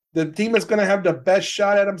 The team that's going to have the best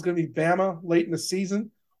shot at them is going to be Bama late in the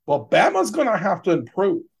season. Well, Bama's going to have to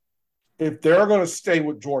improve if they're going to stay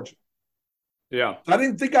with Georgia. Yeah. I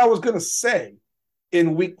didn't think I was going to say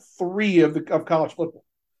in week 3 of college football.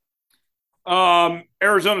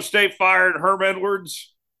 Arizona State fired Herm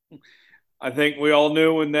Edwards. I think we all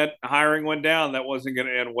knew when that hiring went down that wasn't going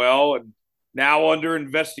to end well. And now under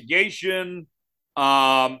investigation, they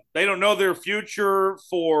don't know their future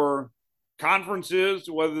for conferences,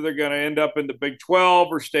 whether they're going to end up in the Big 12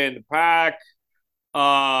 or stay in the Pac.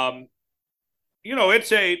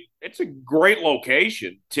 It's a great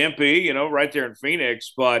location, Tempe, right there in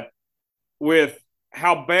Phoenix. But with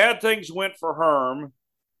how bad things went for Herm,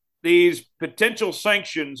 these potential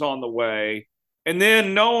sanctions on the way, and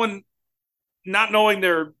then not knowing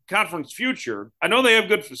their conference future. I know they have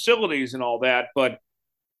good facilities and all that, but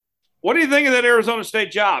what do you think of that Arizona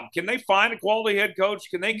State job? Can they find a quality head coach?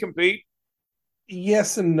 Can they compete?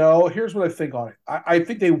 Yes and no. Here's what I think on it. I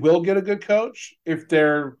think they will get a good coach if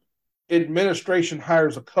their administration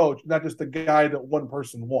hires a coach, not just the guy that one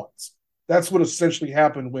person wants. That's what essentially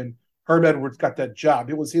happened when Herm Edwards got that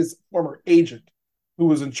job. It was his former agent who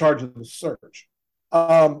was in charge of the search.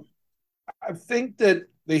 I think that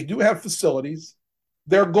they do have facilities.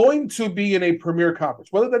 They're going to be in a premier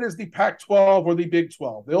conference, whether that is the Pac-12 or the Big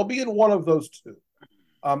 12. They'll be in one of those two.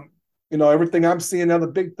 Everything I'm seeing now,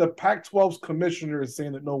 the Pac-12's commissioner is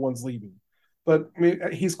saying that no one's leaving. But, I mean,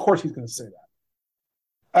 of course he's going to say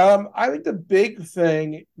that. I think the big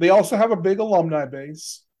thing, they also have a big alumni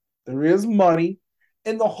base. There is money.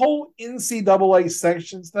 And the whole NCAA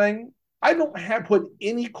sanctions thing, I don't have put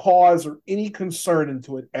any cause or any concern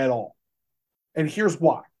into it at all. And here's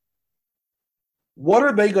why. What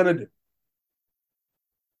are they going to do?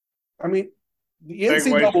 I mean, the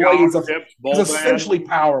NCAA is essentially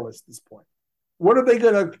powerless at this point. What are they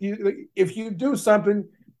going to – if you do something,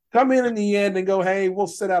 come in the end and go, hey, we'll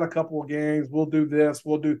sit out a couple of games. We'll do this.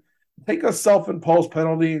 Take a self-imposed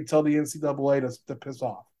penalty and tell the NCAA to piss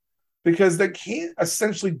off. Because they can't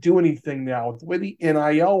essentially do anything now with the way the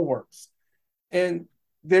NIL works. And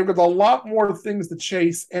they've got a lot more things to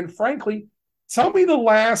chase. And frankly, tell me the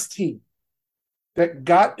last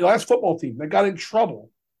football team that got in trouble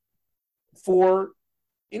for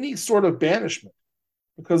any sort of banishment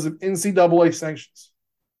because of NCAA sanctions.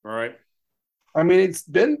 All right. I mean, it's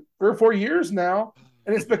been 3 or 4 years now,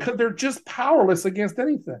 and it's because they're just powerless against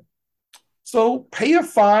anything. So pay a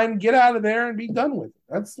fine, get out of there, and be done with it.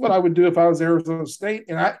 That's what I would do if I was Arizona State.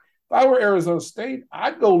 And if I were Arizona State,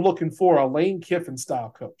 I'd go looking for a Lane Kiffin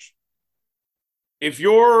style coach. If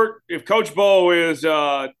Coach Bo is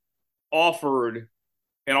offered,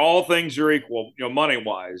 and all things are equal, money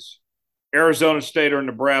wise, Arizona State or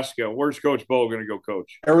Nebraska, where's Coach Bo going to go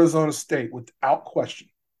coach? Arizona State, without question.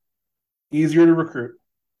 Easier to recruit.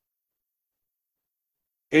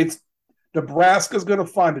 Nebraska's going to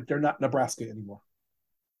find that they're not Nebraska anymore.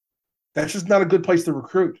 That's just not a good place to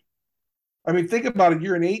recruit. I mean, think about it.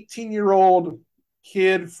 You're an 18-year-old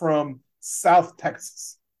kid from South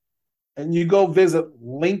Texas, and you go visit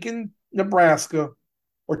Lincoln, Nebraska,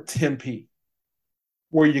 or Tempe.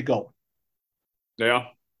 Where are you going? Yeah.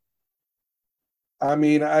 I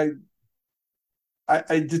mean, to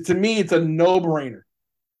me, it's a no-brainer.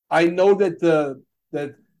 I know that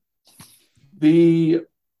the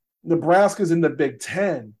Nebraska's in the Big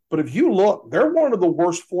Ten, but if you look, they're one of the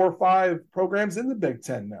worst 4 or 5 programs in the Big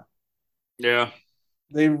Ten now. Yeah.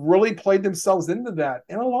 They really played themselves into that.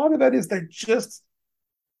 And a lot of that is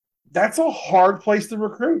that's a hard place to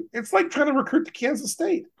recruit. It's like trying to recruit to Kansas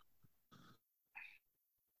State.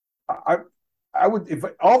 I would, if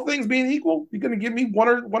all things being equal, you're going to give me one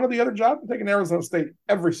of the other jobs, I'm taking Arizona State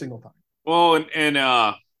every single time. Well, and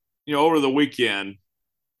over the weekend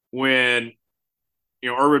when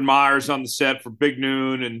Urban Meyer's on the set for Big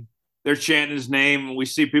Noon and they're chanting his name and we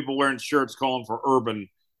see people wearing shirts calling for Urban.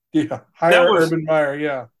 Yeah, Urban Meyer,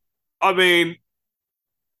 yeah. I mean,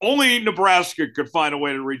 only Nebraska could find a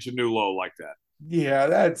way to reach a new low like that. Yeah,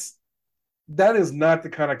 that is not the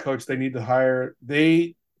kind of coach they need to hire.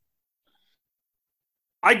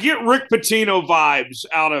 I get Rick Pitino vibes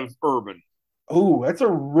out of Urban. Oh, that's a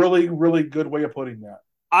really, really good way of putting that.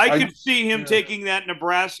 I could see him taking that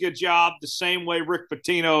Nebraska job the same way Rick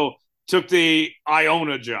Pitino took the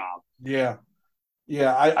Iona job. Yeah.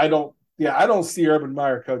 Yeah, I don't see Urban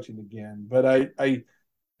Meyer coaching again, but I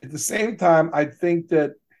at the same time, I think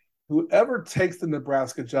that whoever takes the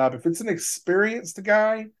Nebraska job, if it's an experienced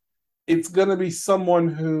guy, it's going to be someone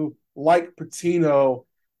who, like Patino,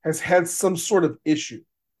 has had some sort of issue.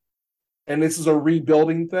 And this is a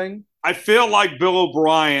rebuilding thing. I feel like Bill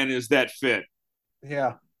O'Brien is that fit.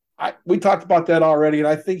 Yeah. We talked about that already, and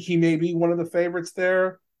I think he may be one of the favorites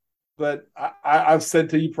there. But I've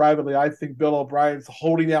said to you privately, I think Bill O'Brien's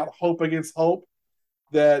holding out hope against hope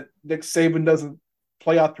that Nick Saban doesn't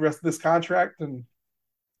play out the rest of this contract, and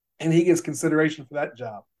he gets consideration for that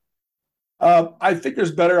job. I think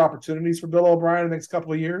there's better opportunities for Bill O'Brien in the next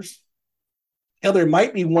couple of years. Hell, there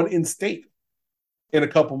might be one in state in a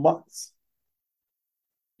couple months.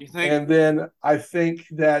 You think? And then I think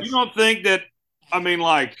that you don't think that. I mean,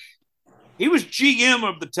 like, he was GM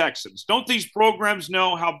of the Texans. Don't these programs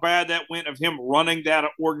know how bad that went of him running that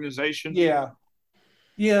organization? Yeah,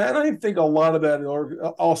 and I think a lot of that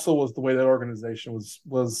also was the way that organization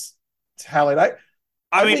was tallied.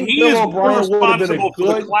 I mean, he is more responsible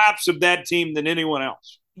for the collapse of that team than anyone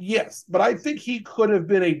else. Yes, but I think he could have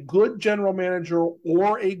been a good general manager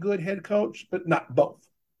or a good head coach, but not both.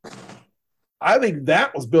 I think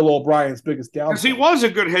that was Bill O'Brien's biggest downfall. Because he was a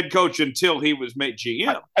good head coach until he was made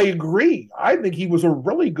GM. I agree. I think he was a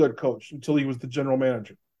really good coach until he was the general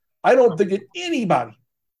manager. I don't think that anybody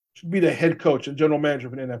should be the head coach and general manager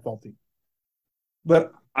of an NFL team.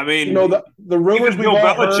 But I mean, you know, the rumors Bill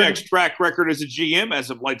Belichick's track record as a GM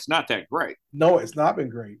as of late's not that great. No, it's not been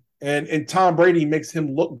great. And Tom Brady makes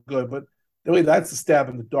him look good, but really that's a stab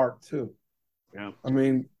in the dark too. Yeah. I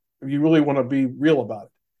mean, if you really want to be real about it.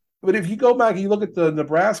 But if you go back and you look at the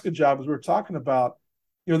Nebraska job, as we were talking about,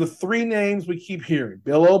 you know, the three names we keep hearing: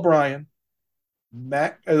 Bill O'Brien,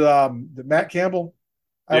 Matt Campbell,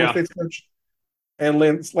 Iowa State's coach, and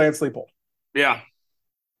Lance Leipold. Yeah,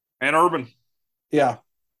 and Urban. Yeah,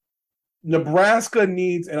 Nebraska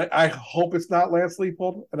needs, and I hope it's not Lance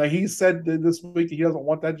Leipold. And he said this week that he doesn't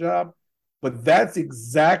want that job, but that's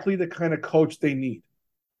exactly the kind of coach they need.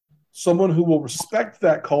 Someone who will respect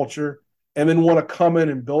that culture and then want to come in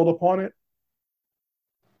and build upon it.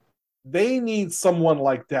 They need someone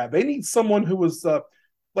like that. They need someone who was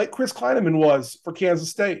like Chris Kleineman was for Kansas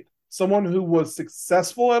State, someone who was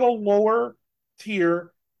successful at a lower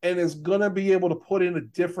tier and is going to be able to put in a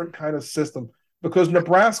different kind of system, because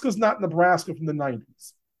Nebraska's not Nebraska from the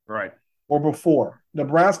 90s. Right. Or before.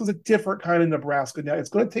 Nebraska's a different kind of Nebraska now. It's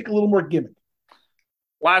going to take a little more gimmick.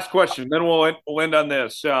 Last question, then we'll end on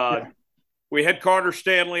this. We had Carter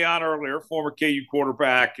Stanley on earlier, former KU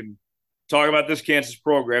quarterback, and talking about this Kansas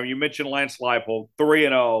program. You mentioned Lance Leipold,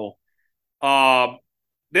 3-0.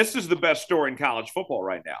 This is the best story in college football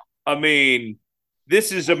right now. I mean,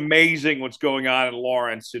 this is amazing what's going on in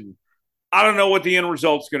Lawrence, and I don't know what the end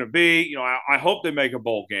result's going to be. You know, I hope they make a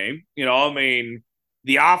bowl game. You know, I mean,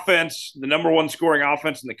 the offense, the number one scoring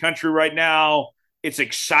offense in the country right now. It's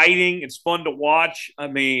exciting. It's fun to watch. I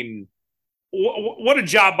mean, what a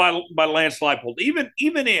job by Lance Leipold. Even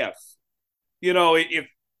if, you know,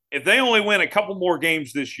 if they only win a couple more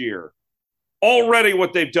games this year, already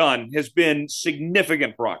what they've done has been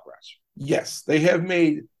significant progress. Yes, they have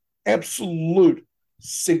made absolute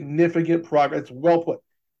significant progress. It's well put.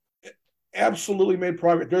 Absolutely made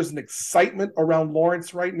progress. There's an excitement around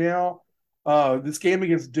Lawrence right now. This game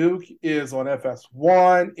against Duke is on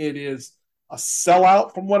FS1. It is a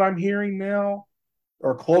sellout from what I'm hearing now,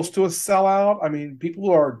 or close to a sellout. I mean,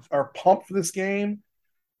 people are pumped for this game.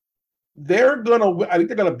 I think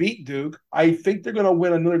they're gonna beat Duke. I think they're gonna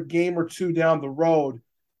win another game or two down the road.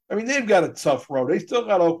 I mean, they've got a tough road. They still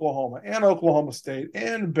got Oklahoma and Oklahoma State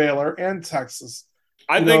and Baylor and Texas.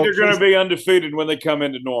 I think they're going to be undefeated when they come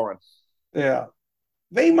into Norman. Yeah,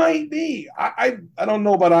 they might be. I don't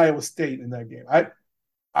know about Iowa State in that game.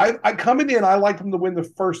 I coming in, I liked them to win the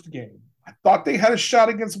first game. I thought they had a shot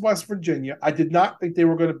against West Virginia. I did not think they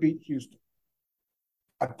were going to beat Houston.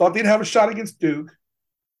 I thought they'd have a shot against Duke.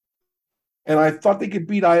 And I thought they could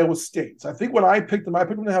beat Iowa State. So I think when I picked them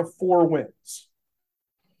to have 4 wins.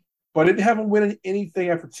 But I didn't have them winning anything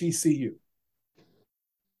after TCU.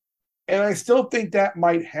 And I still think that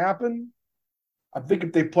might happen. I think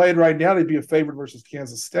if they played right now, they'd be a favorite versus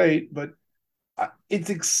Kansas State. But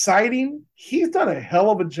it's exciting. He's done a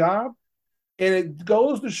hell of a job. And it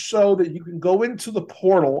goes to show that you can go into the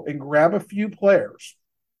portal and grab a few players.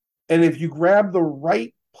 And if you grab the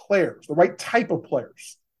right players, the right type of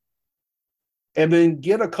players, and then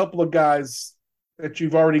get a couple of guys that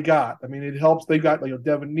you've already got. I mean, it helps. They got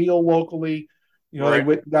Devin Neal locally.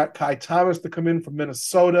 They got Kai Thomas to come in from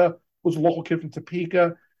Minnesota, who's a local kid from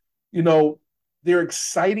Topeka. They're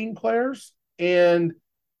exciting players, and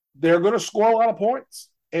they're going to score a lot of points.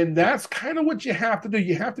 And that's kind of what you have to do.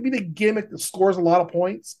 You have to be the gimmick that scores a lot of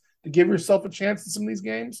points to give yourself a chance in some of these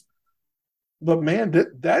games. But man,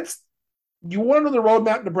 that's you want to know the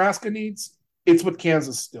roadmap Nebraska needs? It's what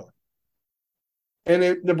Kansas is doing. And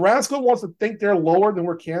if Nebraska wants to think they're lower than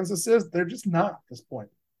where Kansas is, they're just not at this point.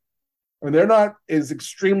 I mean, they're not as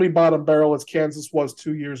extremely bottom barrel as Kansas was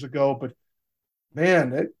 2 years ago, but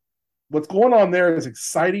man, what's going on there is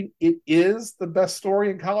exciting. It is the best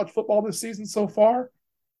story in college football this season so far,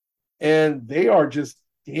 and they are just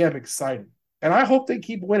damn exciting. And I hope they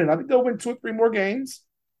keep winning. I think they'll win 2 or 3 more games.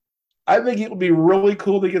 I think it would be really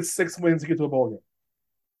cool to get 6 wins to get to a bowl game.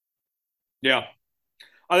 Yeah,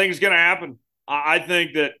 I think it's going to happen. I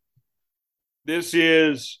think that this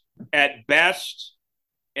is, at best,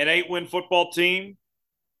 an 8-win football team.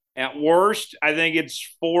 At worst, I think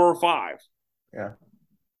it's 4 or 5. Yeah.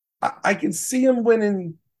 I can see them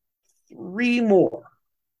winning 3 more.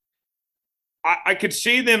 I could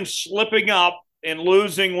see them slipping up and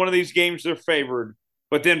losing one of these games they're favored,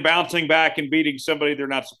 but then bouncing back and beating somebody they're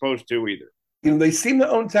not supposed to either. You know, they seem to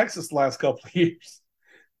own Texas the last couple of years.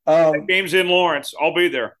 Game's in Lawrence. I'll be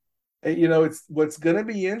there. You know, it's what's going to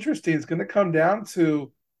be interesting. It's going to come down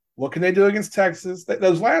to what can they do against Texas.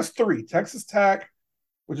 Those last 3, Texas Tech,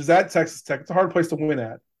 which is at Texas Tech. It's a hard place to win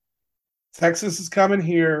at. Texas is coming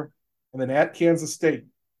here, and then at Kansas State.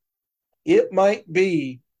 It might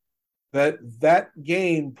be that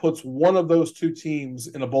game puts one of those 2 teams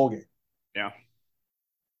in a bowl game. Yeah.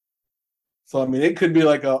 So, I mean, it could be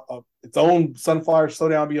like its own Sunflower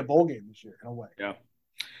Showdown be a bowl game this year in a way. Yeah.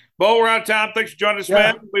 Bo, we're out of time. Thanks for joining us,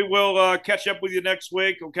 Yeah. man. We will catch up with you next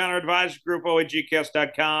week. O'Connor Advisory Group,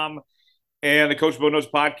 oagcast.com, and the Coach Bo Knows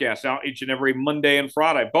podcast out each and every Monday and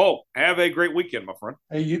Friday. Bo, have a great weekend, my friend.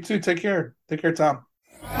 Hey, you too. Take care. Take care, Tom.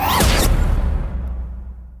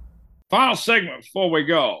 Final segment before we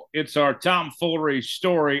go. It's our Tom Foolery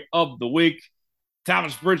story of the week.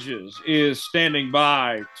 Thomas Bridges is standing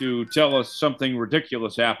by to tell us something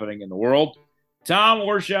ridiculous happening in the world. Tom,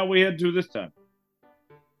 where shall we head to this time?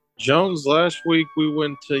 Jones, last week we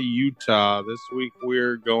went to Utah. This week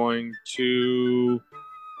we're going to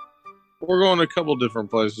a couple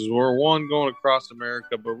different places. We're going across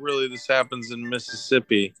America, but really this happens in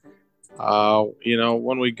Mississippi. You know,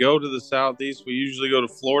 when we go to the Southeast, we usually go to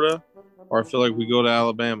Florida, or I feel like we go to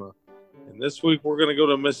Alabama. And this week we're going to go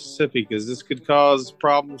to Mississippi because this could cause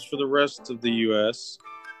problems for the rest of the U.S.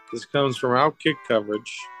 This comes from Outkick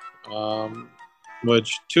coverage,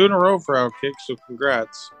 which 2 in a row for Outkick, so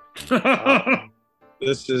congrats.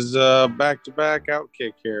 This is back-to-back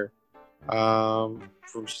Outkick here.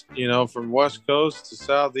 From West Coast to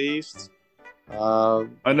Southeast.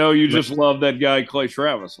 I know you just love that guy Clay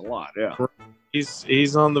Travis a lot. Yeah,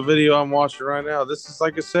 he's on the video I'm watching right now. This is,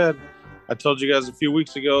 like I said, I told you guys a few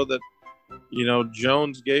weeks ago that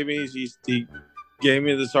Jones gave me he gave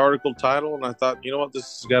me this article title, and I thought, you know what, this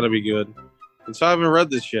has got to be good. And so I haven't read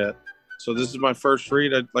this yet. So this is my first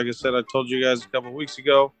read. Like I said, I told you guys a couple of weeks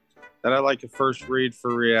ago that I like a first read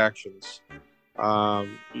for reactions.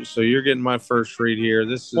 So you're getting my first read here.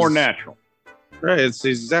 This is more natural. Right. It's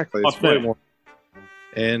way more.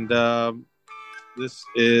 And this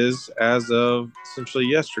is as of essentially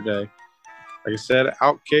yesterday. Like I said,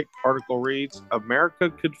 Outkick article reads,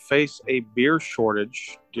 America could face a beer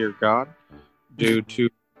shortage, dear God, due to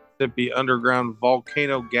Mississippi underground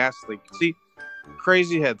volcano gas leak. See,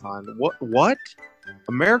 crazy headline. What?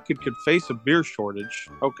 America could face a beer shortage.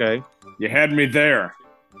 Okay. You had me there.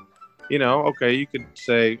 Okay, you could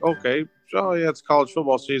say, okay, oh yeah, it's college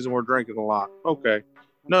football season. We're drinking a lot. Okay.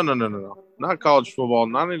 No. Not college football,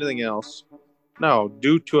 not anything else. No,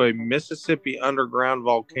 due to a Mississippi underground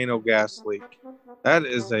volcano gas leak. That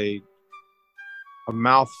is a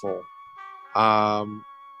mouthful.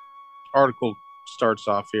 Article starts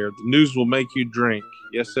off here. The news will make you drink.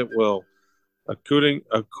 Yes, it will. According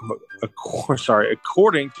to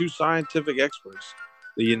scientific experts,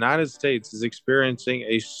 the United States is experiencing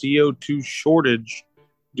a CO2 shortage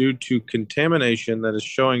due to contamination that is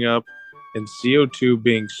showing up in CO2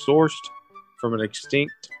 being sourced from an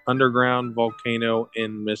extinct underground volcano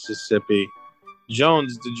in Mississippi.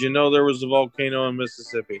 Jones, did you know there was a volcano in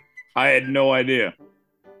Mississippi? I had no idea.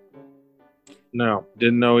 No,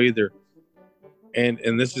 didn't know either.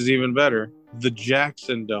 And this is even better. The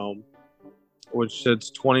Jackson Dome, which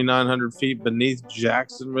sits 2,900 feet beneath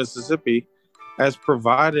Jackson, Mississippi, has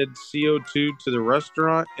provided CO2 to the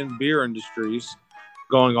restaurant and beer industries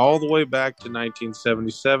going all the way back to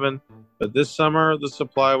 1977. But this summer, the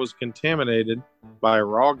supply was contaminated by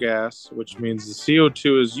raw gas, which means the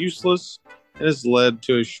CO2 is useless and has led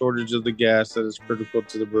to a shortage of the gas that is critical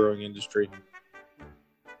to the brewing industry.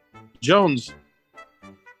 Jones,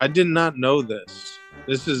 I did not know this.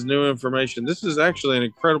 This is new information. This is actually an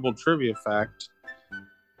incredible trivia fact.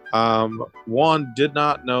 One, did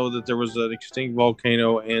not know that there was an extinct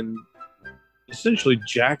volcano in essentially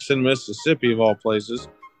Jackson, Mississippi, of all places.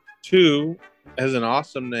 Two, has an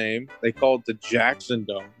awesome name. They call it the Jackson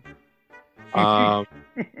Dome.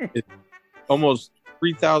 It's almost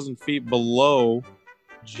 3,000 feet below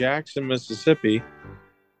Jackson, Mississippi.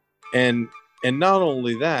 And not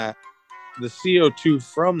only that, the CO2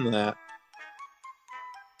 from that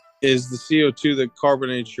is the CO2 that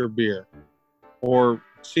carbonates your beer, or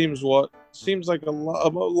seems like a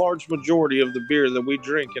large majority of the beer that we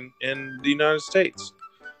drink in the United States.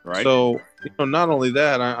 Right. So, not only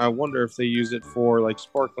that, I wonder if they use it for like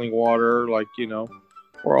sparkling water, like,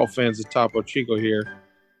 we're all fans of Topo Chico here.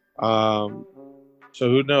 So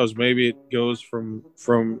who knows? Maybe it goes from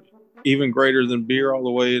even greater than beer all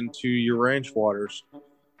the way into your ranch waters.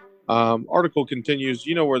 Article continues,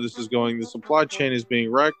 you know where this is going. The supply chain is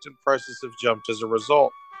being wrecked and prices have jumped as a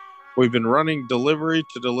result. We've been running delivery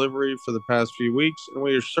to delivery for the past few weeks, and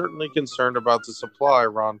we are certainly concerned about the supply,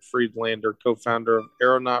 Ron Friedlander, co-founder of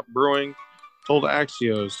Aeronaut Brewing, told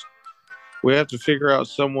Axios. We have to figure out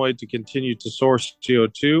some way to continue to source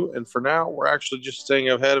CO2, and for now, we're actually just staying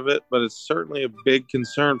ahead of it, but it's certainly a big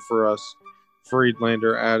concern for us,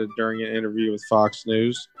 Friedlander added during an interview with Fox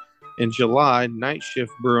News. In July, Night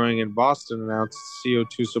Shift Brewing in Boston announced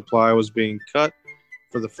CO2 supply was being cut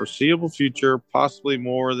for the foreseeable future, possibly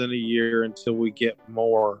more than a year until we get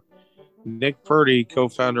more. Nick Purdy,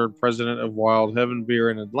 co-founder and president of Wild Heaven Beer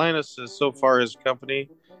in Atlanta, says so far his company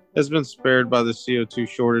has been spared by the CO2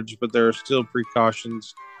 shortage, but there are still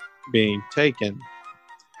precautions being taken.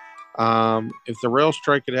 If the rail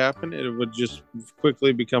strike had happened, it would just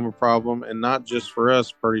quickly become a problem, and not just for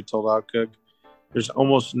us, Purdy told Outcook. There's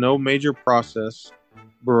almost no major process,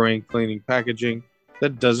 brewing, cleaning, packaging,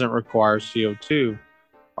 that doesn't require CO2.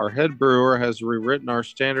 Our head brewer has rewritten our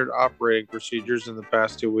standard operating procedures in the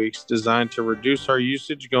past 2 weeks, designed to reduce our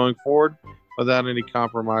usage going forward without any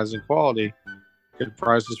compromise in quality. Could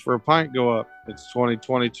prices for a pint go up? It's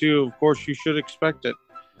 2022. Of course, you should expect it.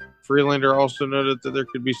 Freelander also noted that there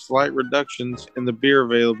could be slight reductions in the beer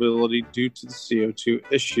availability due to the CO2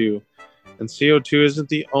 issue. And CO2 isn't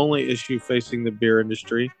the only issue facing the beer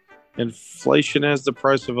industry. Inflation has the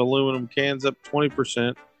price of aluminum cans up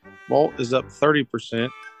 20%, malt is up 30%,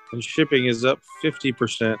 and shipping is up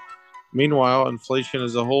 50%. Meanwhile, inflation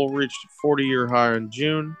as a whole reached a 40-year high in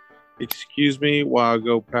June. Excuse me while I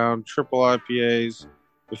go pound triple IPAs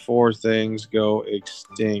before things go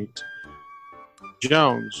extinct.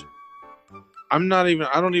 Jones, I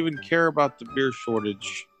don't even care about the beer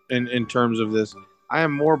shortage in terms of this. I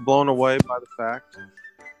am more blown away by the fact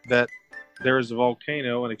that there is a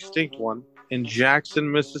volcano, an extinct one, in Jackson,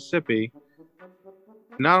 Mississippi.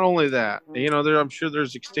 Not only that, I'm sure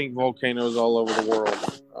there's extinct volcanoes all over the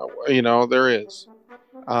world. There is.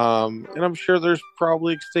 And I'm sure there's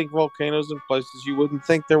probably extinct volcanoes in places you wouldn't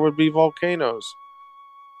think there would be volcanoes.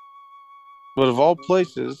 But of all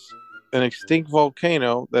places, an extinct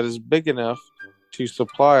volcano that is big enough to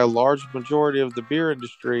supply a large majority of the beer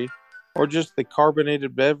industry or just the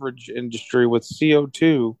carbonated beverage industry with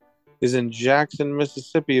CO2 is in Jackson,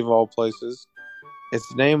 Mississippi, of all places.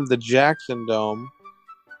 It's named the Jackson Dome,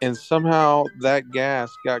 and somehow that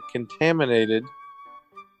gas got contaminated,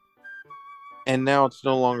 and now it's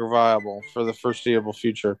no longer viable for the foreseeable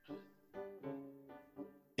future.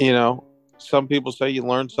 Some people say you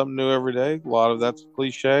learn something new every day. A lot of that's a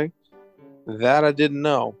cliche. That I didn't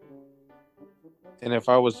know. And if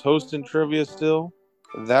I was hosting trivia still,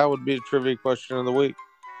 that would be a trivia question of the week.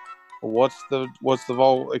 What's the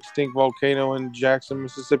extinct volcano in Jackson,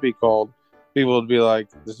 Mississippi called? People would be like,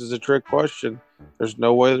 this is a trick question. There's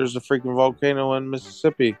no way there's a freaking volcano in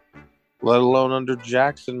Mississippi, let alone under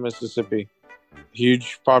Jackson, Mississippi.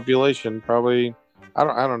 Huge population, probably. I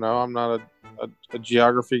don't know. I'm not a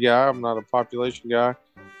geography guy. I'm not a population guy.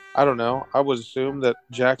 I don't know. I would assume that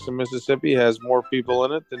Jackson, Mississippi has more people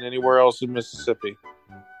in it than anywhere else in Mississippi.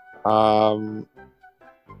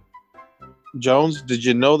 Jones, did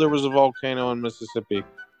you know there was a volcano in Mississippi?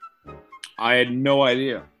 I had no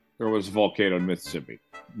idea there was a volcano in Mississippi.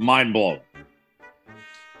 Mind blown.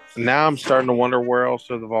 Now I'm starting to wonder where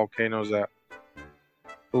else are the volcanoes at.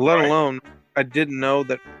 Let alone, I didn't know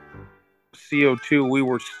that CO2.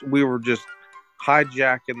 We were just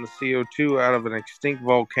hijacking the CO2 out of an extinct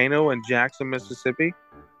volcano in Jackson, Mississippi,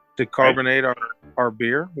 to carbonate our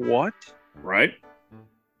beer. What? Right.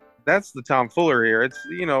 That's the tomfoolery here. It's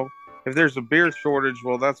if there's a beer shortage,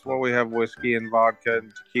 well, that's why we have whiskey and vodka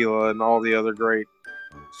and tequila and all the other great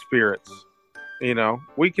spirits.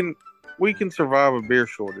 We can we can survive a beer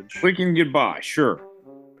shortage. We can get by, sure.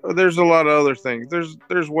 There's a lot of other things.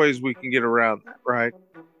 There's ways we can get around that, right?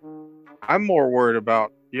 I'm more worried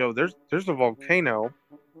about, there's a volcano.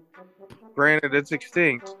 Granted, it's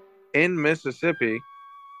extinct in Mississippi,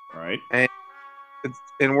 right? And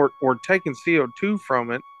we're taking CO2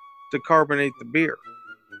 from it to carbonate the beer.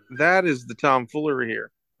 That is the tomfoolery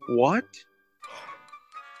here. What?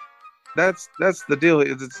 That's the deal.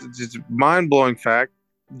 It's a mind-blowing fact.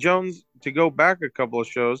 Jones, to go back a couple of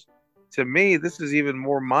shows, to me, this is even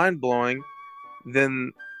more mind-blowing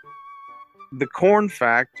than the corn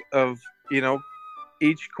fact of,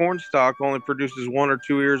 each corn stalk only produces 1 or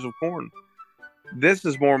 2 ears of corn. This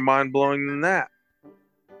is more mind-blowing than that.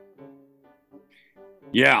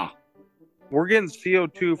 Yeah. We're getting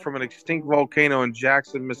CO2 from an extinct volcano in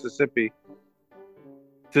Jackson, Mississippi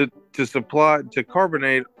to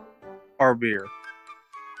carbonate our beer.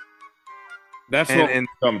 That's what we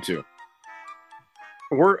come to.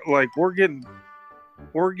 We're getting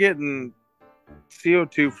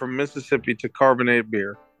CO2 from Mississippi to carbonate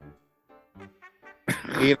beer.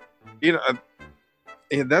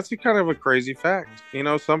 That's a kind of a crazy fact.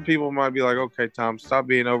 Some people might be like, okay, Tom, stop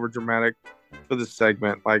being over dramatic for this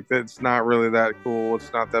segment. Like, it's not really that cool.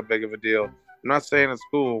 It's not that big of a deal. I'm not saying it's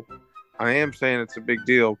cool. I am saying it's a big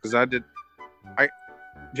deal because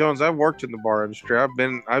Jones, I've worked in the bar industry. I've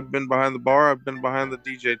been behind the bar. I've been behind the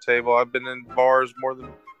DJ table. I've been in bars more than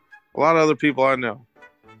a lot of other people I know.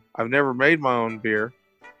 I've never made my own beer.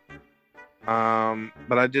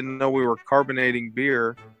 But I didn't know we were carbonating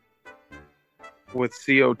beer with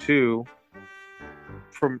CO2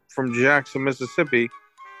 from Jackson, Mississippi.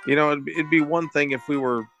 It'd be one thing if we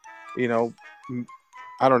were,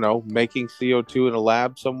 I don't know, making CO2 in a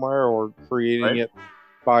lab somewhere or creating it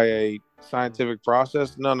by a scientific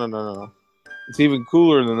process. No. It's even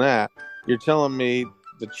cooler than that. You're telling me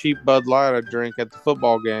the cheap Bud Light I drink at the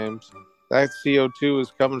football games, that CO2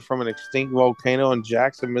 is coming from an extinct volcano in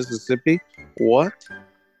Jackson, Mississippi? What?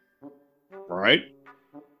 Right.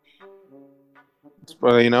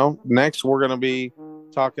 But, next we're going to be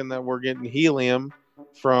talking that we're getting helium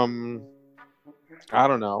from, I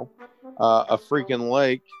don't know, a freaking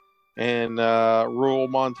lake in rural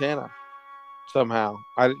Montana somehow.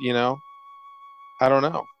 I don't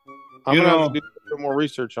know. I'm going to have to do a bit more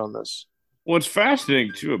research on this. What's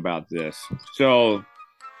fascinating, too, about this, so,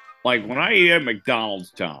 like, when I eat at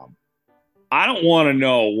McDonald's, Tom, I don't want to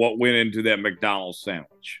know what went into that McDonald's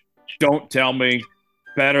sandwich. Don't tell me.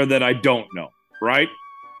 Better that I don't know, right?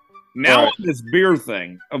 Now, on this beer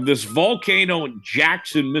thing of this volcano in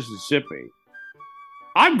Jackson, Mississippi,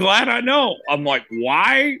 I'm glad I know. I'm like,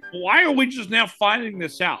 why are we just now finding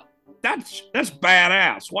this out? That's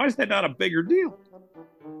badass. Why is that not a bigger deal?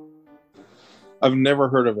 I've never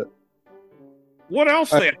heard of it. What else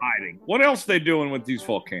they hiding? What else they doing with these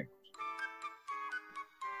volcanoes?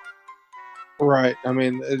 Right. I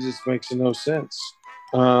mean, it just makes no sense.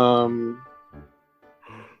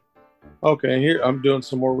 Okay, here I'm doing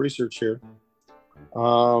some more research here.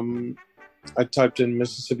 I typed in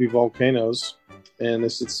Mississippi volcanoes, and it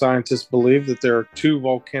said scientists believe that there are 2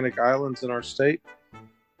 volcanic islands in our state.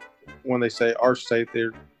 When they say our state,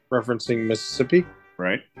 they're referencing Mississippi.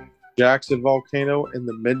 Right. Jackson volcano and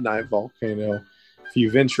the Midnight volcano. If you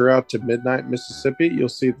venture out to Midnight, Mississippi, you'll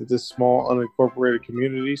see that this small unincorporated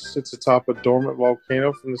community sits atop a dormant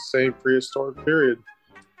volcano from the same prehistoric period.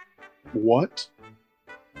 What?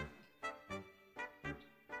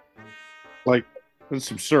 Like,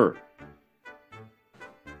 that's absurd.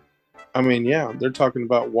 I mean, yeah, they're talking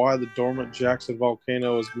about why the dormant Jackson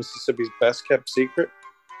volcano is Mississippi's best kept secret.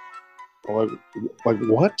 Like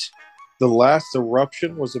what? The last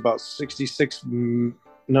eruption was about 66.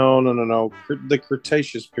 No. The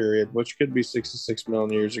Cretaceous period, which could be 66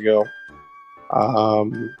 million years ago. I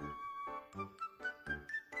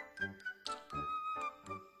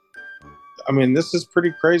mean, this is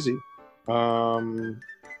pretty crazy.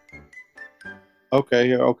 Okay,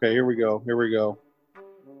 here we go.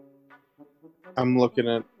 I'm looking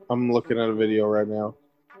at a video right now.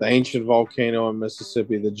 The ancient volcano in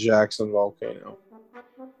Mississippi, the Jackson volcano.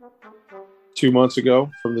 2 months ago,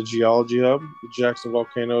 from the Geology Hub, the Jackson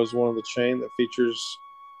volcano is one of the chain of features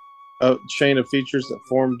that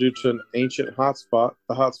formed due to an ancient hotspot.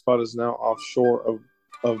 The hotspot is now offshore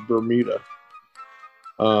of Bermuda.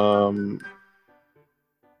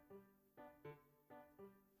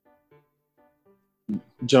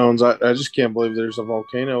 Jones, I just can't believe there's a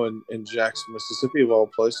volcano in Jackson, Mississippi, of all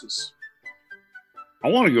places. I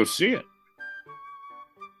want to go see it.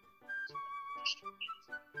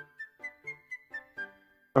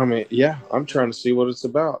 I mean, yeah, I'm trying to see what it's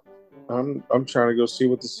about. I'm trying to go see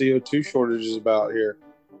what the CO2 shortage is about here.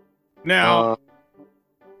 Now,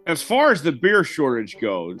 as far as the beer shortage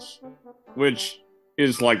goes, which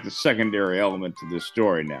is like the secondary element to this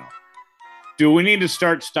story now, do we need to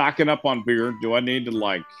start stocking up on beer? Do I need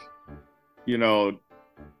to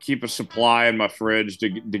keep a supply in my fridge to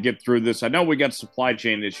get through this? I know we got supply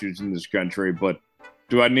chain issues in this country, but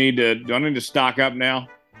do I need to stock up now?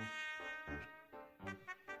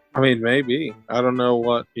 I mean, maybe. I don't know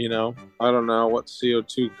what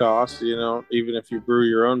CO2 costs, even if you brew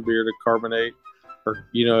your own beer to carbonate, or,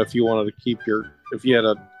 if you wanted to if you had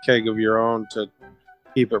a keg of your own to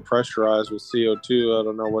keep it pressurized with CO2, I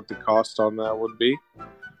don't know what the cost on that would be.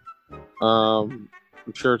 I'm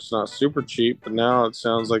sure it's not super cheap, but now it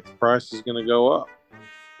sounds like the price is going to go up.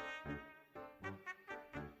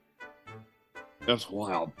 That's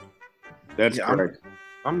wild. That's correct.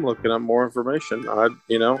 I'm looking up more information. I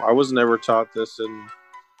was never taught this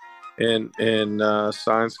in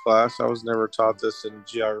science class. I was never taught this in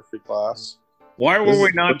geography class. Why were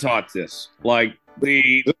we not taught this? Like this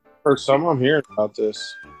is the first time I'm hearing about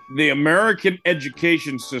this. The American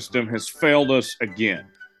education system has failed us again.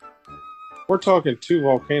 We're talking 2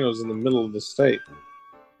 volcanoes in the middle of the state.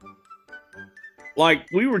 Like,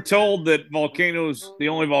 we were told that the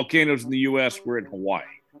only volcanoes in the U.S. were in Hawaii.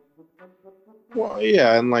 Well,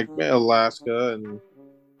 yeah, and like Alaska, and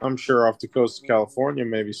I'm sure off the coast of California,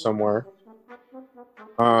 maybe somewhere.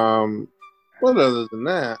 But other than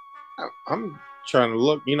that, I'm trying to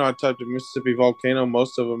look. I typed in Mississippi volcano.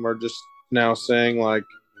 Most of them are just now saying like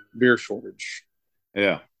beer shortage.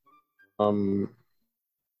 Yeah.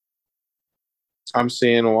 I'm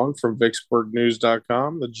seeing one from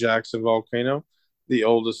VicksburgNews.com, the Jackson volcano, the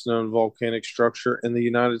oldest known volcanic structure in the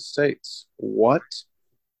United States. What?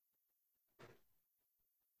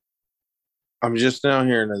 I'm just now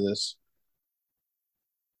hearing of this.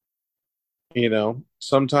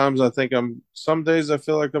 Sometimes I think some days I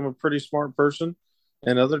feel like I'm a pretty smart person,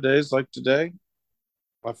 and other days, like today,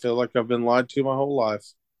 I feel like I've been lied to my whole life.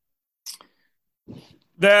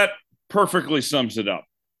 That perfectly sums it up.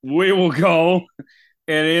 We will go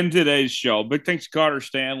and end today's show. Big thanks to Carter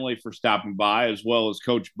Stanley for stopping by, as well as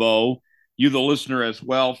Coach Bo. You, the listener, as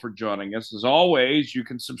well, for joining us. As always, you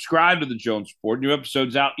can subscribe to the Jones Report. New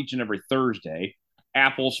episodes out each and every Thursday.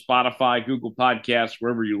 Apple, Spotify, Google Podcasts,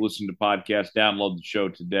 wherever you listen to podcasts. Download the show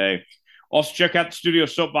today. Also, check out the Studio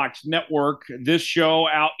Soapbox Network. This show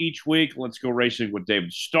out each week. Let's Go Racing with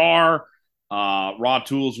David Starr. Raw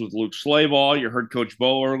Tools with Luke Slayball. You heard Coach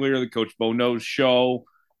Bo earlier, the Coach Bo Knows Show.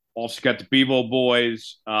 Also got the Bevo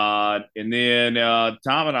Boys. And then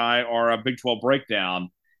Tom and I, our Big 12 Breakdown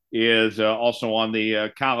is also on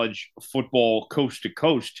the College Football Coast to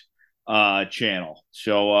Coast channel.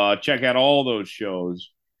 So check out all those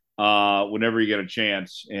shows whenever you get a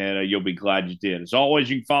chance, and you'll be glad you did. As always,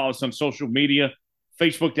 you can follow us on social media,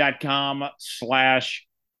 facebook.com/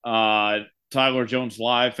 Tyler Jones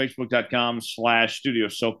Live, facebook.com/ Studio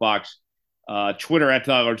Soapbox, Twitter at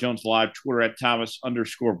Tyler Jones Live, Twitter at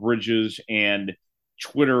Thomas_Bridges, and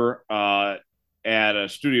Twitter at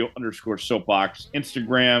Studio_Soapbox,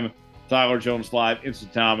 Instagram, Tyler Jones Live,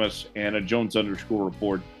 Insta Thomas, and a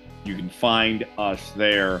Jones_Report. You can find us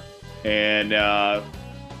there. And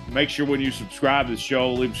make sure when you subscribe to the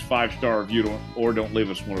show, leave us a 5-star review or don't leave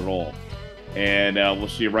us one at all. And we'll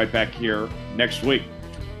see you right back here next week.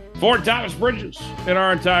 For Thomas Bridges and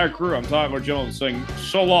our entire crew, I'm Tyler Jones saying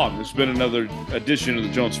so long. This has been another edition of the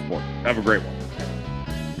Jones Report. Have a great one.